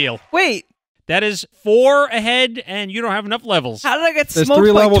seals the deal. Wait, That is 4 ahead, and you don't have enough levels. how did I get There's smoked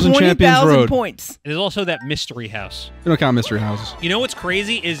 3 by levels in Champions 20,000 Road. points? There's also that mystery house. You don't count mystery houses. You know what's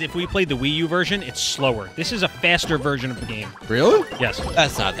crazy is if we played the Wii U version, it's slower. This is a faster version of the game. Really? Yes.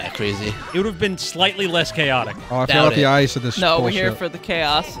 That's not that crazy. It would have been slightly less chaotic. Oh, I Doubt forgot it. the ice of this. No, we're bullshit. here for the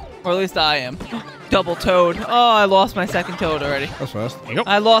chaos. Or at least I am. Double toad. Oh, I lost my second toad already. That's fast. There you go.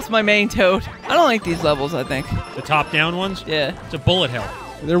 I lost my main toad. I don't like these levels, I think. The top-down ones. Yeah. It's a bullet hell.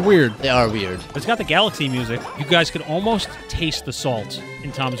 They're weird. They are weird. It's got the Galaxy music. You guys could almost taste the salt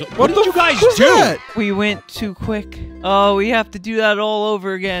in Tom's. What What did the you guys f- was do? that? We went too quick. Oh, we have to do that all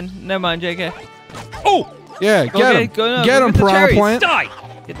over again. Never mind, JK. Oh, Yeah, get him. no, Get look him, at the Piranha cherries. Plant. die!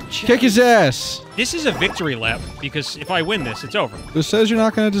 Get the Kick his ass. This is a victory lap because if I win this, it's over. This says you're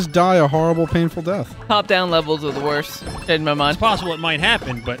not going to just die a horrible, painful death. Top-down levels are the worst. In my mind. It's possible it might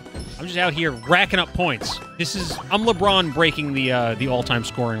happen, but I'm just out here racking up points. I'm LeBron breaking the all-time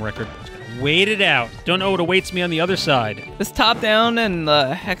scoring record. Wait it out. Don't know what awaits me on the other side. This top-down and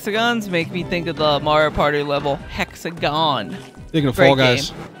the hexagons make me think of the Mario Party level Hexagon. Thinking of Great Fall Guys.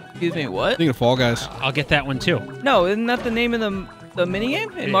 game. Excuse me, what? Thinking of Fall Guys. I'll get that one too. No, isn't that the name of the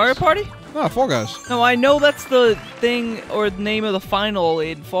minigame It in Mario is. Party? Ah, Fall Guys. No, I know that's the thing or the name of the final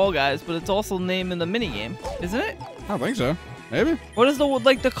in Fall Guys, but it's also the name in the minigame, isn't it? I don't think so. Maybe. What is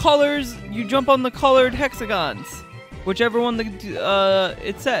the colors? You jump on the colored hexagons, whichever one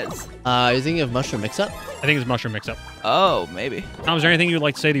it says. You thinking of Mushroom Mix-Up? I think it's Mushroom Mix-Up. Oh, maybe. Tom, is there anything you'd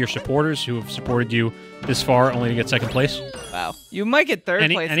like to say to your supporters who have supported you this far only to get second place? Wow. You might get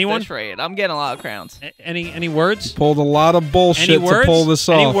third place anyone? at this rate. I'm getting a lot of crowns. Any words? Pulled a lot of bullshit Any words? to pull this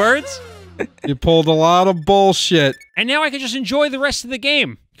off. Any words? You pulled a lot of bullshit. And now I can just enjoy the rest of the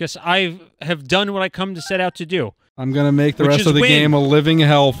game because I have done what I come to set out to do. I'm going to make the Which rest is of the win. game a living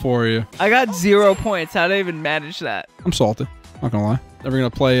hell for you. I got 0 points. How did I even manage that? I'm salty. Not going to lie. Never going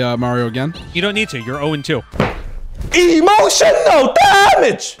to play Mario again. You don't need to. You're 0-2. Emotional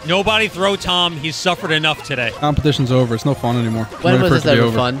damage! Nobody throw Tom. He's suffered enough today. Competition's over. It's no fun anymore. When Ready was for it this to be ever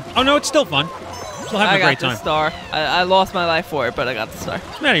over. fun? Oh, no, it's still fun. Still I having a got great the time. star. I lost my life for it, but I got the star.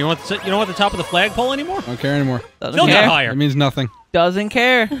 What's the matter? You don't want the top of the flagpole anymore? I don't care anymore. Doesn't Still got care. higher. It means nothing. Doesn't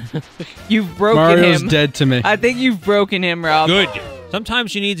care. You've broken Mario's him. dead to me. I think you've broken him, Rob. Good.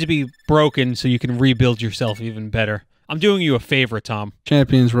 Sometimes you need to be broken so you can rebuild yourself even better. I'm doing you a favor, Tom.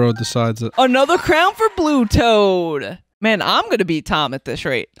 Champions Road decides it. Another crown for Blue Toad. Man, I'm going to beat Tom at this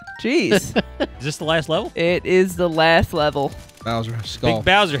rate. Jeez. Is this the last level? It is the last level. Bowser, skull. Big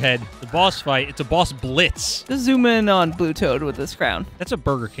Bowser head. The boss fight. It's a boss blitz. Just zoom in on Blue Toad with this crown. That's a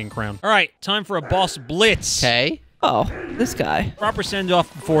Burger King crown. All right, time for a boss blitz. Okay. Oh, this guy. Proper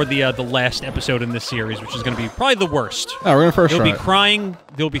send-off before the last episode in this series, which is going to be probably the worst. Oh, we're going to first They'll try be it. crying.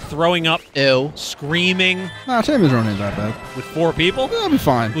 They'll be throwing up, Ew. screaming Nah, Champions Road ain't that bad. with 4 people. That'll be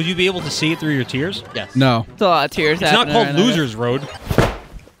fine. Will you be able to see it through your tears? Yes. No. It's a lot of tears It's not happening called right now. Loser's Road.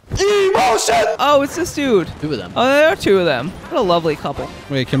 Emotion! Oh, it's this dude. 2 of them. Oh, there are 2 of them. What a lovely couple.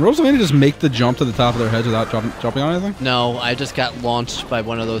 Wait, can Rosalina just make the jump to the top of their heads without jumping on anything? No, I just got launched by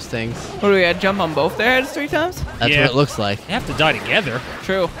one of those things. What do we got? Jump on both their heads 3 times? That's Yeah. what it looks like. They have to die together.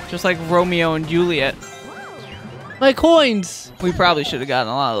 True. Just like Romeo and Juliet. My coins. We probably should have gotten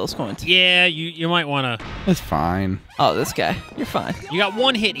a lot of those coins. Yeah, you might want to. It's fine. Oh, this guy. You're fine. You got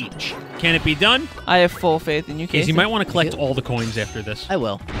 1 hit each. Can it be done? I have full faith in you, Casey, Casey. you might want to collect all the coins after this. I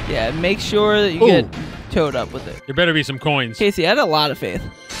will. Yeah, make sure that you Ooh. get Toad up with it. There better be some coins. Casey, I had a lot of faith.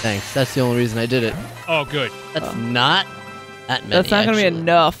 Thanks. That's the only reason I did it. Oh, good. That's not that many. That's not going to be actually.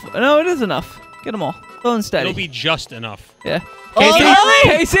 enough. No, it is enough. Get them all. Slow and steady. It'll be just enough. Yeah. Oh, Casey!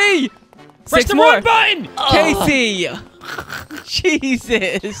 hurry! Casey! Press 6 the more. run button! Casey!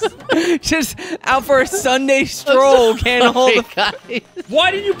 Jesus. Just out for a Sunday stroll. Can't hold the... Guys. Why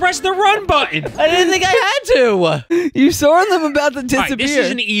didn't you press the run button? I didn't think I had to. You saw them about to All disappear. right, this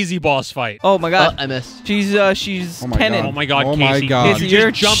is an easy boss fight. Oh my Oh, god. I missed. She's Oh my Kennen. Oh my god, Oh Casey. my God. Casey, You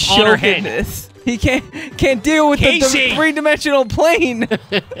you're just jump on her choking head. this. He can't deal with Casey! the 3-dimensional plane.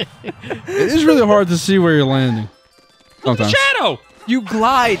 It is really hard to see where you're landing. Sometimes. Shadow! You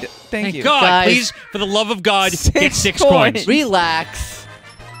glide. Thank you. God, Guys. please, for the love of God, 6 get 6 coins. coins. Relax.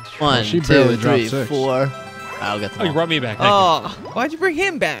 1, she 2, barely dropped 3, 6. 4. I'll get Oh, them you all. brought me back. Thank Oh, why'd you bring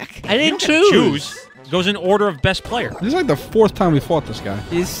him back? I you. didn't You don't choose. choose. Goes in order of best player. This is like the 4th time we fought this guy.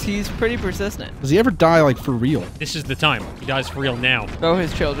 He's pretty persistent. Does he ever die, like, for real? This is the time. He dies for real now. Throw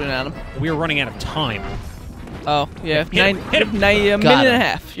his children at him. We are running out of time. Oh, yeah. Hit him, hit him. A minute Got him. and a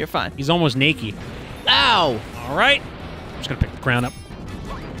half. You're fine. He's almost naked. Ow! All right. I'm just going to pick the crown up.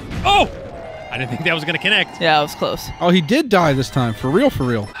 Oh! I didn't think that was going to connect. Yeah, I was close. Oh, he did die this time. For real, for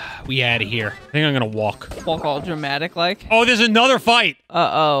real. We out of here. I think I'm going to walk. Walk all dramatic like. Oh, there's another fight.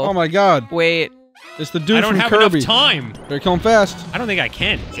 Uh-oh. Oh, my God. Wait. It's the dude I don't from have Kirby. enough time. Better kill him fast. I don't think I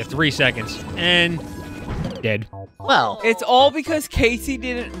can. You have 3 seconds. And dead. Well, It's all because Casey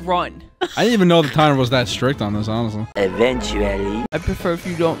didn't run. I didn't even know the timer was that strict on this, honestly. Eventually. I prefer if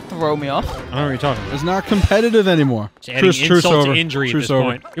you don't throw me off. I don't know what you're talking about. It's not competitive anymore. It's adding insult over. to injury Truce at this over.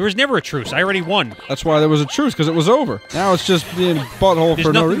 point. There was never a truce. I already won. That's why there was a truce, because it was over. Now it's just being butthole There's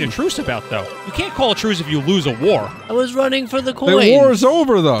for no nothing reason. to truce about, though. You can't call a truce if you lose a war. I was running for the The coin. war is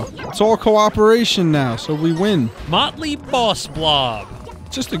over, though. It's all cooperation now, so we win. Motley Boss Blob.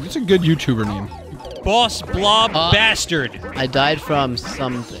 It's a good YouTuber name. Boss Blob Bastard. I died from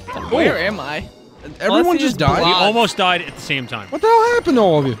something. Where am I? Everyone he just was died. We blocked. almost died at the same time. What the hell happened to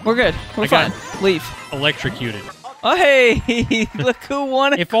all of you? We're good. We're I got fine. Leave. Electrocuted. Oh, hey. Look who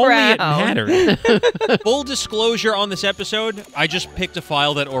won a If only it crown. mattered. Full disclosure on this episode, I just picked a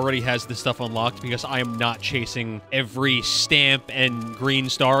file that already has this stuff unlocked because I am not chasing every stamp and green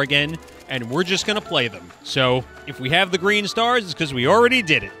star again, and we're just going to play them. So if we have the green stars, it's because we already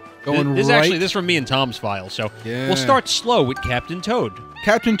did it. Going This is right- actually this is from me and Tom's file, so Yeah. we'll start slow with Captain Toad.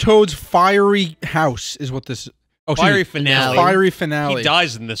 Captain Toad's fiery house is what this. Oh, excuse Fiery me. finale. Fiery finale. He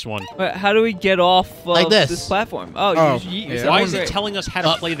dies in this one. Wait, how do we get off of Like this. platform? Oh, Oh, you yeah. yourself. Why is Great. it telling us how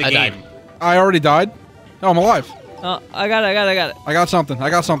to play the I game? died. I already died. Oh, I'm alive. I got it. I got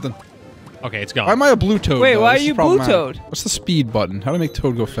something. Okay, it's Why gone. am I a blue toad? Wait, though? why This are is you blue problematic. toad? What's the speed button? How do I make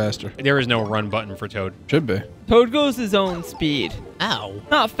Toad go faster? There is no run button for Toad. Should be. Toad goes his own speed. Ow.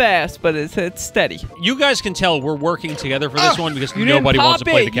 Not fast, but it's steady. You guys can tell we're working together for this one because You nobody didn't pop wants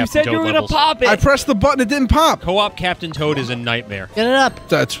to play it. the Captain You said Toad you were levels. gonna pop it. I pressed the button. It didn't pop. Co-op Captain Toad is a nightmare. Get it up.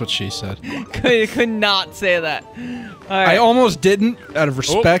 That's what she said. could not say that. All right. I almost didn't, out of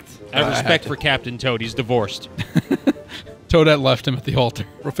respect. Out of I had respect to. for Captain Toad, he's divorced. Toadette left him at the altar.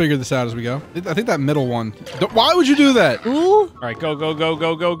 We'll figure this out as we go. I think that middle one. Why would you do that? Ooh. All right, go, go, go,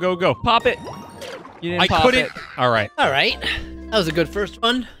 go, go, go, go. Pop it. You didn't I pop couldn't. it. All right, All right. That was a good first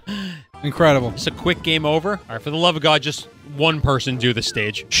one. Incredible. it's a quick game over. All right, for the love of God, just one person do the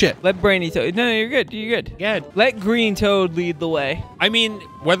stage. Shit. Let Brainy Toad. No, you're good. You're good. Yeah, Let Green Toad lead the way. I mean,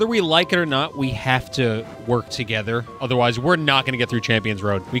 whether we like it or not, we have to work together. Otherwise, we're not going to get through Champions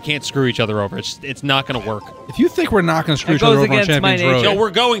Road. We can't screw each other over. It's not going to work. If you think we're not going to screw That each other goes over on against my Champions Road, nature. No,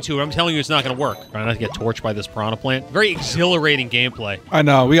 we're going to. I'm telling you, it's not going to work. Trying not to get torched by this piranha plant. Very exhilarating gameplay. I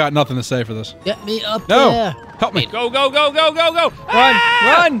know. We got nothing to say for this. Get me up No. there. Help me. Go, go, go, go, go, go. Run!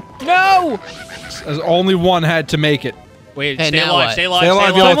 Run! No! As only one had to make it. Wait, Hey, stay now alive, what? stay alive, Stay alive,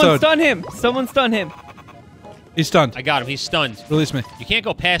 stay yellow alive. Toad. Someone stun him! Someone stun him! He's stunned. I got him. He's stunned. Release me. You can't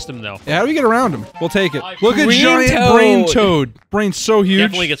go past him, though. Yeah, how do we get around him? We'll take it. Look at Green giant Toad. brain Toad. Brain's so huge.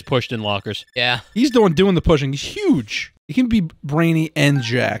 Definitely gets pushed in lockers. Yeah. He's doing the pushing. He's huge. He can be brainy and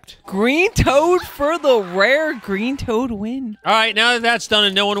jacked. Green Toad for the rare Green Toad win. All right, now that that's done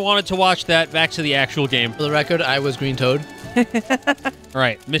and no one wanted to watch that, back to the actual game. For the record, I was Green Toad. All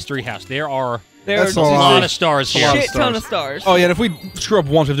right, Mystery House. There are There's That's a a lot of stars a here. lot of shit ton stars. of stars. Oh yeah, and if we screw up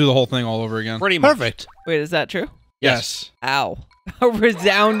once, we have to do the whole thing all over again. Pretty much. Perfect. Wait, is that true? Yes. Ow. A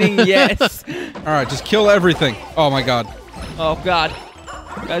resounding yes. All right, just kill everything. Oh my god. Oh, God.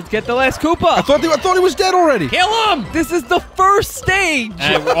 Guys, get the last I Koopa. thought he was dead already. Kill him! This is the first stage.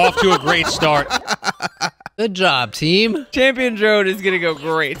 And we're off to a great start. Good job, team. Champions Road is going to go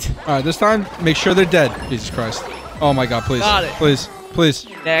great. All right, this time make sure they're dead. Jesus Christ. Oh my god, please. Got it. Please. Please.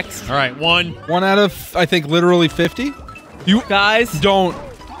 Next. All right, 1. 1 out of I think literally 50. You Guys. don't.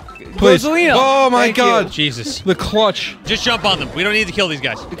 Please. Rosalina. Oh my Thank you. god. Jesus. The clutch. Just jump on them. We don't need to kill these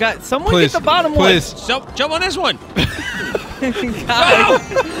guys. Someone Please. get the bottom Please. Jump on this one. one. Guys,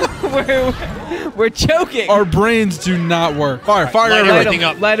 we're choking. Our brains do not work. Fire Light everywhere. everything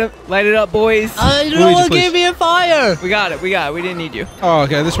up. Light it up, boys. No Luigi, one please. gave me a fire. We got it. We didn't need you. Oh,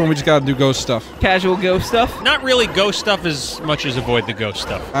 okay. This one we just gotta do ghost stuff. Casual ghost stuff. Not really ghost stuff as much as avoid the ghost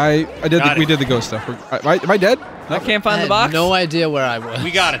stuff. We did the ghost stuff. Am I dead? I can't I find the had box. no idea where I was.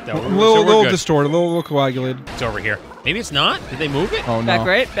 We got it, though. A little So we're good. distorted, a little coagulated. It's over here. Maybe it's not? Did they move it? Oh no. Back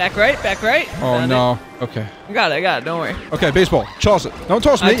right. Back right. Oh Found no. Okay. it. I got it. Don't worry. Okay, baseball. Toss it. Don't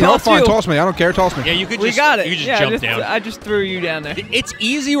toss me. I You know, tossed fine. you. Toss me. I don't care. Toss me. Yeah, you could We just, got it. You just yeah, jump down. I just threw you down there. It's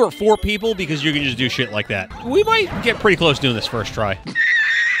easier at 4 people because you can just do shit like that. We might get pretty close doing this first try.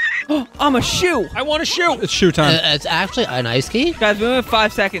 I'm a shoe. I want to shoot. It's shoe time. It's actually an ice skate. Guys, we only have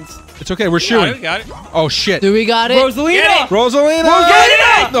 5 seconds. It's okay. We're Got shooting. it, got it. Oh shit. Do we got it? Rosalina. Rosalina!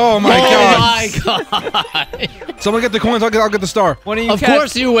 Rosalina! Oh my Oh god. my god. Someone get the coins. I'll get the star. One of you Of cats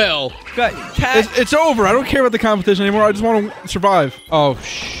course you will. got cat. It's over. I don't care about the competition anymore. I just want to survive. Oh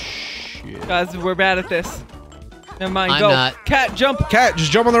shit. Guys, we're bad at this. Never mind. I'm Go. not. Cat, jump. Cat,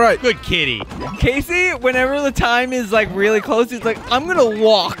 just jump on the right. Good kitty. Casey, whenever the time is like really close, he's like, I'm gonna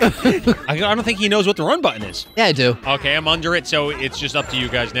walk. I don't think he knows what the run button is. Yeah, I do. Okay, I'm under it, so it's just up to you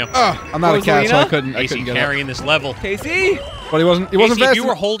guys now. I'm not a cat, so I Rosalina? couldn't Casey get up. carrying this level. Casey. But he wasn't Casey, fast. if you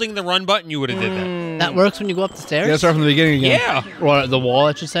were holding the run button, you would have did that. That works when you go up the You stairs? gotta start from the beginning again. Yeah. Or the wall,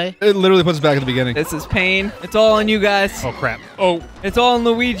 I should say. It literally puts us back at the beginning. This is pain. It's all on you guys. Oh crap. Oh. It's all on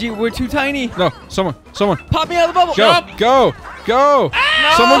Luigi. We're too tiny. No, someone. Pop me out of the bubble. Go.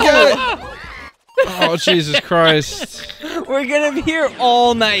 Someone get it. Oh, Jesus Christ. We're gonna be here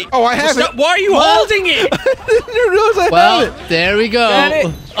all night. Oh, I have Stop. it. Why are you holding it? I didn't realize I had Well, it. there we go. Got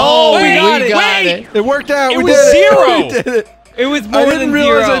it. Oh, we we got it. got Wait. it. It worked out. It we was did zero. It. We did it. It was more I didn't than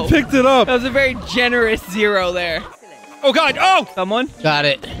realize zero. I picked it up. That was a very generous 0 there. Oh god. Oh. Someone? Got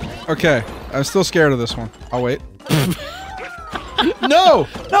it. Okay, I'm still scared of this one. I'll wait. No.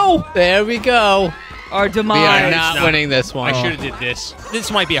 No. There we go. Our We are demise. not No. winning this one. I should have did this.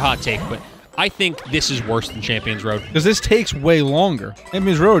 This might be a hot take, but I think this is worse than Champions Road. Because this takes way longer.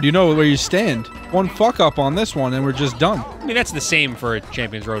 Champions Road, you know where you stand. One fuck up on this one and we're just done. I mean, that's the same for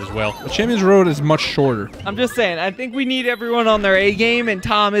Champions Road as well. But Champions Road is much shorter. I'm just saying, I think we need everyone on their A game, and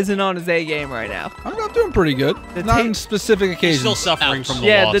Tom isn't on his A game right now. I'm doing pretty good. The Not tape- in specific He's occasions. still suffering from the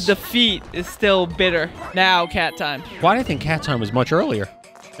Yeah, loss. the defeat is still bitter. Now, cat time. Why did I think cat time was much earlier?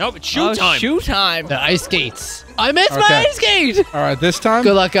 Nope, it's shoot time. Shoot time. The ice skates. I missed my Okay. ice skate. All right, this time.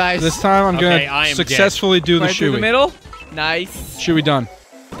 Good luck, guys. This time I'm Okay, I gonna am successfully do the Right through the shoey. middle. Nice. Shoey done.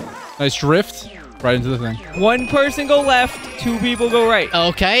 Nice drift. Right into the thing. One person go left, 2 people go right.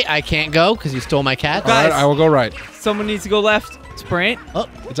 Okay, I can't go because you stole my cat. All right, Guys. I will go right. Someone needs to go left. Sprint.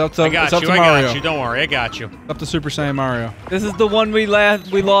 It's up to I got it's up you. to I Mario. got you. Don't worry. I got you. Up to Super Saiyan Mario. This is the one we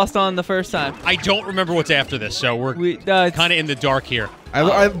lost on the first time. I don't remember what's after this, so we're It's kind of in the dark here. I'm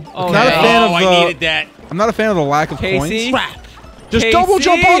not a Okay. fan of I the. needed that. I'm not a fan of the lack of Casey. coins. Just double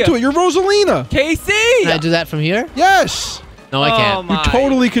jump Casey. onto it. You're Rosalina. Casey. Can I do that from here? Yes. No, I Oh can't. my. You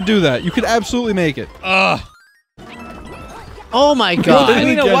totally could do that. You could absolutely make it. Oh my Really? god.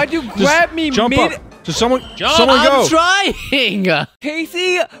 Selena, Again. why'd you Just grab me jump mid? up. Just someone Jump. go. I'm trying.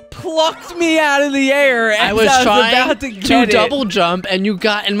 Casey plucked me out of the air. I as was trying about to, get it. double jump and you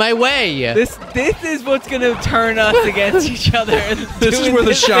got in my way. This is what's gonna turn us against each other. This is doing where the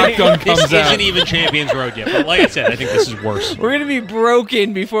this shotgun thing. This comes out. isn't even Champions Road yet, but like I said, I think this is worse. We're gonna be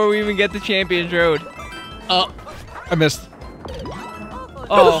broken before we even get to Champions Road. Oh, I missed.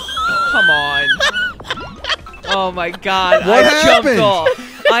 Oh, come on. Oh my God! What I happened? jumped off.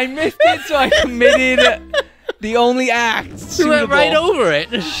 I missed it, so I committed the only act you suitable. went right over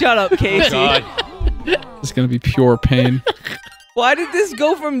it. Shut up, Casey. God. It's gonna be pure pain. Why did this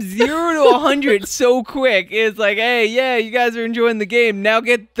go from 0 to 100 so quick? It's like, hey, yeah, you guys are enjoying the game. Now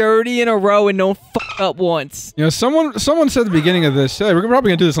get 30 in a row and don't fuck up once. You know, someone said at the beginning of this, hey, we're probably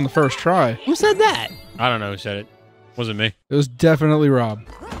gonna do this on the first try. Who said that? I don't know who said it. Wasn't me. It was definitely Rob.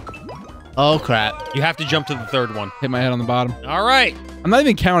 Oh crap. You have to jump to the third one. Hit my head on the bottom. All right. I'm not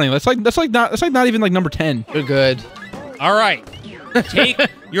even counting. That's not even like number 10. You're good. All right. Take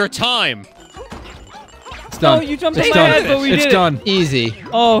your time. It's done. No, you jumped It's in my done. head, but we It's did done. Easy. it.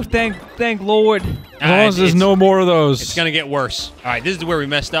 Oh, thank Lord. As long as there's no more of those. It's gonna get worse. All right, this is where we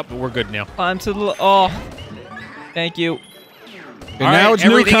messed up, but we're good now. I'm to the. Oh, thank you. Okay, All now right, it's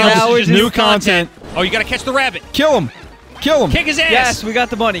new everything else content. is just New content. Oh, you gotta catch the rabbit. Kill him. Kill him. Kick his ass. Yes, we got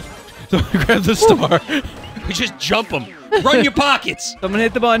the bunny. Grab the star. We just jump him. Run your pockets. Someone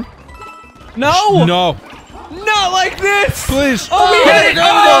hit the bun. No. No. Not like this. Please. Oh, we hit it. Oh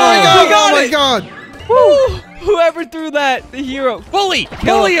my god. we got Oh my it. god. Woo. Whoever threw that, the hero. Bully.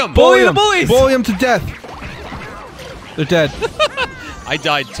 Bully him. Bully the bullies. Bully him to death. They're dead. I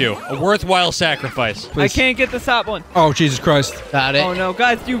died too. A worthwhile sacrifice. I Please. can't get the top one. Oh, Jesus Christ. Got it. Oh no,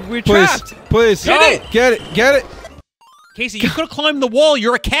 guys, we're Please. trapped. Please. Get it. Get it. Get it. Casey, you could have climbed the wall.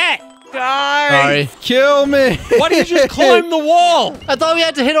 You're a cat. Guys. Sorry. Kill me. Why did you just climb the wall? I thought we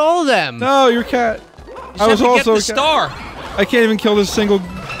had to hit all of them. No, you're a cat. You just have to get the star. I can't even kill this single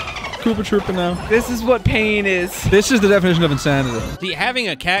Koopa Troopa now. This is what pain is. This is the definition of insanity. See, having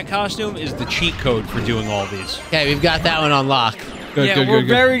a cat costume is the cheat code for doing all these. Okay, we've got that one on lock. Good, yeah, good, we're good,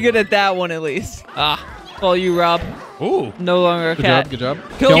 good. very good at that one at least. Well, you, Rob. Ooh. No longer a Good cat. job, good job.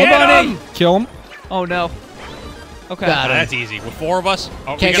 Kill Kill the him. bunny. Kill him. Oh no. Okay. Got him. That's easy. With 4 of us,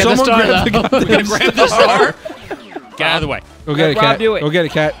 Can't we get the gotta, star, grab the though. we gotta grab the star. Get out of the way. Go get it, Rob, cat. do it. Go get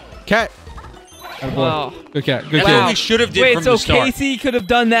it, cat. Cat. Attaboy. Oh. Good cat. Good That's kid. what we should have did Wait, from so the start. Casey could have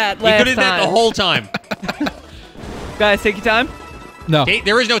done that He last could have done that the time. whole time. Guys, take your time. No.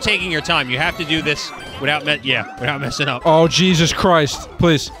 There is no taking your time. You have to do this without messing up. Oh, Jesus Christ.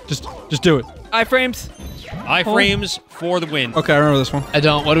 Please. Just do it. Iframes. Iframes for the win. Okay, I remember this one. I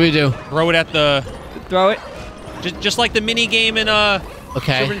don't. What do we do? Throw it at the Throw it. just like the mini game in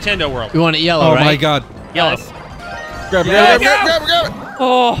Okay. Super Nintendo World. We want it yellow, Oh, right? my God. Yellow. Yes. Grab it, Yes. grab it.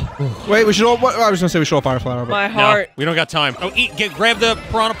 Oh, Wait, we should all... I was going to say we should all fire flower, but... my No, heart. we don't got time. Oh, grab the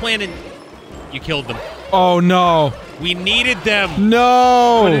piranha plant and you killed them. Oh, no. We needed them.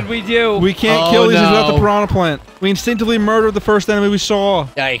 No. What did we do? We can't Oh, kill these without the no. piranha plant. We instinctively murdered the first enemy we saw.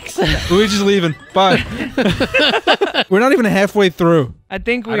 Yikes. Luigi's leaving. Bye. We're not even halfway through. I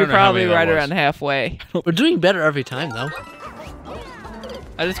think I we don't were know how probably many that right was. around halfway. We're doing better every time, though.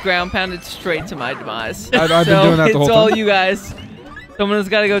 I just ground pounded straight to my demise. I've been So doing that the whole it's all time. you guys. Someone's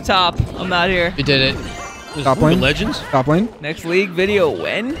got to go top. I'm not here. We did it. Top Ooh, the lane. legends. Top lane. Next league video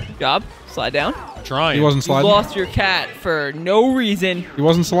when? Job. Slide down. Trying. He wasn't You sliding. lost your cat for no reason. He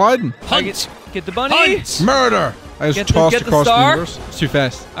wasn't sliding. Hunt. Get the bunny. Hunt. Murder. I was Get the- tossed get the across the star? universe. It's too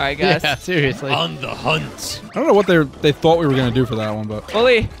fast. All right, guys. Yeah, seriously. On the hunt. I don't know what they thought we were going to do for that one, but...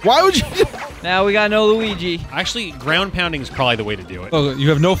 Bully. Why would you... Now we got no Luigi. Actually, ground pounding is probably the way to do it. Oh, you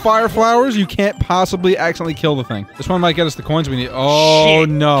have no fire flowers? You can't possibly accidentally kill the thing. This one might get us the coins we need. Oh, Shit.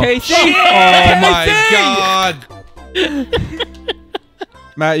 no. Casey. Oh, my Casey! God.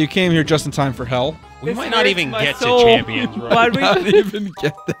 Matt, you came here just in time for hell. We This might not hurts even my get soul. to champions, right? Why'd we, even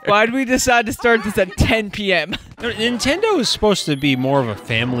get there. why'd we decide to start this at 10 p.m.? Nintendo is supposed to be more of a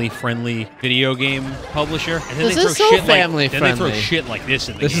family-friendly video game publisher, and then This they is throw so shit then they throw family-friendly. shit like this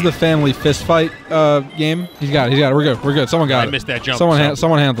in the This game. is the family fist fight game. He's got it. We're good. Someone got I it. missed that jump. Someone, so.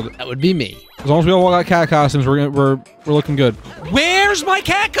 someone handled it. That would be me. As long as we all got cat costumes, we're looking good. Where's my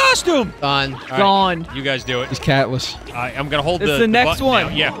cat costume? Gone. All right, Gone. you guys do it. He's catless. I'm gonna hold It's the the next button one.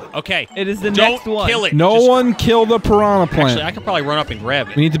 now. Yeah. Okay. It is the Don't next one. kill it. No Just- one kill the piranha plant. Actually, I could probably run up and grab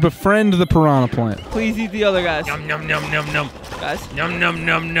it. We need to befriend the piranha plant. Please eat the other guys. Num num num num num Guys. num num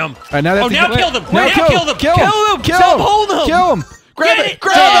num num. All right, now Oh, now kill them! Now Now kill kill them! Kill Kill him! him! Kill Stop him! holding him! Kill him! Grab Get it! it!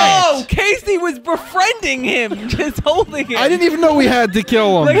 Grab Oh, it! Casey was befriending him, just holding him. I didn't even know we had to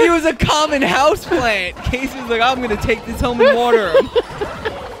kill him. Like he was a common house plant. Casey was like, I'm gonna take this home and water him.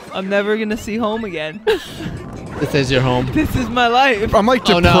 I'm never gonna see home again. This is your home. This is my life. I'm like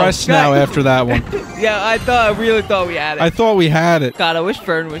Oh, no. depressed now after that one. Yeah, I really thought we had it. I thought we had it. God, I wish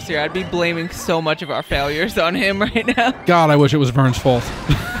Vern was here. I'd be blaming so much of our failures on him right now. God, I wish it was Vern's fault.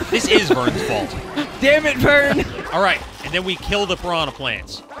 This is Vern's fault. Damn it, Vern. All right, and then we kill the piranha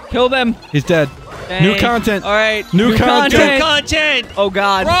plants. Kill them. He's dead. New Dang. content. All right. New content. New content. Oh,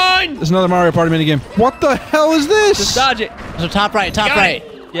 God. Run! There's another Mario Party minigame. What the hell is this? Just dodge it. So top right, top Got right.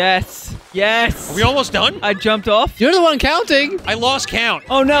 Yes. Yes. Are we almost done? I jumped off. You're the one counting. I lost count.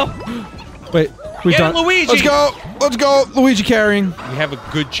 Oh, no. Wait, we've Get done. it, Luigi. Let's go. Let's go. Luigi carrying. We have a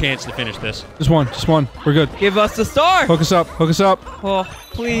good chance to finish this. Just one. We're good. Give us the star. Hook us up. Hook us up. Oh,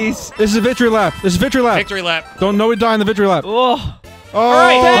 please. This is a victory lap. Victory lap. Don't know we die in the victory lap. Oh. Oh,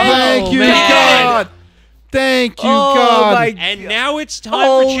 right. thank Oh, you, man. God. Thank you, Oh, God. my And now it's time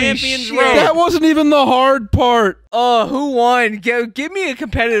Holy for Champions shit. Road. That wasn't even the hard part. Oh, who won? Give me a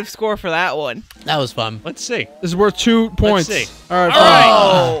competitive score for that one. That was fun. Let's see. This is worth 2 points. see. All right, All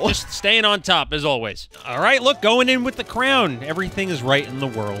right. Oh. Just staying on top as always. All right, look, going in with the crown. Everything is right in the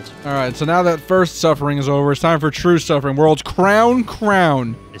world. All right, so now that first suffering is over, it's time for true suffering. World's crown.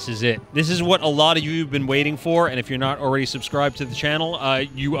 This is it. This is what a lot of you have been waiting for, and if you're not already subscribed to the channel,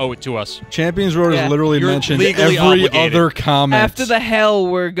 you owe it to us. Champions Road Yeah. is literally You're mentioned legally every obligated. other comment. After the hell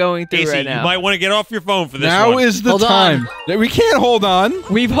we're going through Casey, right now. you might want to get off your phone for this now one. is the Hold time. We can't hold on.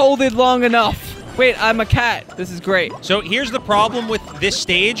 We've holded long enough. Wait, I'm a cat. This is great. So here's the problem with this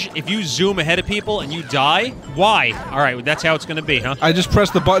stage. If you zoom ahead of people and you die, why? All right, that's how it's going to be, huh? I just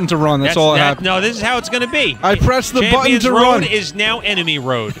pressed the button to run. That's all that happened. No, this is how it's going to be. I pressed the Champions button to Road run. is now enemy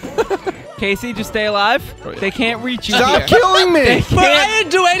road. Casey, just stay alive. They can't reach you Stop here. killing me. They But I can't.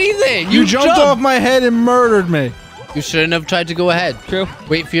 didn't do anything. You jumped off my head and murdered me. You shouldn't have tried to go ahead. True.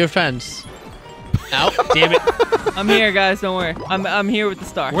 Wait for your friends. Out. Damn it. I'm here, guys. Don't worry. I'm here with the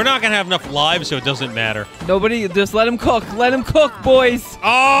star. We're not going to have enough lives, so it doesn't matter. Nobody, just let him cook. Let him cook, boys.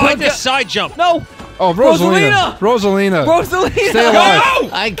 Oh, But I just side jump. No. Oh, Rosalina. Rosalina. Rosalina. Stay alive. No!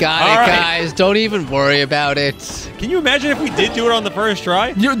 I got All it, right. guys. Don't even worry about it. Can you imagine if we did do it on the first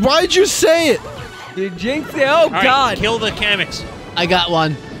try? Why'd you say it? You jinxed it. Oh, All right, God. kill the Kameks. I got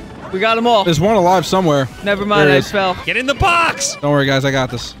one. We got them all. There's one alive somewhere. Never mind, There I it is. fell. Get in the box. Don't worry, guys. I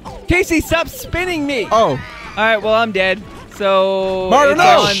got this. Casey, stop spinning me. Oh. All right, well, I'm dead. So, Mario, it's no!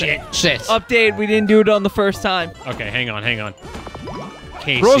 on. Shit. Update, we didn't do it on the first time. Okay, hang on.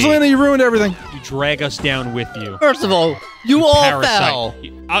 Casey, Rosalina, you ruined everything. you drag us down with you. First of all, you all Parasite. fell.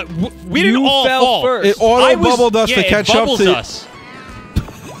 We didn't You all fell fall. first. It auto bubbled us to it catch up bubbles to. us.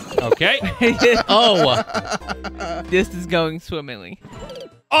 Okay. Oh, This is going swimmingly.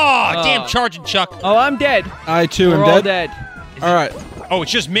 Oh, damn, charging Chuck. Oh, I'm dead. I too We're am all dead. dead. All right. Oh,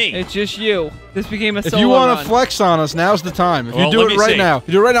 it's just me. It's just you. This became a If solo you want run. to flex on us, now's the time. If Well, you do let it me right see. now, if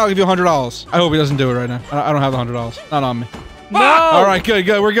you do it right now, I'll give you $100. I hope he doesn't do it right now. I don't have the $100. Not on me. No! All right, good.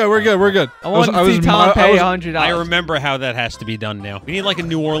 We're good. I want to see Tom pay $100. I remember how that has to be done now. We need like a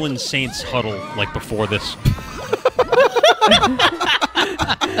New Orleans Saints huddle like before this.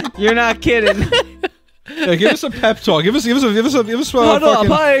 You're not kidding. Yeah, give us a pep talk. Give us Hold up.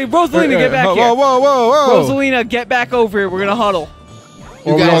 fucking. Hey, Rosalina, get back here. Whoa. Rosalina, get back over here. We're going to huddle.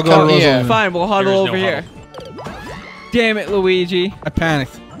 you Or we all guys go to come here. Rosalina. Fine, we'll huddle There's over no here. Damn it, Luigi. I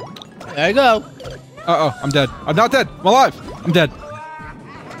panicked. There you go. Uh-oh, I'm dead. I'm not dead. I'm alive. I'm dead.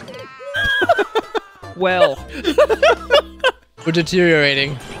 Well, We're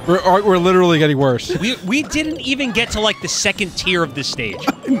deteriorating. We're literally getting worse. We didn't even get to like the second tier of this stage.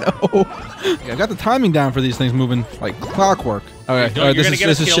 No. I got the timing down for these things moving like clockwork. Okay, You're gonna get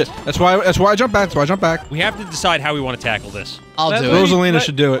us this is shit. killed. That's why I jump back. We have to decide how we want to tackle this. I'll Let- do let it. me- Rosalina let-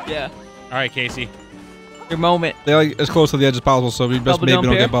 should do it. yeah. All right, Casey. Your moment. They like as close to the edge as possible, so we best Double maybe jump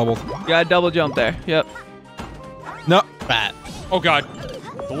don't here. get bubbled. You got a double jump there. Yep. No. Right. Oh God,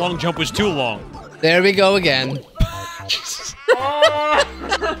 the long jump was too long. There we go again.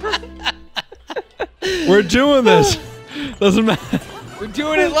 We're doing this. Doesn't matter. We're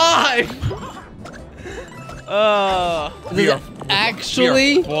doing it live. We are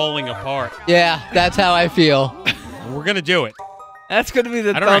Actually, falling apart. yeah, that's how I feel. We're gonna do it. that's going to be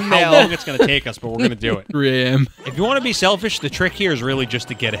the I don't know thumbnail. how long it's gonna take us, but we're gonna do it. 3 a.m. If you want to be selfish, the trick here is really just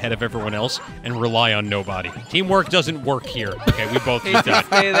to get ahead of everyone else and rely on nobody. Teamwork doesn't work here. Okay, we both need Casey, that.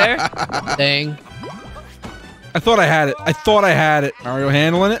 stay there. Dang. I thought I had it. Mario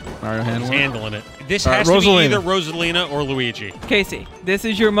handling it. He's handling it. This All right, has to be Rosalina. either Rosalina or Luigi. Casey, this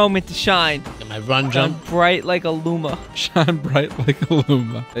is your moment to shine. Get my run Shine jump. bright like a Luma. Shine bright like a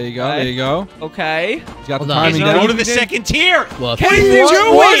Luma. There you go. Right. There you go. Okay. He's got Hold the on. timing Go No, down. to the didn't- second tier. Well, Casey,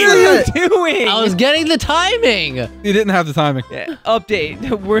 What what is are it? you doing? I was getting the timing. He didn't have the timing. Yeah,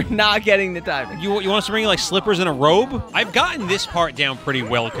 update. We're not getting the timing. You want us to bring you like slippers and a robe? I've gotten this part down pretty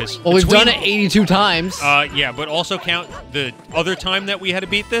well because Well, we've done it 82 times. Yeah, but also count the other time that we had to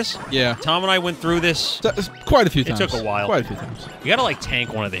beat this. Yeah. Tom and I went through this. It's quite a few It times. took a while. Quite a few times. You gotta like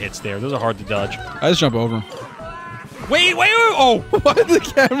tank one of the hits there. Those are hard to dodge. I just jump over him. Wait! Oh! Why did the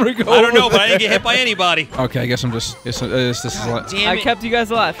camera go? I don't know, over but I didn't get there? hit by anybody. Okay, I guess I'm just. This is like. Damn I it! kept you guys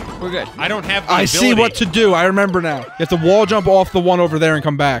alive. We're good. I don't have the I ability. see what to do. I remember now. You have to wall jump off the one over there and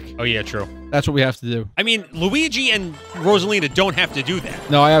come back. Oh yeah, true. That's what we have to do. I mean, Luigi and Rosalina don't have to do that.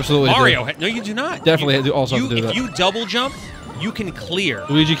 No, I absolutely Mario, do. no, you do not. Definitely You- do also have to do If that. you double jump, you can clear.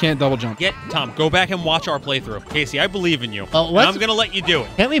 Luigi can't double jump. Get Tom. Go back and watch our playthrough. Casey, I believe in you. Oh, And what? I'm gonna let you do it.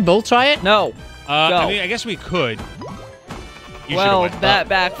 Can't we both try it? No. I Go. mean, I guess we could. You Well, should've went. that I had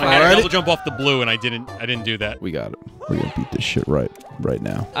backfired. to Alrighty. double jump off the blue, and I didn't do that. We got it. We're gonna beat this shit right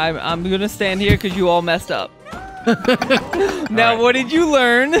now. I'm gonna stand here because you all messed up. Now, right. what did you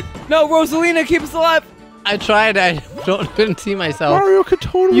learn? No, Rosalina, keep us alive. I tried. I couldn't see myself. Mario could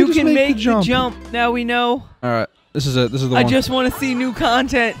totally You just can make the the jump. jump. Now we know. All right, this is it. This is the I one. just want to see new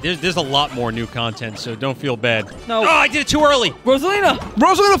content. There's a lot more new content, so don't feel bad. No. Oh, I did it too early. Rosalina.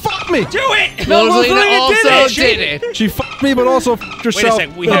 Rosalina fucked me. Do it. No, Rosalina Rosalina also did did it. She fucked me, but also fucked herself Wait a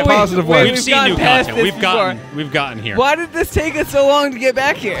second. We in a have positive wait, way. We've we've seen gotten new past content. this We've gotten here. Why did this take us so long to get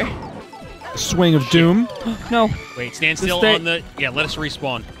back here? Swing of doom. No, Wait, stand still stay- on the. Yeah, let us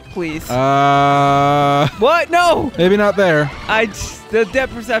respawn. please. What? No. Maybe not there. The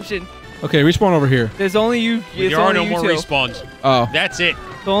depth perception. Okay, respawn over here. There's only you. It's There are only no you more two. respawns. Oh, That's it.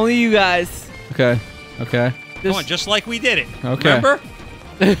 It's only you guys. okay. Okay. Come on, just like we did it. Okay. Remember?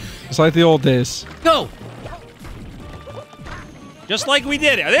 It's like the old days. Go. Just like we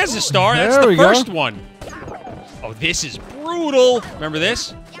did it. There's a star. That's There the we go. first one. Oh, this is brutal. Remember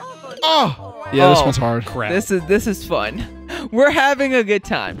this? Oh! Yeah, this Oh. one's hard. Crap. This is fun. We're having a good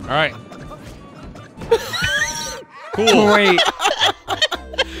time. All right. Cool. Great.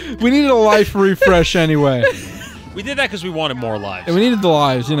 We needed a life refresh anyway. We did that because we wanted more lives. And we needed the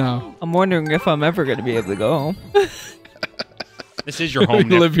lives, you know. I'm wondering if I'm ever going to be able to go home. This This is your home We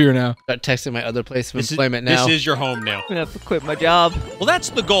now. live here now. Start texting my other place of This employment now. is your home now. I'm gonna have to quit my job. Well, that's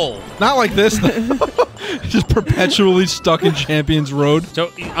the goal. Not like this, though. Just perpetually stuck in Champions Road. So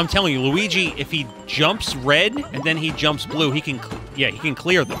I'm telling you, Luigi, if he jumps red and then he jumps blue, he can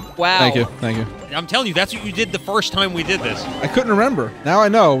clear them. Wow. Thank you. Thank you. I'm telling you, that's what you did the first time we did this. I couldn't remember. Now I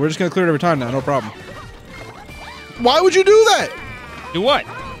know. We're just going to clear it every time now. No problem. Why would you do that? Do what?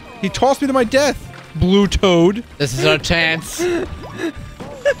 He tossed me to my death. Blue Toad. This is our chance.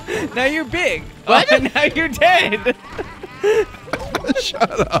 Now you're big. What? Now you're dead.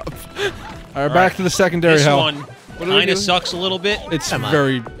 Shut up. All right, back to the secondary This hell. one we kind of doing? sucks a little bit. It's Come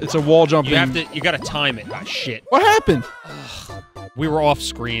on. it's a wall jumping. You gotta time it. Ah, shit. What happened? We were off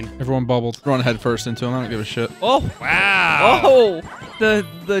screen. Everyone bubbled. Run head first into him. I don't give a shit. Oh. Wow. Oh.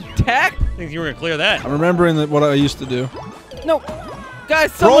 The tech. I think you were gonna clear that. I'm remembering what I used to do. No.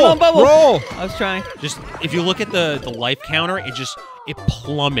 Guys, someone on bubble. Roll! I was trying. Just if you look at the life counter, it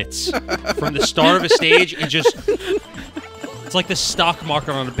plummets from the start of a stage. It's like the stock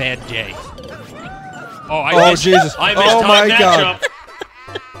market on a bad day. Oh, I missed, Jesus. I missed Oh, my that God.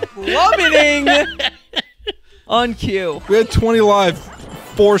 jump. Plummeting. On cue. We had 20 live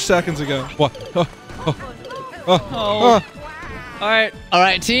 4 seconds ago. What? Oh. All right. All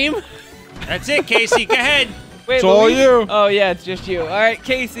right, team. That's it, Casey. Go ahead. Wait, It's all Luigi? you. Oh, yeah, it's just you. All right,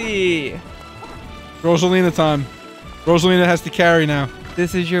 Casey. Rosalina time. Rosalina has to carry now.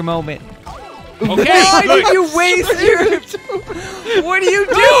 This is your moment. Okay. Why good. did you waste your... What are you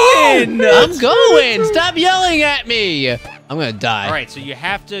doing? I'm going. Stop yelling at me. I'm gonna die. All right, so you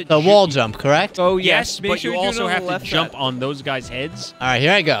have to. The wall jump, correct? Oh, Yes, Make but sure you do it also on the have to left jump side. on those guys' heads. All right,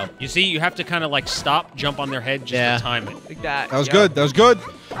 here I go. You see, you have to kind of like stop, jump on their head just Yeah. to time it. Like that. That was Yep. good. That was good.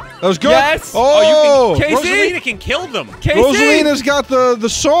 That was good. Yes. Oh, Casey? Rosalina can kill them. Casey? Rosalina's got the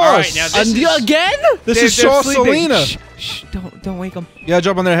sauce. All right, now this is, Again? This They're is Sauce sleeping. Selena. Shh, don't wake them. You gotta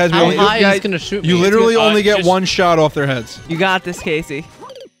jump on their heads. How You high guys- is gonna shoot me? you literally Uh, only get just- one shot off their heads. You got this, Casey.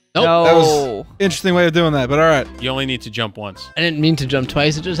 Nope. No. That was interesting way of doing that, but all right. you only need to jump once. I didn't mean to jump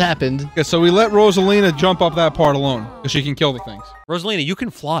twice. It just happened. Okay, so we let Rosalina jump up that part alone because she can kill the things. Rosalina, you can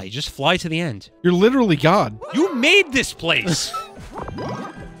fly. Just fly to the end. You're literally God. You made this place.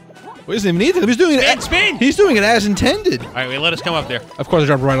 He doesn't even need to. He's doing it. Spin, spin. He's doing it as intended. All right, wait. Let us come up there. Of course, I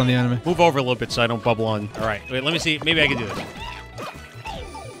dropped right on the enemy. Move over a little bit so I don't bubble on. All right. Wait. Let me see. Maybe I can do this.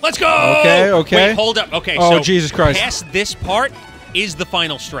 Let's go. Okay, okay. Wait. Hold up. Okay. Oh, so Jesus Christ. Past this part is the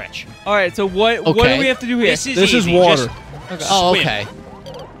final stretch. All right, so what do Okay. we have to do here? This is This is easy. water. Just Oh, swim. okay.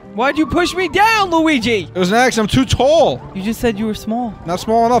 Why'd you push me down, Luigi? It was an accident. I'm too tall. You just said you were small. Not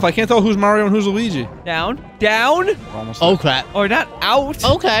small enough. I can't tell who's Mario and who's Luigi. Down. Down? Almost. Oh crap. Or not out?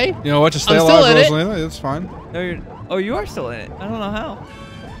 Okay. You know what? Just stay I'm still alive, in it. Rosalina. It's fine. No, you're, oh, you are still in it. I don't know how.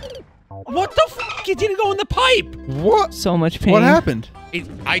 What the fuck? You didn't go in the pipe. What? So much pain. What happened?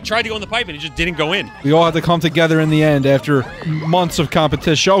 I tried to go in the pipe and it just didn't go in. We all had to come together in the end after months of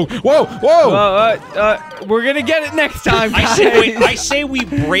competition. Oh, whoa, whoa! We're gonna get it next time, guys. I say we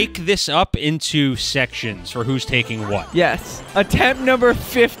break this up into sections for who's taking what. Yes. Attempt number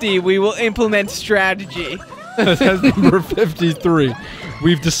 50, we will implement strategy. That's number 53.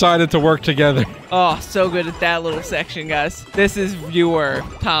 We've decided to work together. Oh, so good at that little section, guys. This is viewer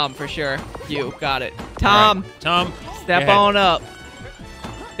Tom for sure. You got it. Tom, All right, Tom, step go ahead. on up.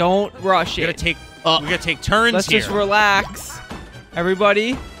 Don't rush We it. gotta take turns Let's here. just relax.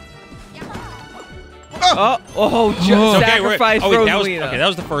 Everybody. Oh. Sacrifice wait, Rosalina. that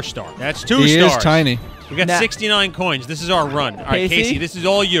was the first star. That's 2 He stars. is tiny. We got Now- 69 coins. This is our run. All right, Casey? Casey, this is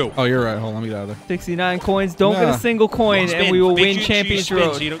all you. Oh, you're right. Hold on, let me get out of there. 69 coins. Don't get Yeah. a single coin, Spin. and we will Make win sure you Champions spin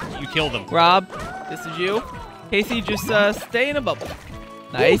Road. So you kill them. Rob, this is you. Casey, just stay in a bubble.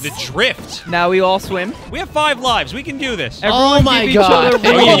 Ooh, Nice. the drift. Now we all swim. We have 5 lives. We can do this. Everyone my give each God. other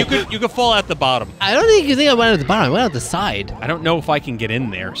Oh, yeah, roll. you could fall at the bottom. I don't think I went at the bottom. I went at the side. I don't know if I can get in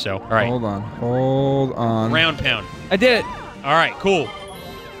there. So, all right. Hold on. Hold on. Round pound. I did it. All right, cool.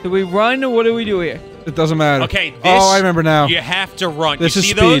 Do we run or what do we do here? It doesn't matter. Okay, this. Oh, I remember now. You have to run. This you is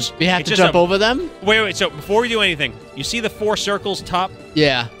see speed. those? We have It's to just jump over them? Wait. So before we do anything, you see the 4 circles top?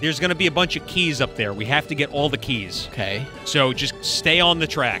 Yeah. There's going to be a bunch of keys up there. We have to get all the keys. Okay. So just stay on the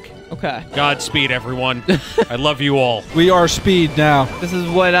track. Okay. Godspeed, everyone. I love you all. We are speed now. This is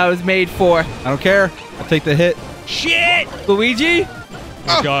what I was made for. I don't care. I'll take the hit. Shit! Luigi,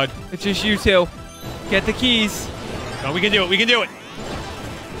 Oh, God. it's just you two. Get the keys. No, we can do it. We can do it.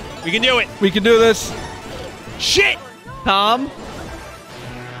 We can do it. We can do this. Shit! Tom.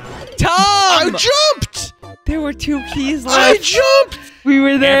 I Tom! jumped! There were 2 keys I left. jumped! We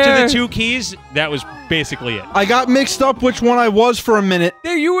were there. After the 2 keys, that was basically it. I got mixed up which one I was for a minute.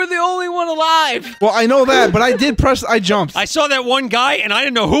 There, you were the only one alive. Well, I know that, but I did press. I jumped. I saw that one guy, and I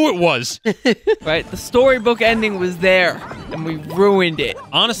didn't know who it was. Right, the storybook ending was there, and we ruined it.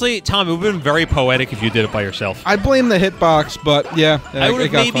 Honestly, Tom, it would have been very poetic if you did it by yourself. I blame the hitbox, but yeah. I would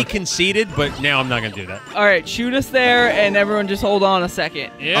have got maybe fucked. conceded, but now I'm not going to do that. All right, shoot us there, and everyone just hold on a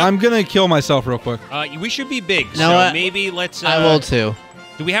second. Yeah. I'm gonna kill myself real quick. We should be big, No, so maybe let's... I will too.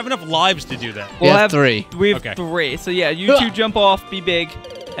 Do we have enough lives to do that? We have 3. We have Okay. 3. So yeah, you 2 jump off, be big, and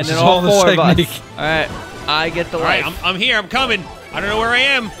This then is all all the 4 of us. technique. All right, I get the All right, life. I'm here. I'm coming. I don't know where I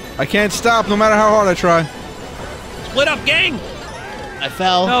am. I can't stop no matter how hard I try. Split up, gang. I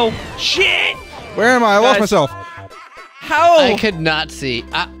fell. No, Shit. Where am I? I lost Guys. myself. how? I could not see.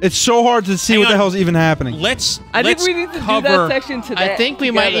 It's so hard to see Hang what the on. hell's even happening. Let's I think let's we need to cover... do that section today. I think we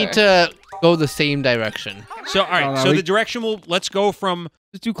might need to go the same direction. So, all right. No, no, so we- the direction let's go from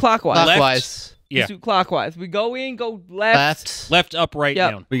Just do clockwise. Left. Clockwise. yeah, Just do clockwise. We go in, go left. Left. left, up, right,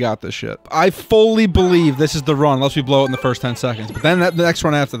 Yep. down. We got this shit. I fully believe this is the run, unless we blow it in the first 10 seconds. But then the next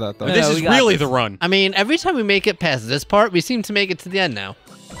run after that, though. But Yeah, this we is got really this. the run. I mean, every time we make it past this part, we seem to make it to the end now.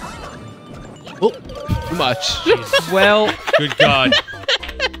 Oh, too much. Well, Good God.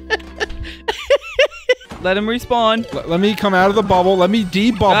 let him respawn. Let me come out of the bubble. Let me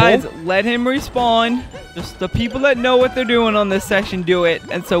de-bubble. Guys, let him respawn. Just the people that know what they're doing on this section do it,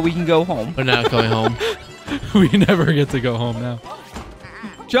 and so we can go home. We're not going home. We never get to go home now.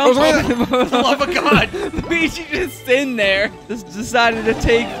 Jump For the love of God. Luigi just in there. Just decided to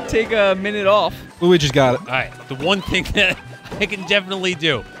take a minute off. Luigi's got it. All right. The one thing that I can definitely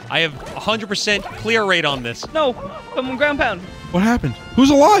do. I have 100% clear rate on this. No, someone ground pound. What happened? Who's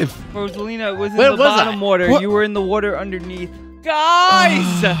alive? Rosalina was in Where the was bottom I? water. What? You were in the water underneath.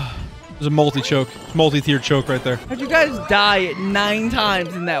 Guys! There's a multi-choke. Multi-tiered choke right there. How'd you guys die 9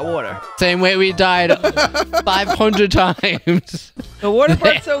 times in that water? Same way we died 500 times. The water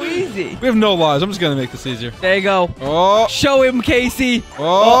part's so easy. We have no lives. I'm just going to make this easier. There you go. Oh. Show him, Casey.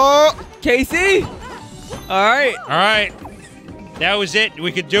 Oh. Casey? All right. All right. That was it.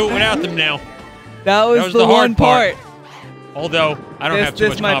 We could do it without them now. That was, was the the hard one part. Although, I don't have too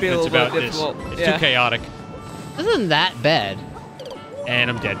This much might be a confidence little about bit this. difficult. It's Yeah. too chaotic. Isn't that bad?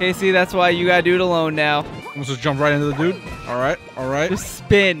 And I'm dead. Casey, that's why you gotta do it alone now. Let's just jump right into the dude. All right. All right. Just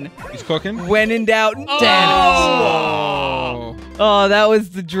spin. He's cooking. When in doubt, Damn Oh. Oh, that was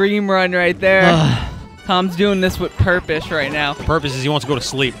the dream run right there. Tom's doing this with purpose right now. The purpose is he wants to go to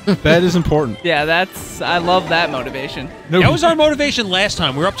sleep. Bed is important. Yeah, I love that motivation. No, That was our motivation last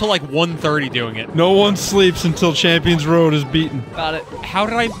time. We were up to like 1:30 doing it. no one sleeps until Champions Road is beaten. Got it. How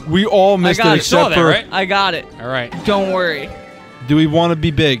did I... We all missed got it it. You saw except that, for. right? I got it. All right. Don't worry. Do we want to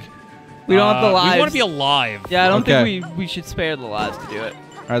be big? We don't have the lives. We want to be alive. Yeah, I don't Okay. think we should spare the lives to do it.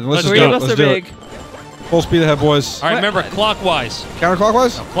 All right, then let's just Three do of it. us Let's are do big. it. Full speed ahead, boys. All right, remember, clockwise.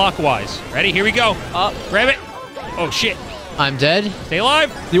 Counterclockwise? Clockwise. Ready? Here we go. Up. Grab it. Oh, shit. I'm dead. Stay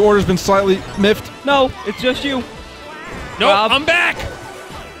alive. The order's been slightly miffed. No, it's just you. Nope, Rob. I'm back.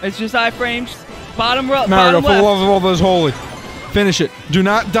 It's just iframes. Bottom Mario, bottom for the left. love of all that is holy. Finish it. Do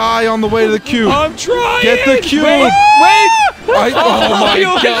not die on the way to the cube. I'm trying. Get the cube. Wait! Oh my You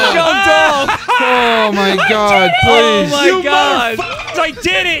god. jumped off. Oh my god, Oh please. my You god. motherfuckers, I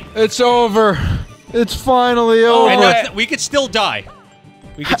did it. It's over. It's finally over. And right. we could still die.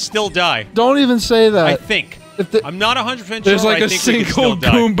 We could still die. Don't even say that. I think. If the- I'm not 100% sure. There's like but I a think we could still single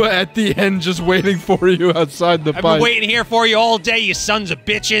die. Goomba at the end just waiting for you outside the I've been pipe. waiting here for you all day, you sons of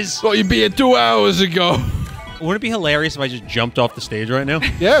bitches. Well, you'd be here 2 hours ago. Wouldn't it be hilarious if I just jumped off the stage right now?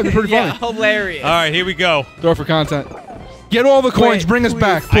 Yeah, it'd be pretty Yeah, funny. hilarious. All right, here we go. Throw it for content. Get all the coins. Wait, Bring us please.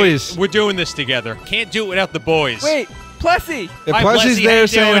 back, please. We're doing this together. Can't do it without the boys. Wait, Plessy. If Hi, Plessy's Plessy, how there you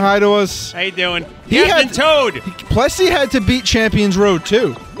saying doing? hi to us. How you doing? He Captain had- Toad. Plessy had to beat Champions Road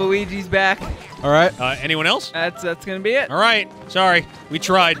too. Luigi's back. All right. Anyone else? That's gonna be it. All right. Sorry, we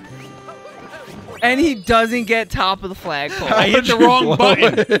tried. And he doesn't get top of the flagpole. I hit the How'd you wrong blow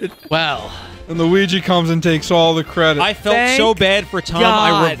button. it? Well, And Luigi comes and takes all the credit. I felt Thank so bad for Tom, I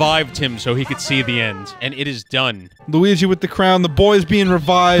God. revived him so he could see the end. And it is done. Luigi with the crown. The boys being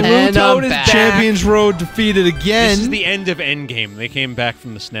revived. and Toad I'm is back. back. Champions Road defeated again. This is the end of Endgame. They came back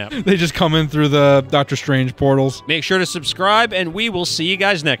from the snap. They just come in through the Doctor Strange portals. Make sure to subscribe, and we will see you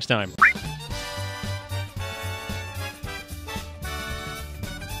guys next time.